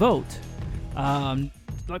to vote, kind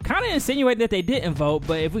of insinuating that they didn't vote,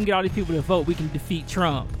 but if we can get all these people to vote, we can defeat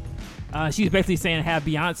Trump. She was basically saying have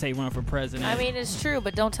Beyonce run for president. I mean, it's true,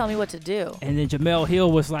 but don't tell me what to do. And then Jamel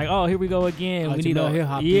Hill was like, "Oh, here we go again. Oh, we need Jamel Hill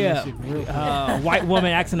hopped in that shit real quick. white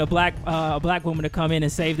woman asking a black woman to come in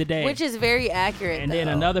and save the day." Which is very accurate. and then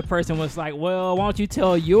though. another person was like, "Well, why don't you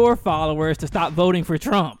tell your followers to stop voting for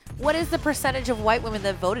Trump?" What is the percentage of white women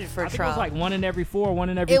that voted for I think Trump? it was like 1 in every 4, 1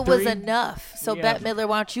 in every It 3. was enough. So Yeah. Bette Midler,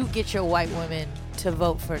 why don't you get your white women to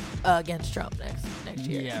vote for against Trump next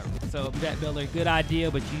year? Yeah. So Bette Midler, good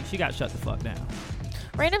idea, but she got shut the fuck down.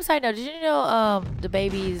 Random side note: did you know the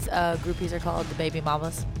babies groupies are called the baby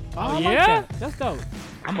mamas? Oh, I like yeah? that. That's dope.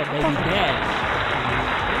 I'm a baby dad.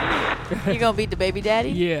 You gonna beat the baby daddy?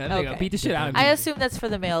 Yeah, nigga, Okay. beat the shit out of me. I assume that's for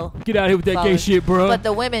the male, Get out of here with that gay followers. shit, bro. but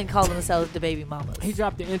the women call themselves the baby mamas. He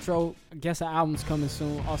dropped the intro. I guess an album's coming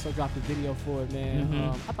soon. Also dropped the video for it, man. Mhm.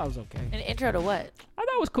 I thought it was okay. An intro to what? I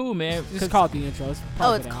thought it was cool, man. It's 'cause called the intro. It's part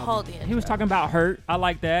Oh, of it's the album. called the intro. He was talking about hurt. I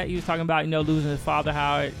like that. He was talking about, losing his father,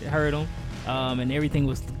 how it hurt him. And everything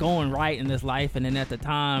was going right in his life. And then at the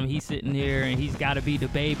time, he's sitting here and he's got to be the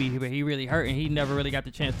baby, but he really hurt. And he never really got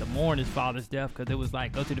the chance to mourn his father's death because it was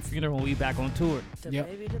like, go to the funeral when we back on tour. The Yep.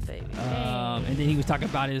 baby, the baby. And then he was talking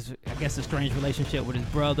about his, I guess, a strange relationship with his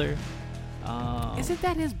brother. Isn't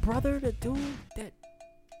that his brother, the dude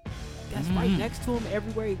that's right Mhm. next to him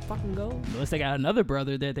everywhere he fucking goes? Unless they got another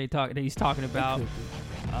brother that he's talking about. It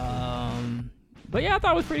could be. But yeah, I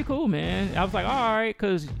thought it was pretty cool, man. I was like, all right,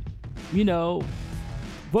 because,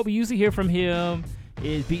 what we usually hear from him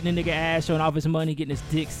is beating a nigga ass, showing off his money, getting his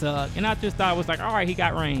dick sucked. And I just thought it was like, all right, he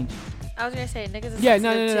got range. I was gonna say niggas. Is Yeah,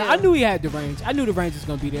 no. sensitive, I too. knew he had the range. I knew the range was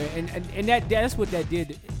gonna be there, and that's what that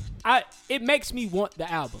did. It makes me want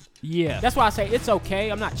the album. Yeah. That's why I say it's okay.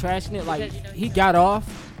 I'm not trashing it. Like Because he got off,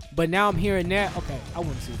 but now I'm hearing that. Okay, I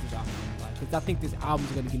want to see what this album is like because I think this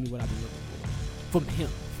album's gonna give me what I've been looking for from him.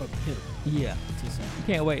 yeah. To say.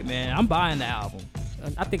 Can't wait, man. I'm buying the album.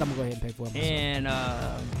 I think I'm gonna go ahead and pay for it. myself. And,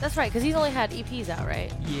 That's right, because he's only had EPs out,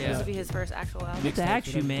 right? Yeah. This will be his first actual album. I meant to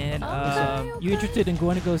ask you, man. Okay, You okay. interested in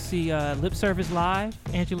going to go see Lip Service Live,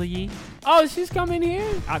 Angela Yee? Oh, she's coming here.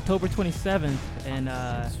 October 27th. And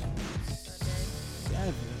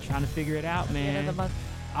Seven. trying to figure it out, End of the man. month.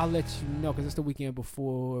 I'll let you know because it's the weekend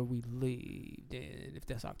before we leave. Then if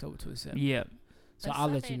that's October 27th. Yeah. So That's I'll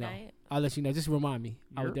let Sunday you know. night. I'll let you know. Just remind me.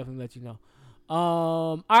 I will Yep. definitely let you know.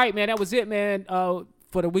 All right, man. That was it, man.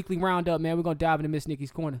 For the weekly roundup, man, we're gonna dive into Miss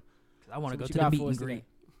Nikki's corner. I want to So go what to you the got meet for and us today? greet.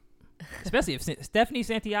 Especially if Stephanie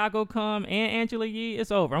Santiago come and Angela Yee,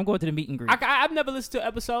 it's over. I'm going to the meet and greet. I've never listened to an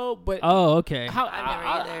episode, but Oh, okay. how, I've never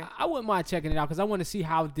either. I wouldn't mind checking it out because I want to see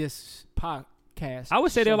how this podcast. I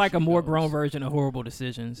would say they're like a show more goes. grown version of Horrible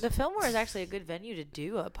Decisions. The Fillmore is actually a good venue to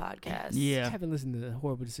do a podcast. I Yeah. haven't listened to the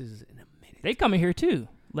Horrible Decisions in a minute. They coming here too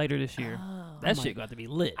later this year. Oh. That shit got to be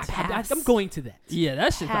lit. I'm going to that. Yeah,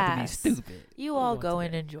 that shit got to be Pass. stupid. You all go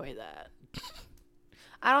and enjoy that.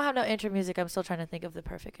 I don't have no intro music. I'm still trying to think of the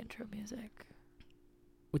perfect intro music.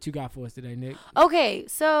 What you got for us today, Nick? Okay,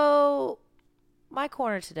 so my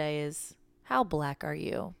corner today is how black are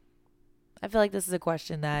you? I feel like this is a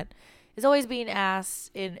question that is always being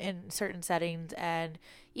asked in certain settings, and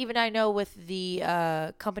even I know with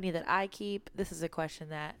the company that I keep, this is a question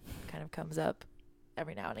that kind of comes up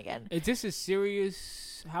every now and again. Is this as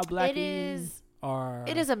serious? How black It are you? is. Or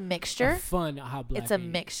It is a mixture. fun? How black? It's a are you?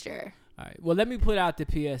 mixture. All right. Well, let me put out the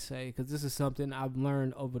PSA because this is something I've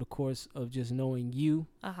learned over the course of just knowing you.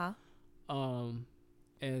 Uh-huh. And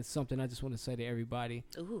it's something I just want to say to everybody.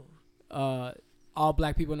 Ooh. All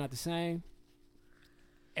black people are not the same.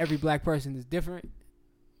 Every black person is different.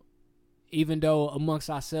 Even though amongst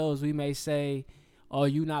ourselves we may say, "Oh,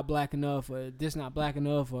 you not black enough," or "This not black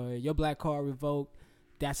enough," or "Your black card revoked."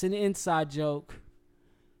 That's an inside joke.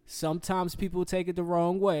 Sometimes people take it the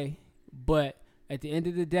wrong way, but at the end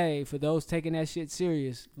of the day, for those taking that shit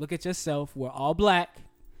serious, look at yourself. We're all black.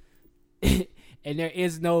 and there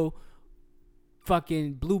is no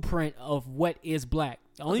fucking blueprint of what is black.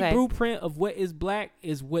 The only Okay. blueprint of what is black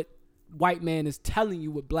is what white man is telling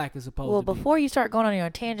you what black is supposed Well, to be. before you start going on your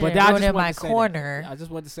tangent But and I just ruining wanted my to say corner, that. I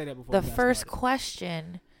just wanted to say that before the we got first started.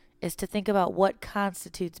 question is to think about what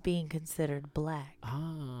constitutes being considered black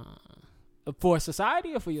For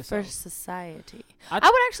society or for for yourself? society. I- I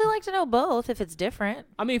would actually like to know both if it's different.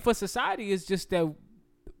 I mean, for society, it's just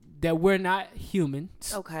that we're not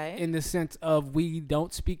humans. Okay. In the sense of we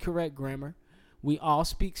don't speak correct grammar. We all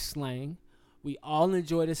speak slang. We all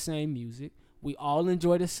enjoy the same music. We all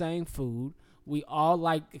enjoy the same food. We all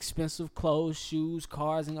like expensive clothes, shoes,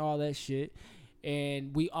 cars, and all that shit.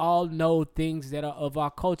 And we all know things that are of our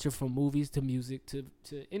culture, from movies to music to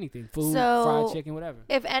anything. Food, So, fried chicken, whatever.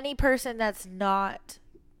 If any person that's not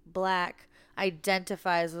black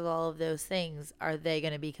identifies with all of those things, are they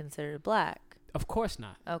going to be considered black? Of course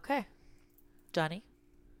not. Okay. Johnny,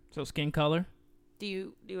 So skin color. do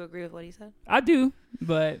you agree with what he said? I do,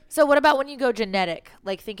 but So what about when you go genetic?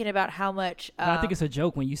 Like thinking about how much I think it's a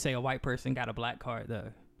joke when you say a white person got a black card,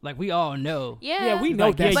 though. Like, we all know. yeah, we know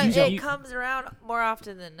Like, that. yeah, but you- it comes around more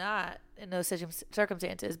often than not in those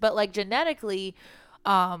circumstances. But like genetically,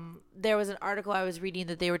 there was an article I was reading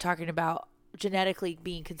that they were talking about genetically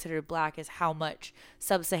being considered black is how much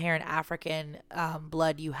sub-Saharan African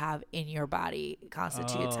blood you have in your body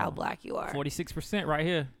constitutes how Oh. black you are. 46% right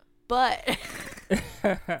here. But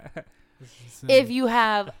if you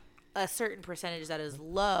have a certain percentage that is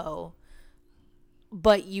low,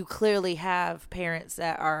 but you clearly have parents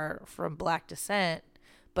that are from black descent,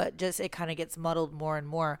 but just it kind of gets muddled more and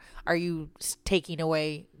more, are you taking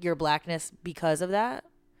away your blackness because of that?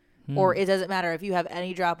 Or it doesn't matter if you have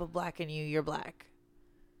any drop of black in you, you're black?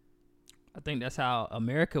 I think that's how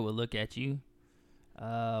America would look at you.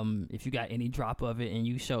 If you got any drop of it and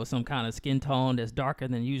you show some kind of skin tone that's darker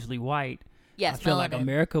than usually white, Yes, I feel like melanin.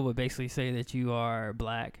 America would basically say that you are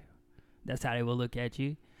black. That's how they will look at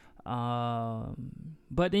you.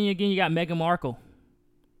 But then again, you got Meghan Markle.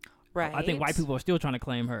 Right. I think white people are still trying to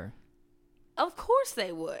claim her. Of course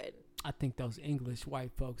they would. I think those English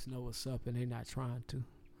white folks know what's up, and they're not trying to.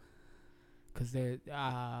 Because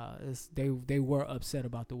they were upset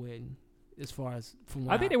about the wedding, as far as from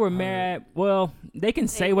what I think they were heard. mad. Well, they can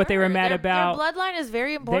say what they were mad about. Their bloodline is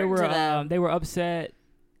very They important were to them. they were upset.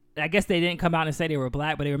 I guess they didn't come out and say they were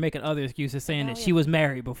black, but they were making other excuses, saying Oh, that yeah. she was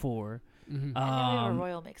married before. Mhm. And they were a Um,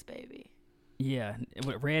 royal mixed baby. yeah,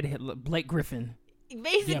 with red Blake Griffin.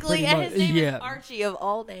 Basically, pretty and much. his name Yeah. is Archie of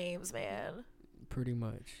all names, man. Pretty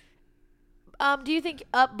much. Do you think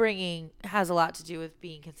upbringing has a lot to do with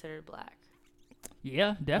being considered black?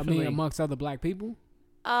 Yeah, definitely. I mean, amongst other black people.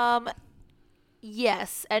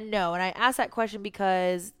 Yes and no. And I asked that question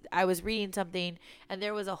because I was reading something and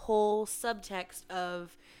there was a whole subtext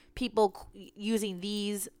of people using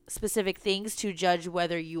these specific things to judge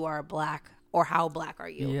whether you are black or how black are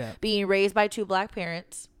you. Yeah. Being raised by two black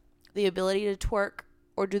parents, the ability to twerk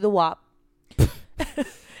or do the WAP,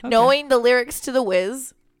 knowing the lyrics to The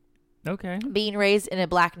Wiz, Okay. being raised in a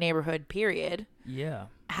black neighborhood, period, Yeah.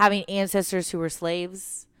 having ancestors who were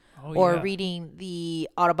slaves, Oh, or yeah. reading the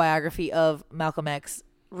autobiography of Malcolm X,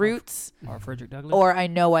 Roots, Or Frederick Douglass. or I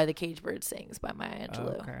Know Why the Caged Bird Sings by Maya Oh,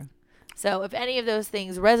 Angelou. okay. So if any of those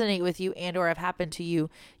things resonate with you and or have happened to you,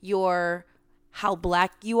 your how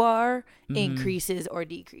black you are increases or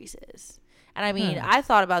decreases. And I mean, I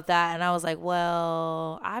thought about that and I was like,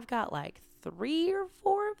 well, I've got like 3 or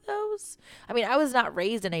 4 of those. I mean, I was not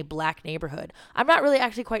raised in a black neighborhood. I'm not really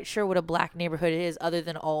actually quite sure what a black neighborhood is other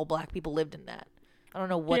than all black people lived in that. I don't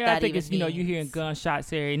know what yeah, that I think even it's, you means. hearing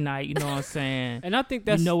gunshots every night, you know what I'm saying? And I think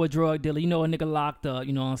that's You know a drug dealer, you know a nigga locked up,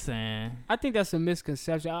 you know what I'm saying? I think that's a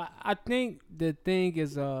misconception. I think the thing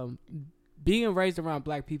is being raised around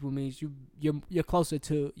black people means you're closer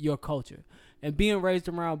to your culture. And being raised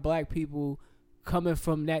around black people coming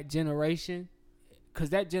from that generation, because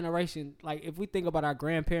that generation, like if we think about our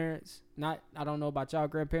grandparents, I don't know about y'all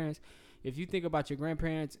grandparents, if you think about your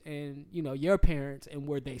grandparents and your parents and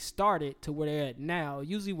where they started to where they're at now,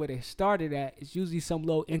 usually where they started at is usually some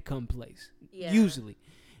low income place. Yeah. Usually.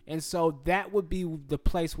 And so that would be the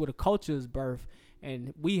place where the culture is birthed.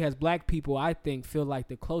 And we as black people, I think, feel like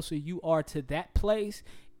the closer you are to that place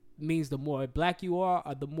means the more black you are,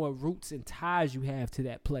 or the more roots and ties you have to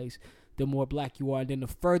that place, the more black you are. And then the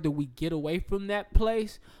further we get away from that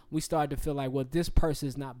place, we start to feel like, well, this person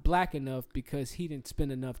is not black enough because he didn't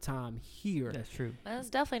spend enough time here. That's true.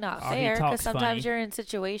 That's definitely not Or he fair because talks sometimes funny. you're in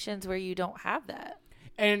situations where you don't have that.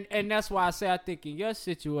 And that's why I say I think in your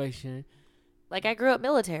situation, Like I grew up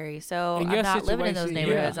military, so In I'm your not living in those situation,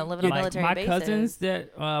 neighborhoods. yeah. I'm living on Like military my bases. cousins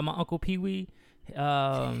that my Uncle Pee Wee,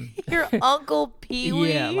 Your Uncle Pee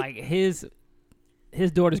Wee. Yeah, like his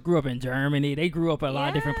daughters grew up in Germany. They grew up in a lot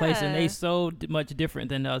of different places, and they so much different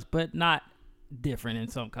than us, but not different in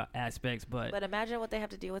some aspects. But imagine what they have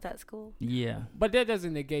to deal with at school. yeah, But that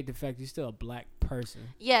doesn't negate the fact you're still a black person.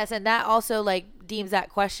 Yes, and that also like deems that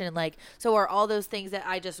question like, so are all those things that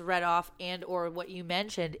I just read off and or what you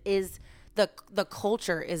mentioned, is the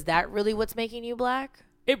culture, is that really what's making you black?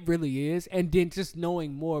 It really is. And then just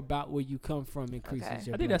knowing more about where you come from increases Okay.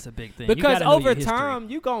 your I think black. that's a big thing. You Because gotta know over your history. time,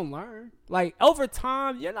 you going to learn. Like, over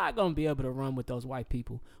time, you're not going to be able to run with those white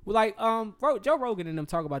people. Well, like, Joe Rogan and them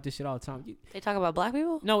talk about this shit all the time. They talk about black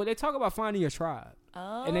people? No, they talk about finding your tribe.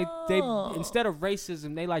 Oh. And they instead of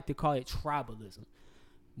racism, they like to call it tribalism.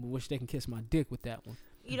 I wish they can kiss my dick with that one.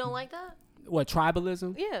 You don't like that? What,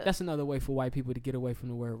 tribalism? Yeah. That's another way for white people to get away from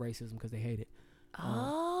the word racism because they hate it.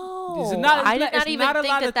 Oh, It's not- I did it's not even not a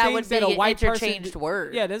think lot of that would things be that a an white person- interchanged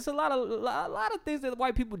word. Yeah, there's a lot of things that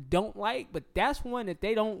white people don't like, but that's one that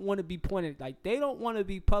they don't want to be pointed. Like, they don't want to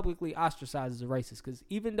be publicly ostracized as a racist because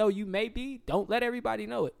even though you may be, don't let everybody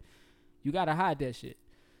know it. You gotta hide that shit.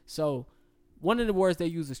 So one of the words they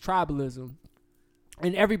use is tribalism,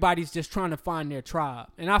 and everybody's just trying to find their tribe.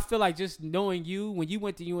 And I feel like just knowing you, when you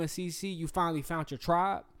went to UNCC, you finally found your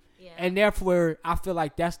tribe. Yeah. And therefore, I feel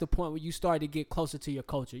like that's the point where you start to get closer to your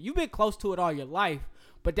culture. You've been close to it all your life,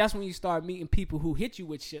 but that's when you start meeting people who hit you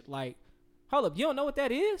with shit like, hold up, you don't know what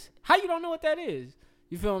that is? How you don't know what that is?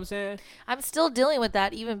 You feel what I'm saying? I'm still dealing with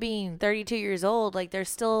that, even being 32 years old. Like, there's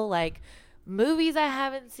still like movies I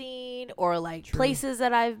haven't seen, or like places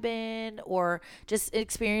that I've been, or just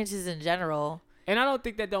experiences in general. And I don't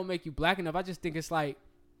think that don't make you black enough. I just think it's like,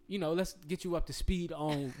 you know, let's get you up to speed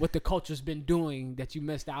on what the culture's been doing that you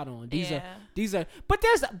missed out on. These are,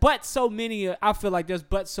 but so many, I feel like there's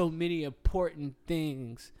so many important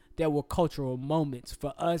things that were cultural moments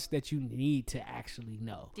for us that you need to actually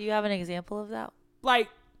know. Do you have an example of that? Like,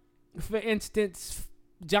 for instance,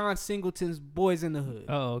 John Singleton's Boys in the Hood.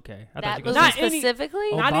 Oh, okay. I thought That you was were Not gonna any-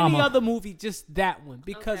 specifically? Not any Obama. other movie, just that one.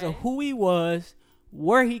 Because of Okay. who he was,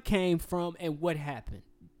 where he came from, and what happened.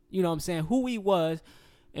 You know what I'm saying? Who he was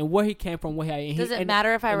and where he came from. Does it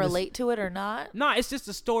matter if I relate to it or not? No, it's just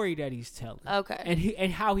a story that he's telling. Okay.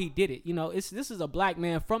 And how he did it. You know, this is a black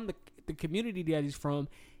man from the community that he's from,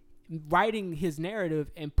 writing his narrative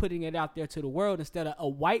and putting it out there to the world instead of a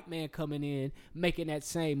white man coming in making that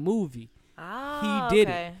same movie. Ah, He did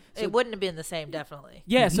it. okay. So- It wouldn't have been the same, definitely.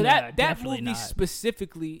 Yeah, so Nah, that definitely movie not.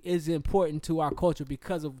 specifically is important to our culture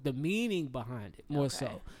because of the meaning behind it, more Okay.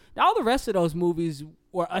 so. Now, all the rest of those movies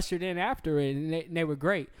were ushered in after it, and they were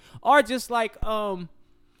great. Or just like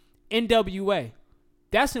NWA.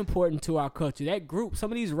 That's important to our culture. That group,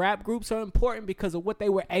 some of these rap groups are important because of what they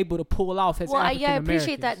were able to pull off as Well, African I Americans.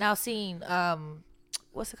 appreciate that now seeing,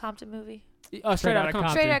 what's the Compton movie? Straight Outta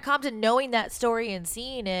Compton. Straight Outta Compton, knowing that story and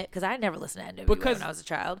seeing it, because I never listened to NWA Because when I was a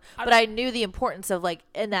child, but I knew the importance of, like,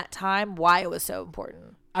 in that time, why it was so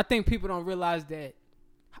important. I think people don't realize that.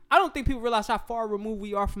 I don't think people realize how far removed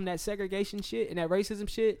we are from that segregation shit and that racism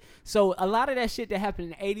shit. So a lot of that shit that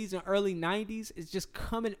happened in the 80s and early 90s is just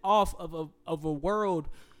coming off of a world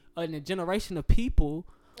and a generation of people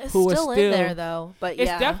It's who still are in there, though, but it's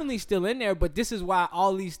yeah. definitely still in there, but this is why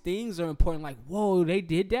all these things are important. Like, whoa, they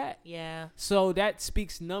did that? Yeah. So that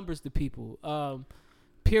speaks numbers to people,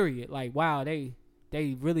 period. Like, wow, they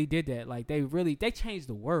really did that. Like, they changed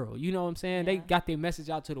the world. You know what I'm saying? They got their message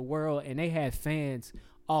out to the world, and they had fans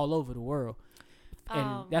all over the world.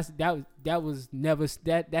 And that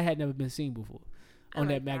had never been seen before on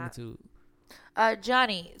that magnitude.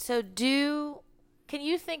 Johnny, so can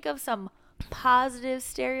you think of some positive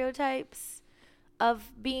stereotypes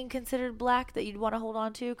of being considered black that you'd want to hold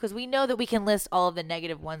on to? Because we know that we can list all of the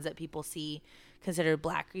negative ones that people see considered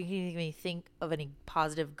black. Can you think of any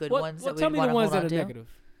positive, good ones that we tell want me to the ones hold that on are to? negative.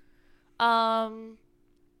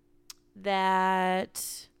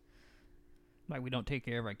 That. Like, we don't take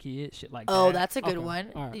care of our kids, shit like that. Oh, that's a good Okay,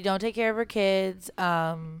 one. all right. You don't take care of our kids.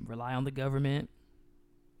 Rely on the government.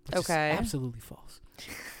 Which is Okay. absolutely false.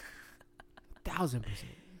 1,000%.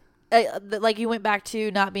 Like you went back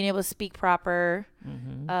to not being able to speak proper.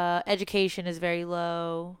 Mm-hmm. Education is very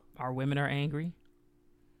low. Our women are angry.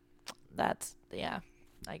 That's, yeah,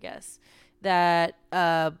 I guess. That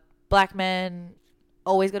black men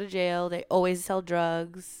always go to jail. They always sell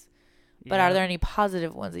drugs. But Yeah. are there any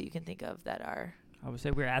positive ones that you can think of that are? I would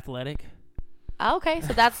say we're athletic. Okay,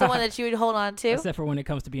 so that's the one that you would hold on to? Except for when it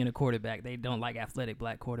comes to being a quarterback. They don't like athletic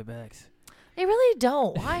black quarterbacks. They really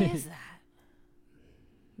don't. Why is that?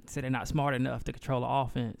 So they're not smart enough to control the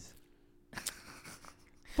offense.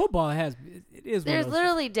 Football has it is. There's one of those-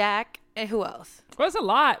 literally Dak and who else? Well, it's a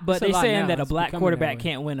lot, but It's a they lot saying now. that a It's black becoming quarterback that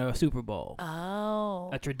way. can't win a Super Bowl. Oh,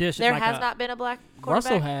 A tradition. there like has not been a black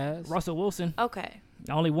quarterback. Russell has. Russell Wilson, Okay.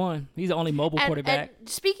 the only one. He's the only mobile quarterback. And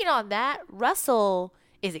speaking on that, Russell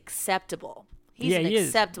is acceptable. He's an he is.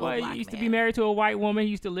 acceptable Well, black he used to man. be married to a white woman. He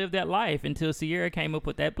used to live that life until Sierra came up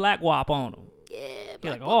with that black wop on him. Yeah,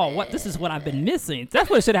 You're like, oh, what? This is what I've been missing. That's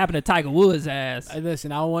what should have happened to Tiger Woods' ass. Hey,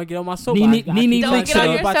 listen, I don't want to get on my soapbox. Nene- I keep Nene trying Leakes to tell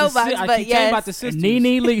you should- about the soapbox, si- I but keep telling you about the yes. sisters.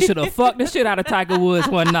 Nene Lee should have fucked the shit out of Tiger Woods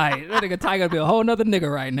one night. That nigga Tiger would be a whole nother nigga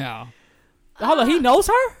right now. Hold on, he knows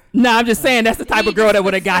her? Nah, I'm just saying that's the type He of girl just that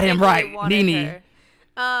would have got him specifically right. wanted Nene.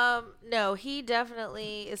 her. No, he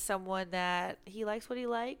definitely is someone that he likes what he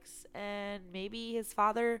likes, and maybe his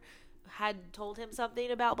father had told him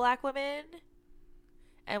something about black women,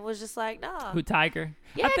 and was just like, nah. Who Tiger?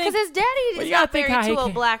 Yeah, I because think- his daddy well, is you gotta not think married how he to a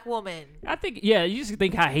came- black woman. I think, yeah, you just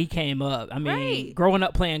think how he came up. I mean, Right. growing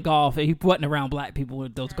up playing golf, he wasn't around black people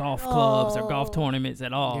with those golf clubs or golf Oh. tournaments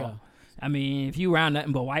at all. Yeah. I mean, if you around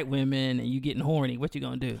nothing but white women and you getting horny, what you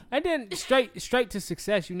gonna do? And then straight to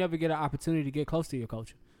success, you never get an opportunity to get close to your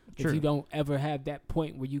culture. True. If you don't ever have that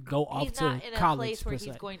point where you go off He's to not in a college, place where per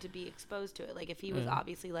he's se. going to be exposed to it. Like if he was Yeah.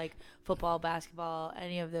 obviously like football, basketball,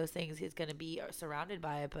 any of those things, he's going to be surrounded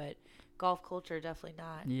by it. But golf culture, definitely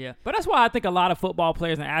not. Yeah, but that's why I think a lot of football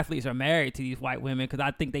players and athletes are married to these white women because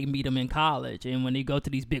I think they meet them in college, and when they go to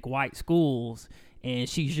these big white schools, and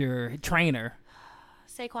she's your trainer.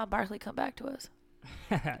 Saquon Barkley, come back to us.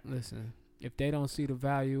 Listen, if they don't see the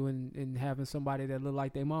value in having somebody that look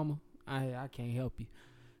like their mama, I can't help you.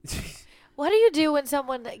 What do you do when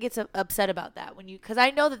someone that gets upset about that? When you, because I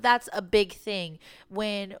know that that's a big thing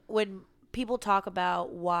when people talk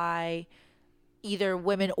about why either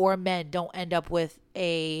women or men don't end up with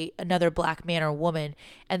another black man or woman,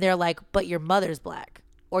 and they're like, but your mother's black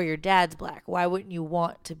or your dad's black. Why wouldn't you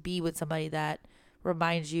want to be with somebody that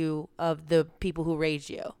reminds you of the people who raised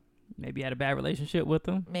you? Maybe you had a bad relationship with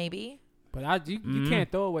them. Maybe. But you can't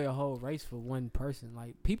throw away a whole race for one person.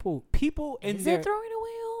 Like people in Is their it throwing away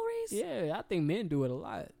a whole race? yeah, I think men do it a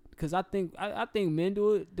lot. Because I think men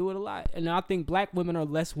do it a lot, and I think black women are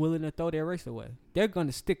less willing to throw their race away. They're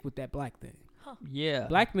gonna stick with that black thing. Yeah,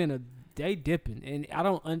 Black men are they dipping, and I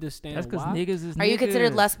don't understand that's because why. niggas is. Are you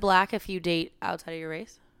considered niggas. less black if you date outside of your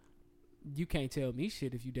race? You can't tell me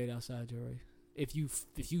shit if you date outside your race. If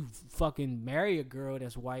you fucking marry a girl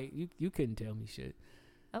that's white, you couldn't tell me shit.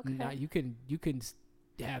 Okay. Nah, you can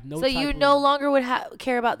have no. So type you of- no longer would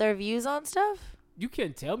care about their views on stuff? You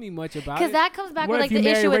can't tell me much about Because it. that comes back What with if like you the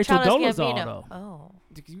issue marry with Rachel Childish Dolezal, Gambino. though? Oh.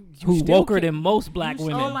 You Who still woker can't- than most black you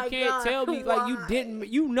women? still can't tell me like you didn't.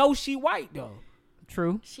 You know she white though,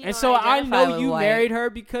 True. She and don't so I identify know with you white. married her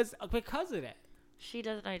because of that. She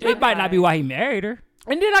doesn't identify. It might not be why he married her.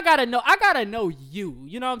 And then I gotta know you.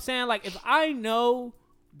 You know what I'm saying? Like if I know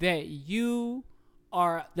that you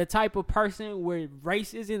are the type of person where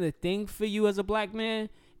race isn't a thing for you as a black man,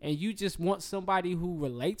 and you just want somebody who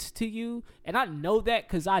relates to you, and I know that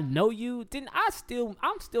because I know you, then I'm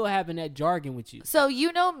still having that jargon with you. So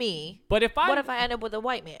you know me. But if What if I end up with a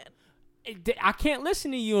white man? I can't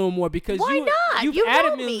listen to you anymore because Why not? You've You know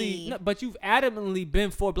adamantly, me. no, but you've adamantly been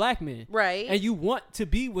for black men, Right. And you want to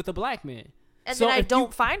be with a black man, And So then I if don't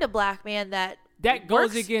you- find a black man that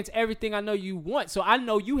goes works. against everything I know you want. So I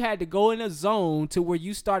know you had to go in a zone to where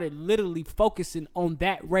you started literally focusing on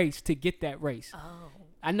that race to get that race. Oh.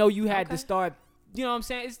 I know you had to Okay. start. You know what I'm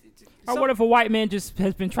saying? Or what if a white man just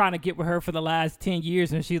has been trying to get with her for the last 10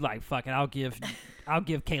 years and she's like, fuck it, I'll give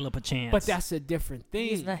Caleb a chance. But that's a different thing.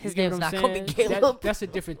 He's not- his You get name's what I'm not gonna be saying? Caleb. That's a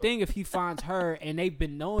different thing if he finds her and they've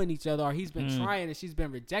been knowing each other, or he's been Mm. trying and she's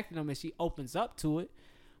been rejecting him and she opens up to it.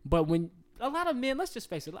 But when a lot of men, let's just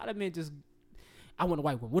face it, a lot of men just, I want a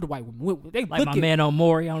white woman. What a white woman? They like look my at, man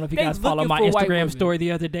Omori. I don't know if you they guys follow looking my for white Instagram women. story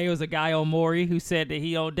the other day. It was a guy Omori who said that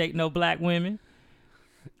he don't date no black women.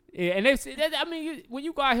 Yeah, and I mean, when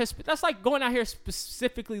you go out here, that's like going out here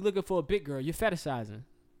specifically looking for a big girl. You're fetishizing,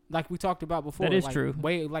 like we talked about before. That is like, true.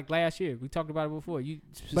 Way like last year, we talked about it before. But can you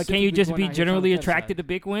specifically just going be out here generally trying to attracted fetishize. to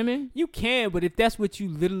big women? You can, but if that's what you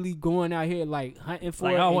literally going out here like hunting for,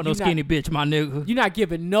 Like, I don't and want no you not- skinny bitch, my nigga. You're not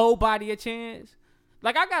giving nobody a chance.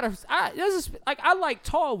 Like I like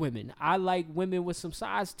tall women. I like women with some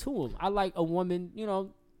size to them. I like a woman,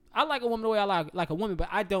 I like a woman the way I like a woman, but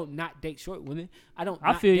I don't not date short women. I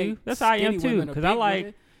I feel you. That's how I am skinny too. women or Because I big like,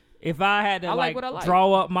 women. if I had to I like what I like like.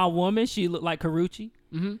 draw up my woman, she looked like Karuchi.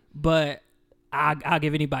 Mhm. But I'll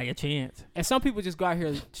give anybody a chance. And some people just go out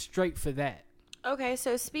here straight for that. Okay,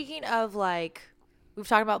 so speaking of like, we've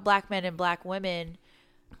talked about black men and black women,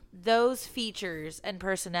 those features and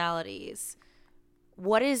personalities,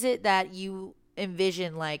 what is it that you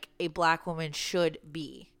envision like a black woman should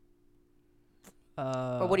be?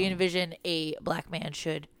 Or what do you envision a black man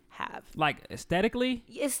should have? Like aesthetically?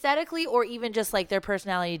 Aesthetically, or even just like their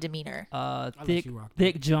personality, demeanor.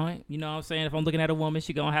 Thick joint. You know what I'm saying? If I'm looking at a woman,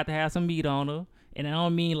 she gonna have to have some meat on her. And I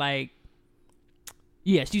don't mean like,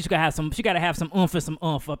 yeah, she's gotta have some. She gotta have some oomph and some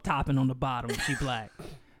oomph up top and on the bottom. If she black.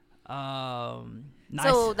 Nice.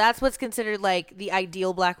 So that's what's considered like the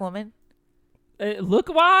ideal black woman.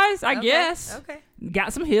 Look wise, I guess. Okay.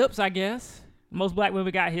 Got some hips, I guess. Most black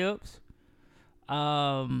women got hips.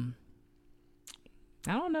 I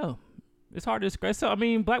don't know. It's hard to describe. So I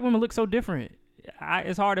mean, black women look so different.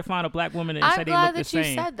 It's hard to find a black woman that say they look the same. I'm glad that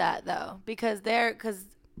you said that though, because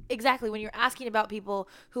exactly when you're asking about people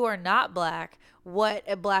who are not black, what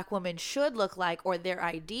a black woman should look like or their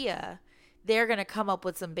idea, they're gonna come up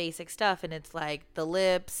with some basic stuff, and it's like the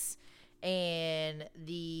lips and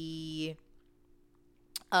the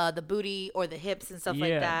booty or the hips and stuff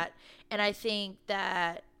like that. And I think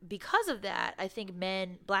that because of that, I think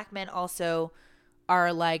black men also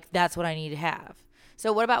are like, that's what I need to have.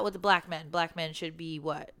 So what about with the black men? Black men should be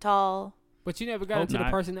what? Tall? But you never got into the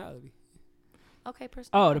personality. Okay,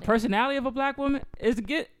 personality. Oh, the personality of a black woman is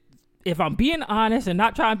good. If I'm being honest and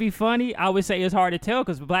not trying to be funny, I would say it's hard to tell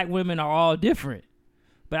because black women are all different.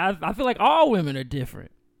 But I feel like all women are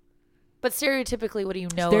different. But stereotypically, what do you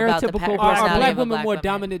know about the personality Are black of a women more woman?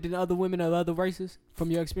 dominant than other women of other races, from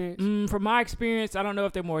your experience? From my experience, I don't know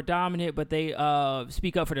if they're more dominant, but they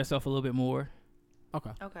speak up for themselves a little bit more.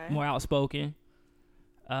 Okay. More outspoken.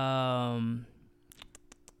 That's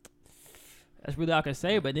really all I can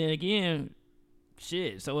say. But then again,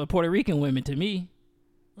 shit. So are Puerto Rican women to me.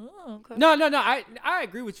 Oh, okay. No. I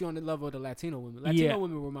agree with you on the level of the Latino women. Latino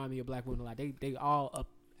women remind me of black women a lot. They all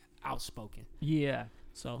outspoken. Yeah.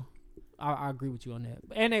 So I agree with you on that.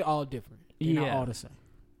 And they all different. They're not all the same.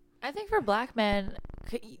 I think for black men,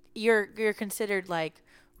 you're considered like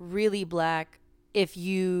really black if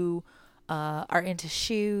you are into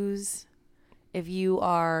shoes, if you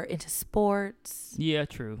are into sports. Yeah,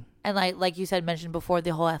 true. And like you mentioned before,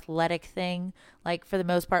 the whole athletic thing. Like for the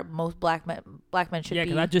most part, most black men should be. Yeah,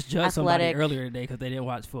 because I just judged somebody earlier today because they didn't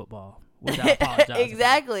watch football. Without apologizing.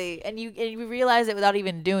 Exactly. And you realize it without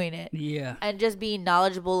even doing it. Yeah. And just being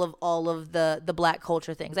knowledgeable of all of the black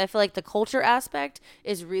culture things. I feel like the culture aspect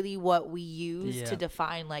is really what we use to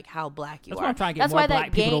define like how black you That's are. why I'm trying to get more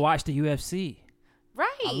black people to watch the UFC. Right.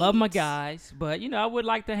 I love my guys, but I would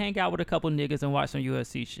like to hang out with a couple niggas and watch some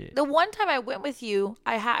UFC shit. The one time I went with you,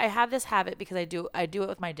 I have this habit because I do it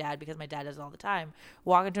with my dad because my dad does it all the time.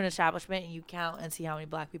 Walk into an establishment and you count and see how many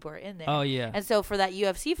black people are in there. Oh yeah. And so for that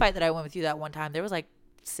UFC fight that I went with you that one time, there was like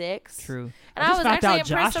 6. True. And I was actually impressed.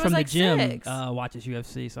 Josh there was from like the gym 6. Watches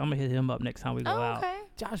UFC, so I'm gonna hit him up next time we go out. Okay.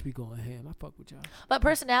 Josh be going ham. I fuck with Josh. But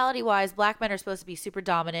personality wise, black men are supposed to be super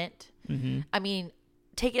dominant. Mm-hmm. I mean,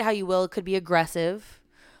 take it how you will. It could be aggressive.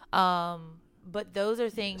 But those are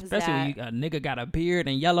things especially that... when a nigga got a beard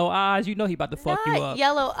and yellow eyes, you know he about to fuck you up.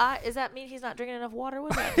 Yellow eye? Does that mean he's not drinking enough water?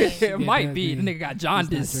 What does that mean? It might be. The nigga got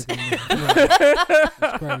jaundice. It's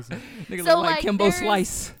crazy. Nigga So, look like Kimbo there's-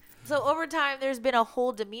 Slice. So over time, there's been a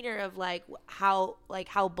whole demeanor of like how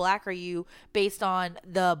black are you based on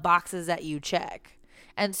the boxes that you check.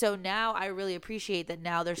 And so now I really appreciate that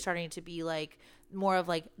now they're starting to be like more of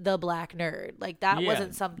like the black nerd. Like that Yeah.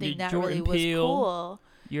 wasn't something Your that Jordan really Peele. was cool.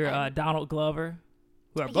 You're Donald Glover,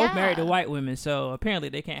 who are both married to Yeah. white women, so apparently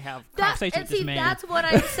they can't have conversation And with this see, man. that's what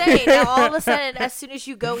I'm saying. Now all of a sudden, as soon as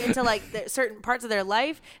you go into like certain parts of their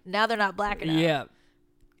life, now they're not black enough. Yeah.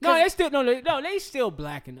 No, they still they still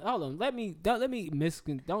black. And hold on,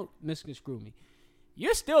 don't misconstrue me.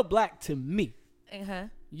 You're still black to me. Uh-huh.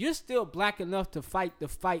 You're still black enough to fight the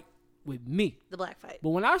fight with me. The black fight. But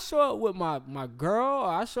when I show up with my girl or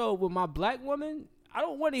I show up with my black woman, I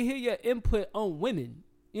don't want to hear your input on women.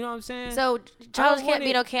 You know what I'm saying? So Charles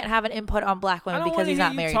Gambino can't have an input on black women because he's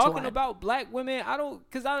not married to talking one. about black women. I don't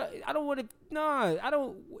want to. No, I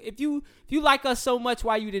don't. If you like us so much,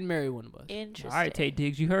 why you didn't marry one of us? Interesting. All right, Tate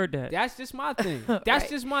Diggs, you heard that. That's just my thing. That's Right.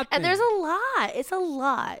 just my thing. And there's a lot. It's a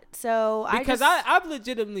lot. So because I've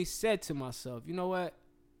legitimately said to myself, you know what?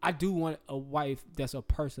 I do want a wife that's a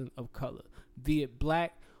person of color, be it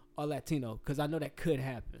black or Latino, because I know that could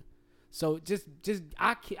happen. So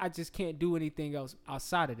I just can't do anything else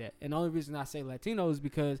outside of that. And the only reason I say Latino is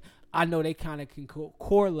because I know they kind of can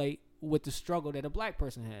correlate with the struggle that a black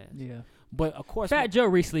person has. Yeah. But of course, Fat Joe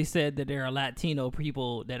recently said that there are Latino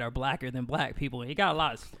people that are blacker than black people. He got a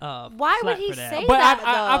lot of Why would slack he for that. say but that,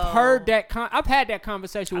 I've though? heard that. I've had that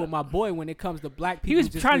conversation with my boy when it comes to black people. He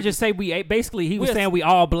was trying to just say basically he was We're saying we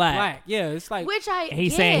all black. black. Yeah, it's like Which I And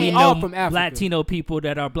he's get. saying he all know from Africa. Latino people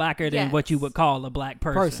that are blacker than what you Yes. would call a black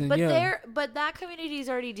person. But yeah. but that community is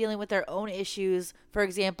already dealing with their own issues. For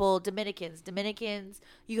example, Dominicans,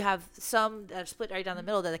 you have some that are split right down the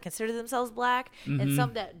middle that consider themselves black, and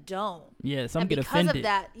some that don't. Yeah, some And get because offended. of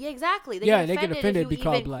that, yeah, exactly. They Yeah, get they get offended if you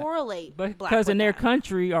because even black. correlate black Because in with their that.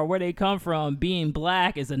 country or where they come from, being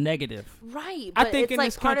black is a negative. Right, I but think it's in like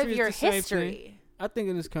this part country of your it's the same history. thing. I think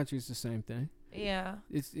in this country it's the same thing. Yeah.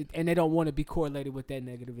 And they don't want to be correlated with that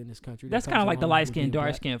negative in this country. That's kind of like the light skin,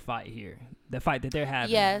 dark skin fight here. The fight that they're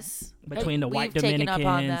having. Yes. Between the white We've taken up on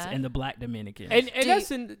Dominicans that. and the black Dominicans.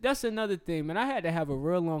 And that's another thing, man. I had to have a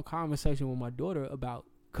real long conversation with my daughter about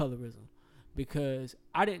colorism because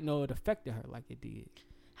I didn't know it affected her like it did.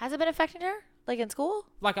 Has it been affecting her? Like in school?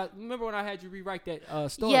 Like I remember when I had you rewrite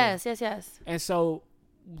that story. Yes. And so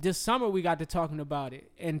this summer we got to talking about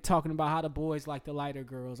it and talking about how the boys like the lighter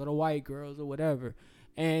girls or the white girls or whatever.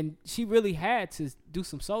 And she really had to do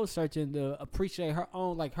some soul searching to appreciate her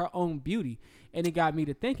own beauty. And it got me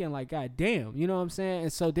to thinking like, God damn, you know what I'm saying?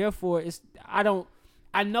 And so therefore I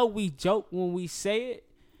know we joke when we say it,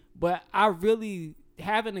 but I really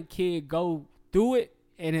having a kid go through it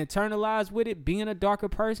and internalize with it, being a darker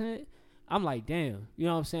person, I'm like, damn, you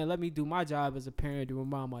know what I'm saying? Let me do my job as a parent to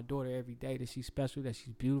remind my daughter every day that she's special, that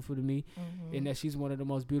she's beautiful to me, and that she's one of the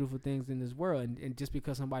most beautiful things in this world. And just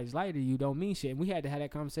because somebody's lighter than you don't mean shit. And we had to have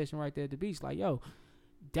that conversation right there at the beach. Like, yo,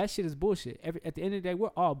 that shit is bullshit. At the end of the day, we're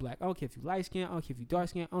all black. I don't care if you light skin, I don't care if you dark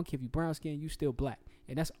skin, I don't care if you brown skin, you still black.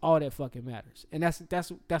 And that's all that fucking matters. And that's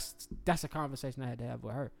a conversation I had to have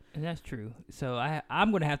with her. And that's true. So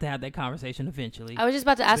I'm going to have that conversation eventually. I was just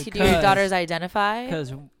about to ask you, do your Because- daughters identify? Because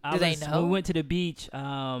Do they know? when we went to the beach,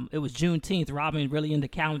 it was Juneteenth. Robin really into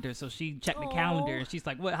calendar, so she checked the calendar and she's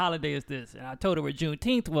like, "What holiday is this?" And I told her what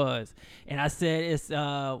Juneteenth was, and I said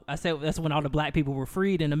that's when all the black people were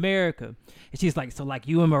freed in America. And she's like, "So like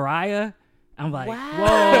you and Mariah?" I'm like, Wow.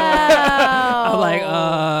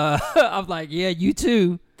 I'm like, yeah, you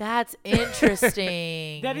too. That's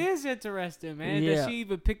interesting. That is interesting, man. Yeah. That she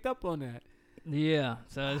even picked up on that. Yeah,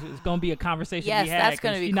 so it's going to be a conversation. Yes, we had, that's 'cause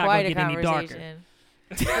going to be she's not quite a gonna get any darker. conversation.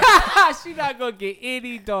 She's not gonna get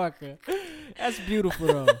any darker. That's beautiful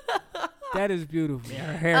though. That is beautiful. Yeah,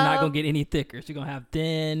 her hair not gonna get any thicker. She's gonna have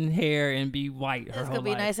thin hair and be white. It's Her going whole to be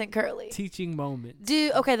life. nice and curly. Teaching moment.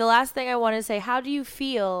 Okay, the last thing I want to say, how do you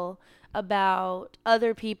feel about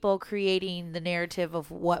other people creating the narrative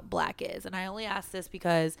of what black is? And I only ask this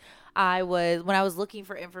because when I was looking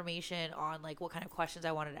for information on like what kind of questions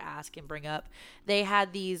I wanted to ask and bring up, they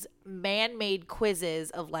had these man-made quizzes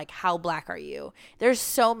of like, how black are you? There's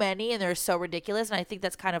so many and they're so ridiculous, and I think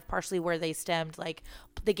that's kind of partially where they stemmed like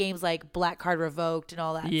the games like Black Card Revoked and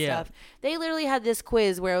all that stuff. They literally had this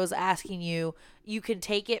quiz where it was asking you can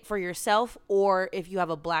take it for yourself, or if you have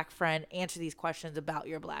a black friend, answer these questions about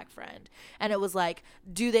your black friend. And it was like,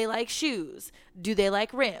 do they like shoes? Do they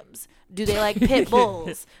like rims? Do they like pit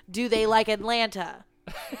bulls? Do they like Atlanta?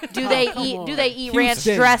 Do they eat ranch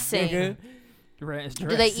Houston, dressing? nigga. Ranch Do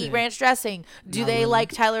they eat dressing. ranch dressing? Do they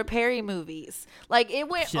like Tyler Perry movies? Like it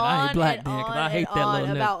went Shit, I on ain't black and then, 'cause on I hate and that on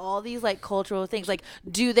little about all these like cultural things. Like,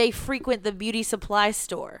 do they frequent the beauty supply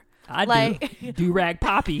store? I like, do rag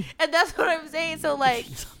poppy. And that's what I'm saying. So like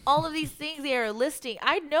all of these things they are listing,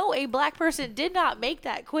 I know a black person did not make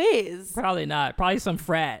that quiz. Probably not. Probably some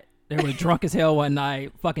frat. They were drunk as hell one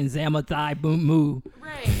night. Fucking Zama Thai Boom Moo.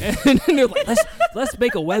 Right. And they're like, let's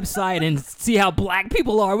make a website and see how black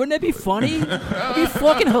people are. Wouldn't that be funny? It'd be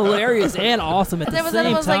fucking hilarious and awesome at the There was another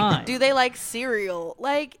same one was time. like, do they like cereal?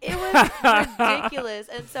 Like it was ridiculous.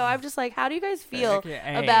 And so I'm just like, how do you guys feel Okay,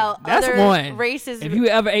 hey, about that's other one. races? If you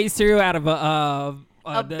ever ate cereal out of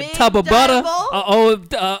the big tub of butter, giant bowl?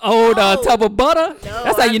 old No. tub of butter, No,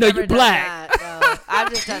 that's how you I've know never you done black. that. No, I've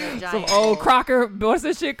just done a Some giant old bowl. Crocker, what's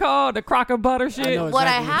this shit called? The Crocker butter shit. know What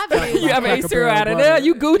I exactly have you're is- You ever ate Cracker cereal Barrel out of butter. there?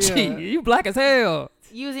 You Gucci. Yeah. You black as hell.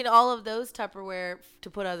 using all of those Tupperware to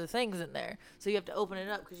put other things in there. So you have to open it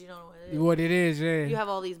up because you don't know what it is. What it is, yeah. You have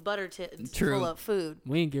all these butter tins True. full of food.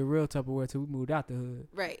 We didn't get real Tupperware till we moved out the hood.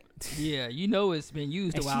 Right. Yeah, you know it's been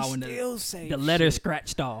used a And while she when still say the letter shit.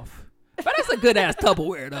 scratched off. But that's a good ass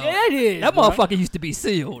Tupperware though. Yeah, it is. That bro. motherfucker used to be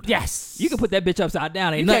sealed. Yes. You can put that bitch upside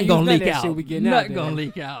down. Ain't You nothing can't gonna use leak none of that out. shit we getting out Nothing there. gonna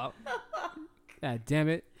leak out. God damn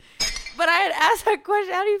it. But I had asked that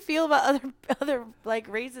question. How do you feel about other like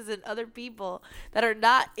races and other people that are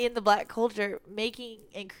not in the black culture making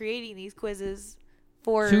and creating these quizzes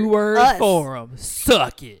for 2 words us? for them.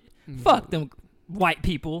 Suck it. Fuck them white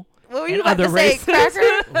people. What were and you about other to say, races.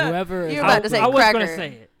 cracker? Whoever You is were about to say I was cracker. gonna say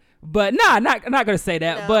it, but nah, not gonna say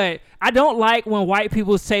that. No. But I don't like when white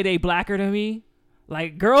people say they blacker than me.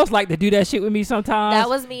 Like girls like to do that shit with me sometimes. That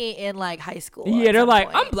was me in like high school. yeah, at they're some like,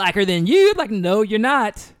 point. I'm blacker than you. Like, no, you're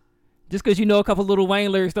not. Just because you know a couple little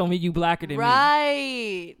Wayne lyrics don't mean you blacker than me.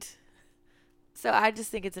 Right. So I just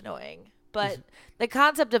think it's annoying. But the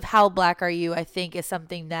concept of how black are you, I think, is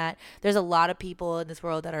something that there's a lot of people in this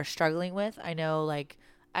world that are struggling with. I know, like,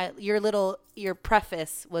 your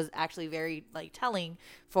preface was actually very like telling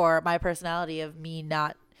for my personality of me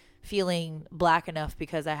not feeling black enough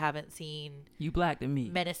because I haven't seen You black than me.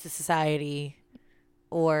 Menace to Society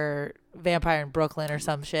or Vampire in Brooklyn or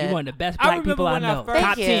some shit. You're one of the best I black remember people I when I know. first-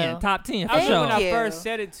 Top Thank 10. you. Top 10 for I Thank remember sure. when I you. first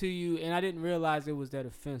said it to you, and I didn't realize it was that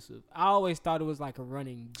offensive. I always thought it was like a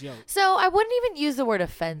running joke. So I wouldn't even use the word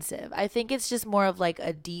offensive. I think it's just more of like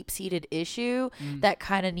a deep-seated issue that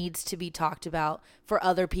kind of needs to be talked about for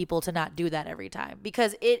other people to not do that every time,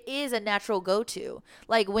 because it is a natural go-to.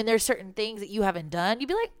 Like when there's certain things that you haven't done, you'd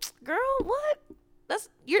be like, "Girl, what? That's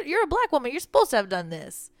you're a black woman. You're supposed to have done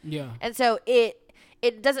this." Yeah. And so it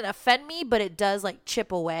doesn't offend me, but it does like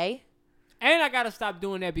chip away. And I gotta stop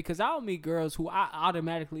doing that because I'll meet girls who I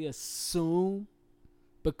automatically assume,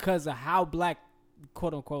 because of how black,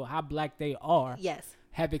 quote unquote, how black they are, Yes,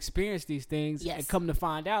 have experienced these things, Yes. and come to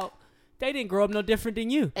find out they didn't grow up no different than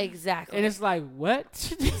you. exactly. And it's like, what?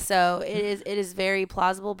 So it is very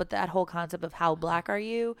plausible, but that whole concept of how black are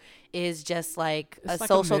you is just like It's a like a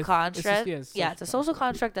social myth. It's just- construct. yeah, it's It's a social social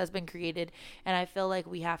construct that's been created, and I feel like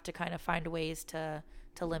we have to kind of find ways to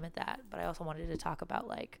limit that. But I also wanted to talk about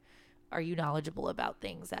like, are you knowledgeable about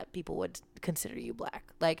things that people would consider you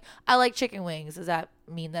black? Like, I like chicken wings. Does that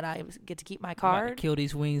mean that I get to keep my I'm about to card? kill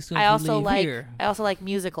these wings soon I as we also leave like here. I also like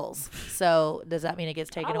musicals. So does that mean it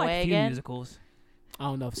gets taken I like away a few again? musicals. I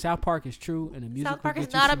don't know if South Park is true and the musical. South Park is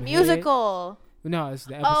gets you not a some musical. head. No, it's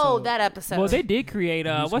the episode. Oh, that episode. Well, they did create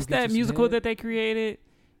musical what's gets you that some musical head. that they created?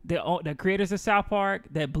 The creators of South Park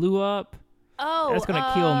that blew up. Oh, That's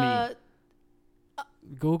gonna kill me.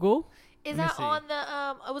 Google. Is Let me that see. on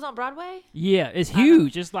the? It was on Broadway. Yeah, it's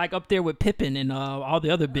huge. It's like up there with Pippin and all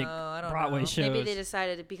the other big Broadway shows. Maybe they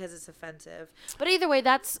decided because it's offensive. But either way,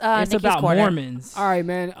 that's it's Nikki's about Corner. Mormons. All right,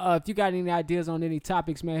 man. If you got any ideas on any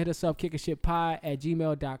topics, man, hit us up,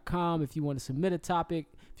 kickashitpod@gmail.com. If you want to submit a topic,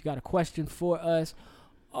 if you got a question for us,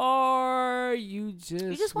 or you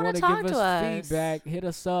just wanna want to talk give to us us. feedback, hit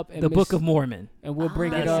us up. And The Book of Mormon. and we'll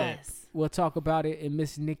bring it That's up. it. We'll talk about it in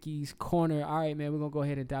Miss Nikki's Corner. All right, man. We're going to go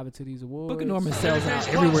ahead and dive into these awards. Book of Mormon sells out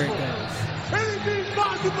everywhere it goes.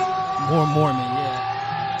 More Mormon,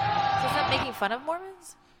 yeah. So is that making fun of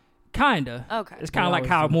Mormons? Kinda. Okay. It's kind They of like always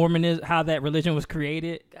how do. Mormon is, how that religion was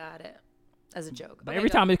created. Got it. As a joke. But Okay, every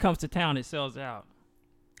go. time it comes to town, it sells out.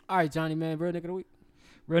 All right, Johnny, man. Real nigga of the week.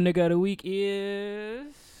 Real nigga of the week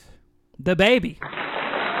is the baby. So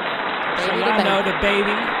Baby y'all the know baby. the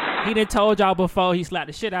baby. He done told y'all before he slapped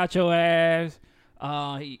the shit out your ass.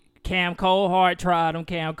 Cam Coldheart tried him.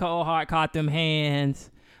 Cam Coldheart caught them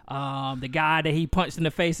hands. The guy that he punched in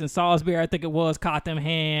the face in Salisbury, I think it was, caught them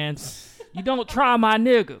hands. You don't try my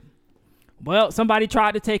nigga. Well, somebody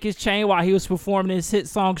tried to take his chain while he was performing his hit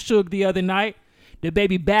song Suge the other night. The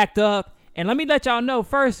baby backed up. And let me let y'all know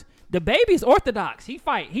first, the baby's orthodox. He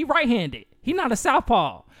right-handed. He not a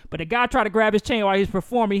southpaw. But the guy tried to grab his chain while he was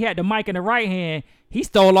performing. He had the mic in the right hand. He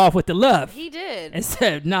stole off with the left He did. and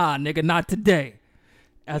said, "Nah, nigga, not today."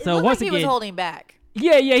 And It so looked once like again, he was holding back.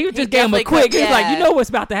 yeah, he was just gave him a definitely quick. could- He was like, yeah. "You know what's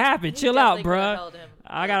about to happen? Chill out, definitely could've bruh. held him.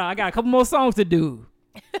 I got a couple more songs to do."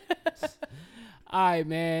 All right,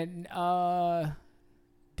 man.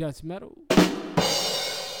 Dutch Metal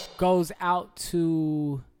goes out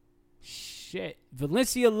to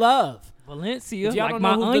Valencia Love. Valencia, If y'all like don't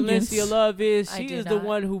my know who onions. Valencia Love is, I she do is the not.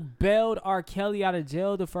 one who bailed R. Kelly out of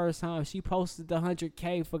jail the first time. She posted the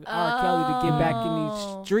 $100K for R. Kelly to get back in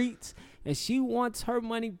Oh. these streets, and she wants her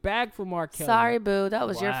money back from R. Kelly. Sorry, boo. That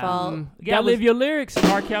was your fault. You gotta That was- live your lyrics,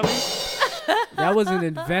 R. Kelly. That was an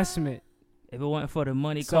investment. If it wasn't for the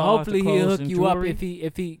money, So cars, hopefully the he'll clothes, hook and you up jewelry,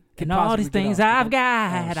 if he can and all possibly these get things off. I've Okay?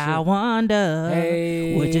 got. Oh, I shit. wonder,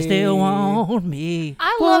 Hey. would you still want me?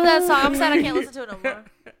 I love that song. I'm sad I can't listen to it no more.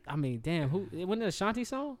 I mean, damn, who wasn't it a Shanti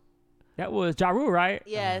song? That was Ja Rule, right?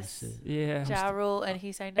 Yes. Yeah. Ja Rule, and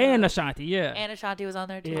he sang And that. Ashanti, yeah. And Ashanti was on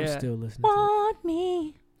there too. Yeah. I'm still listening to it. Want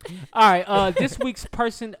me? All right, this week's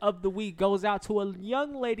person of the week goes out to a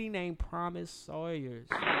young lady named Promise Sawyers.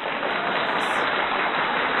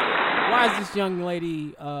 Why is this young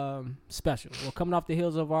lady special? Well, coming off the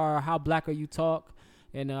heels of our How Black Are You talk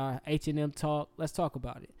and our H&M talk, let's talk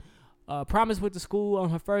about it. Promise went to school on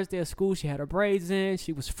her first day of school. She had her braids in.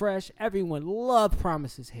 She was fresh. Everyone loved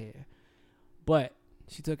Promise's hair. But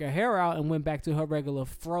she took her hair out and went back to her regular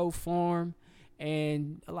fro form.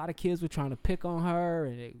 And a lot of kids were trying to pick on her.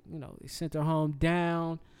 And, they sent her home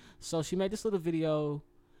down. So she made this little video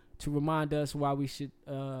to remind us why we should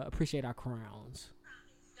appreciate our crowns.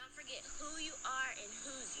 Don't forget who you are and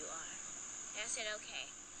whose you are. And I said, okay.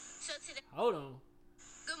 So today... Hold on.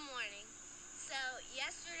 Good morning. So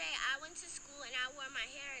yesterday I went to school and I wore my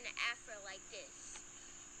hair in an afro like this.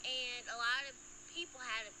 And a lot of people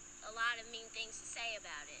had a lot of mean things to say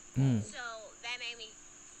about it. So that made me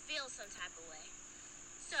feel some type of way.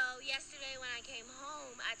 So yesterday when I came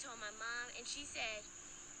home, I told my mom and she said,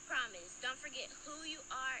 Promise, don't forget who you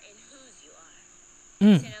are and whose you are.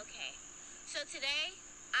 I said, okay. So today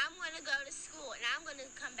I'm going to go to school and I'm going to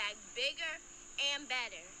come back bigger and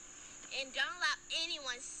better. And don't allow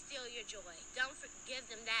anyone steal your joy. Don't give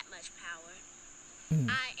them that much power.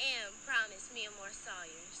 I am, Promise, Mia Moore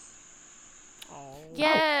Sawyers.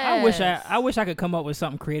 Yeah. I wish I could come up with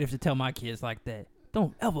something creative to tell my kids like that.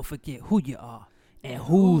 Don't ever forget who you are and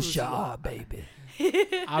whose you are, baby.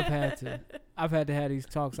 I've had to have these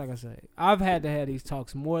talks. Like I say, I've had to have these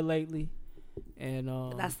talks more lately, and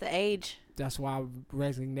That's the age. that's why I'm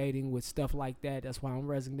resonating with stuff like that. That's why I'm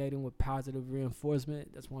resonating with positive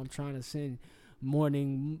reinforcement. That's why I'm trying to send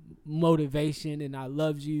morning motivation and I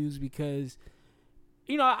love yous, because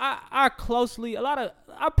I closely, a lot of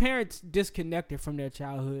our parents disconnected from their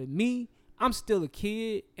childhood. Me, I'm still a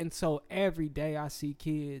kid, and so every day I see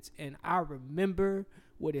kids and I remember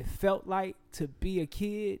what it felt like to be a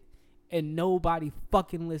kid and nobody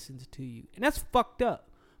fucking listens to you. And that's fucked up,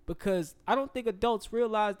 because I don't think adults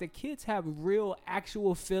realize that kids have real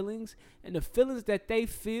actual feelings, and the feelings that they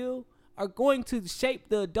feel are going to shape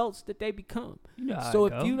the adults that they become. So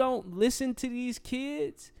if you don't listen to these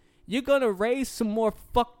kids, you're going to raise some more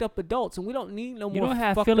fucked up adults, and we don't need no more You don't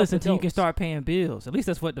have fucked feelings up until you can adults. start paying bills. At least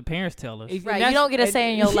that's what the parents tell us. And Right, you that's- don't get a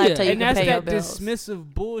say in your life till you and can that's pay your that bills.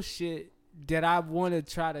 dismissive bullshit that I want to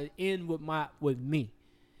try to end with me.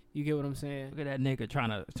 You get what I'm saying? Look at that nigga trying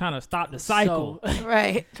to stop the cycle.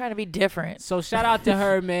 Right. Trying to be different. So shout out to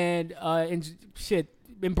her, man. And shit,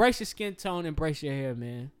 embrace your skin tone, embrace your hair,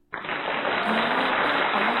 man.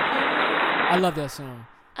 I love that song.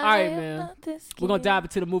 All right, man. We're gonna dive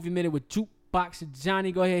into the movie minute with Jukebox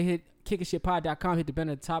Johnny. Go ahead, hit kickingshitpod.com, hit the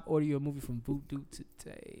banner at the top, order your movie from Voodoo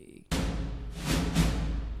today.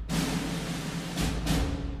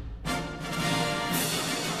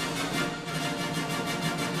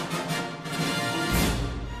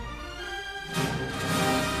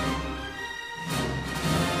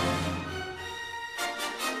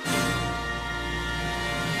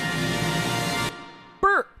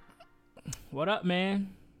 What up, man?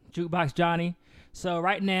 Jukebox Johnny. So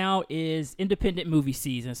right now is independent movie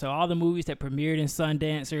season. So all the movies that premiered in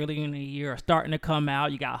Sundance early in the year are starting to come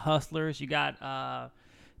out. You got Hustlers. You got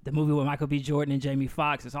the movie with Michael B. Jordan and Jamie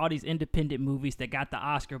Foxx. It's all these independent movies that got the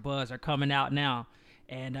Oscar buzz are coming out now.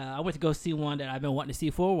 And I went to go see one that I've been wanting to see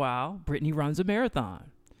for a while. Brittany Runs a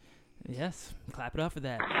Marathon. Yes, clap it up for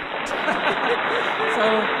that. So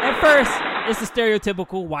at first, it's a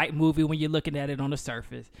stereotypical white movie when you're looking at it on the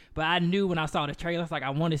surface. But I knew when I saw the trailer, I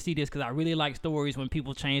want to see this because I really like stories when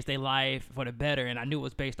people change their life for the better, and I knew it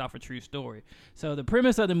was based off a true story. So the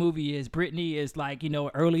premise of the movie is Brittany is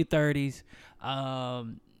early 30s,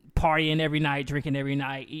 partying every night, drinking every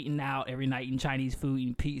night, eating out every night, eating Chinese food,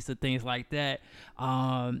 eating pizza, things like that.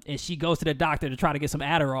 And she goes to the doctor to try to get some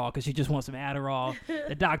Adderall because she just wants some Adderall.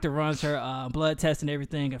 The doctor runs her blood test and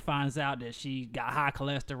everything and finds out that she got high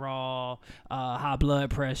cholesterol, high blood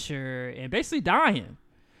pressure, and basically dying.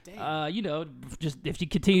 Just if she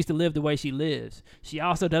continues to live the way she lives. She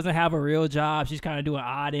also doesn't have a real job. She's kind of doing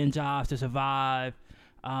odd end jobs to survive,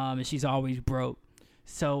 and she's always broke.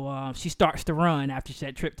 So she starts to run after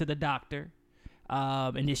that trip to the doctor.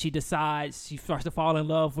 And then she decides, she starts to fall in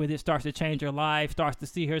love with it, starts to change her life, starts to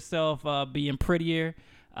see herself being prettier.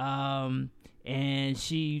 And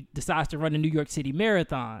she decides to run the New York City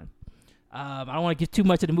Marathon. I don't want to give too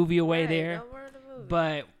much of the movie away there,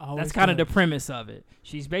 but that's kind of the premise of it.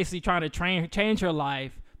 She's basically trying to change her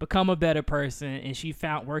life, become a better person, and she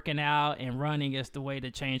found working out and running is the way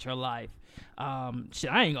to change her life. I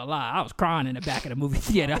ain't gonna lie, I was crying in the back of the movie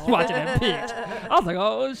theater. I was watching that bitch. I was like,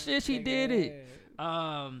 oh shit, she did it.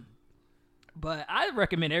 But I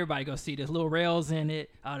recommend everybody go see this. Lil Rel's in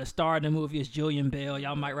it. The star of the movie is Jillian Bell.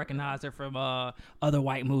 Y'all might recognize her from other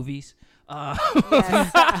white movies.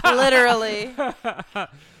 Yes, literally.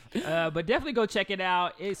 But definitely go check it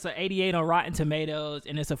out. It's an 88 on Rotten Tomatoes,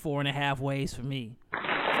 and it's a 4.5 ways for me. 4.5.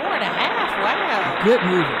 Wow. Good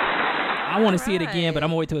movie. I want to see it again, but I'm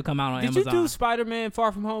gonna wait till it come out on Did Amazon. you do Spider-Man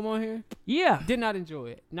Far From Home on here? Yeah. Did not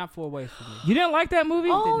enjoy it. Not for away from me. You didn't like that movie?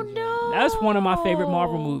 Oh Didn't enjoy no. That's one of my favorite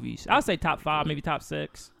Marvel movies. I'll say top 5, maybe top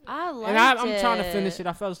 6. I liked And I'm trying to finish it. it.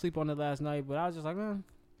 I fell asleep on it last night, but I was just like,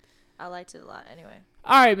 I liked it a lot. Anyway.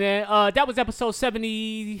 All right, man. That was episode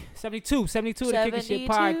 72 of the Kicking Shit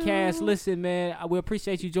podcast. Listen, man, we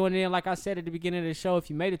appreciate you joining in. Like I said at the beginning of the show, if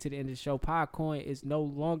you made it to the end of the show, Podcoin is no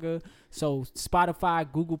longer. So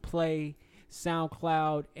Spotify, Google Play,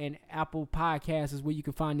 SoundCloud, and Apple Podcasts is where you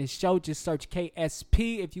can find this show. Just search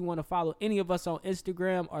KSP. If you want to follow any of us on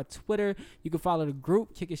Instagram or Twitter, you can follow the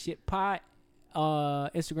group Kicking Shit Pod,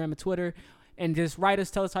 Instagram and Twitter. And just write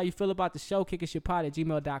us, tell us how you feel about the show,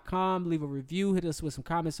 kickingshitpod@gmail.com. Leave a review, hit us with some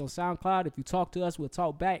comments on SoundCloud. If you talk to us, we'll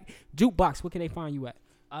talk back. Jukebox, where can they find you at?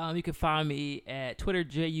 You can find me at Twitter,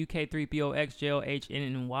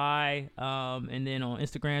 JUK3BOXJOHNNY. And then on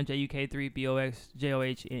Instagram,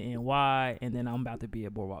 JUK3BOXJOHNNY. And then I'm about to be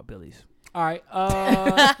at Boardwalk Billy's. All right.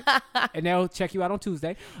 And they'll check you out on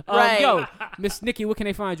Tuesday. Right. Yo, Miss Nikki, where can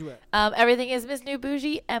they find you at? Everything is Miss New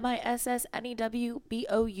Bougie,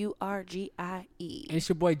 MissNewBourgie. And it's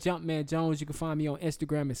your boy Jumpman Jones. You can find me on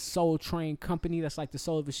Instagram as Soul Train Company. That's like the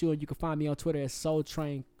soul of a shoe. And you can find me on Twitter as Soul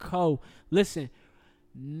Train Co. Listen,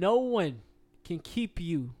 no one can keep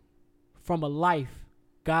you from a life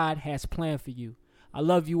God has planned for you. I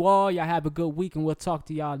love you all. Y'all have a good week, and we'll talk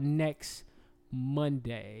to y'all next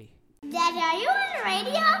Monday. Daddy, are you on the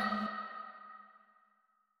radio?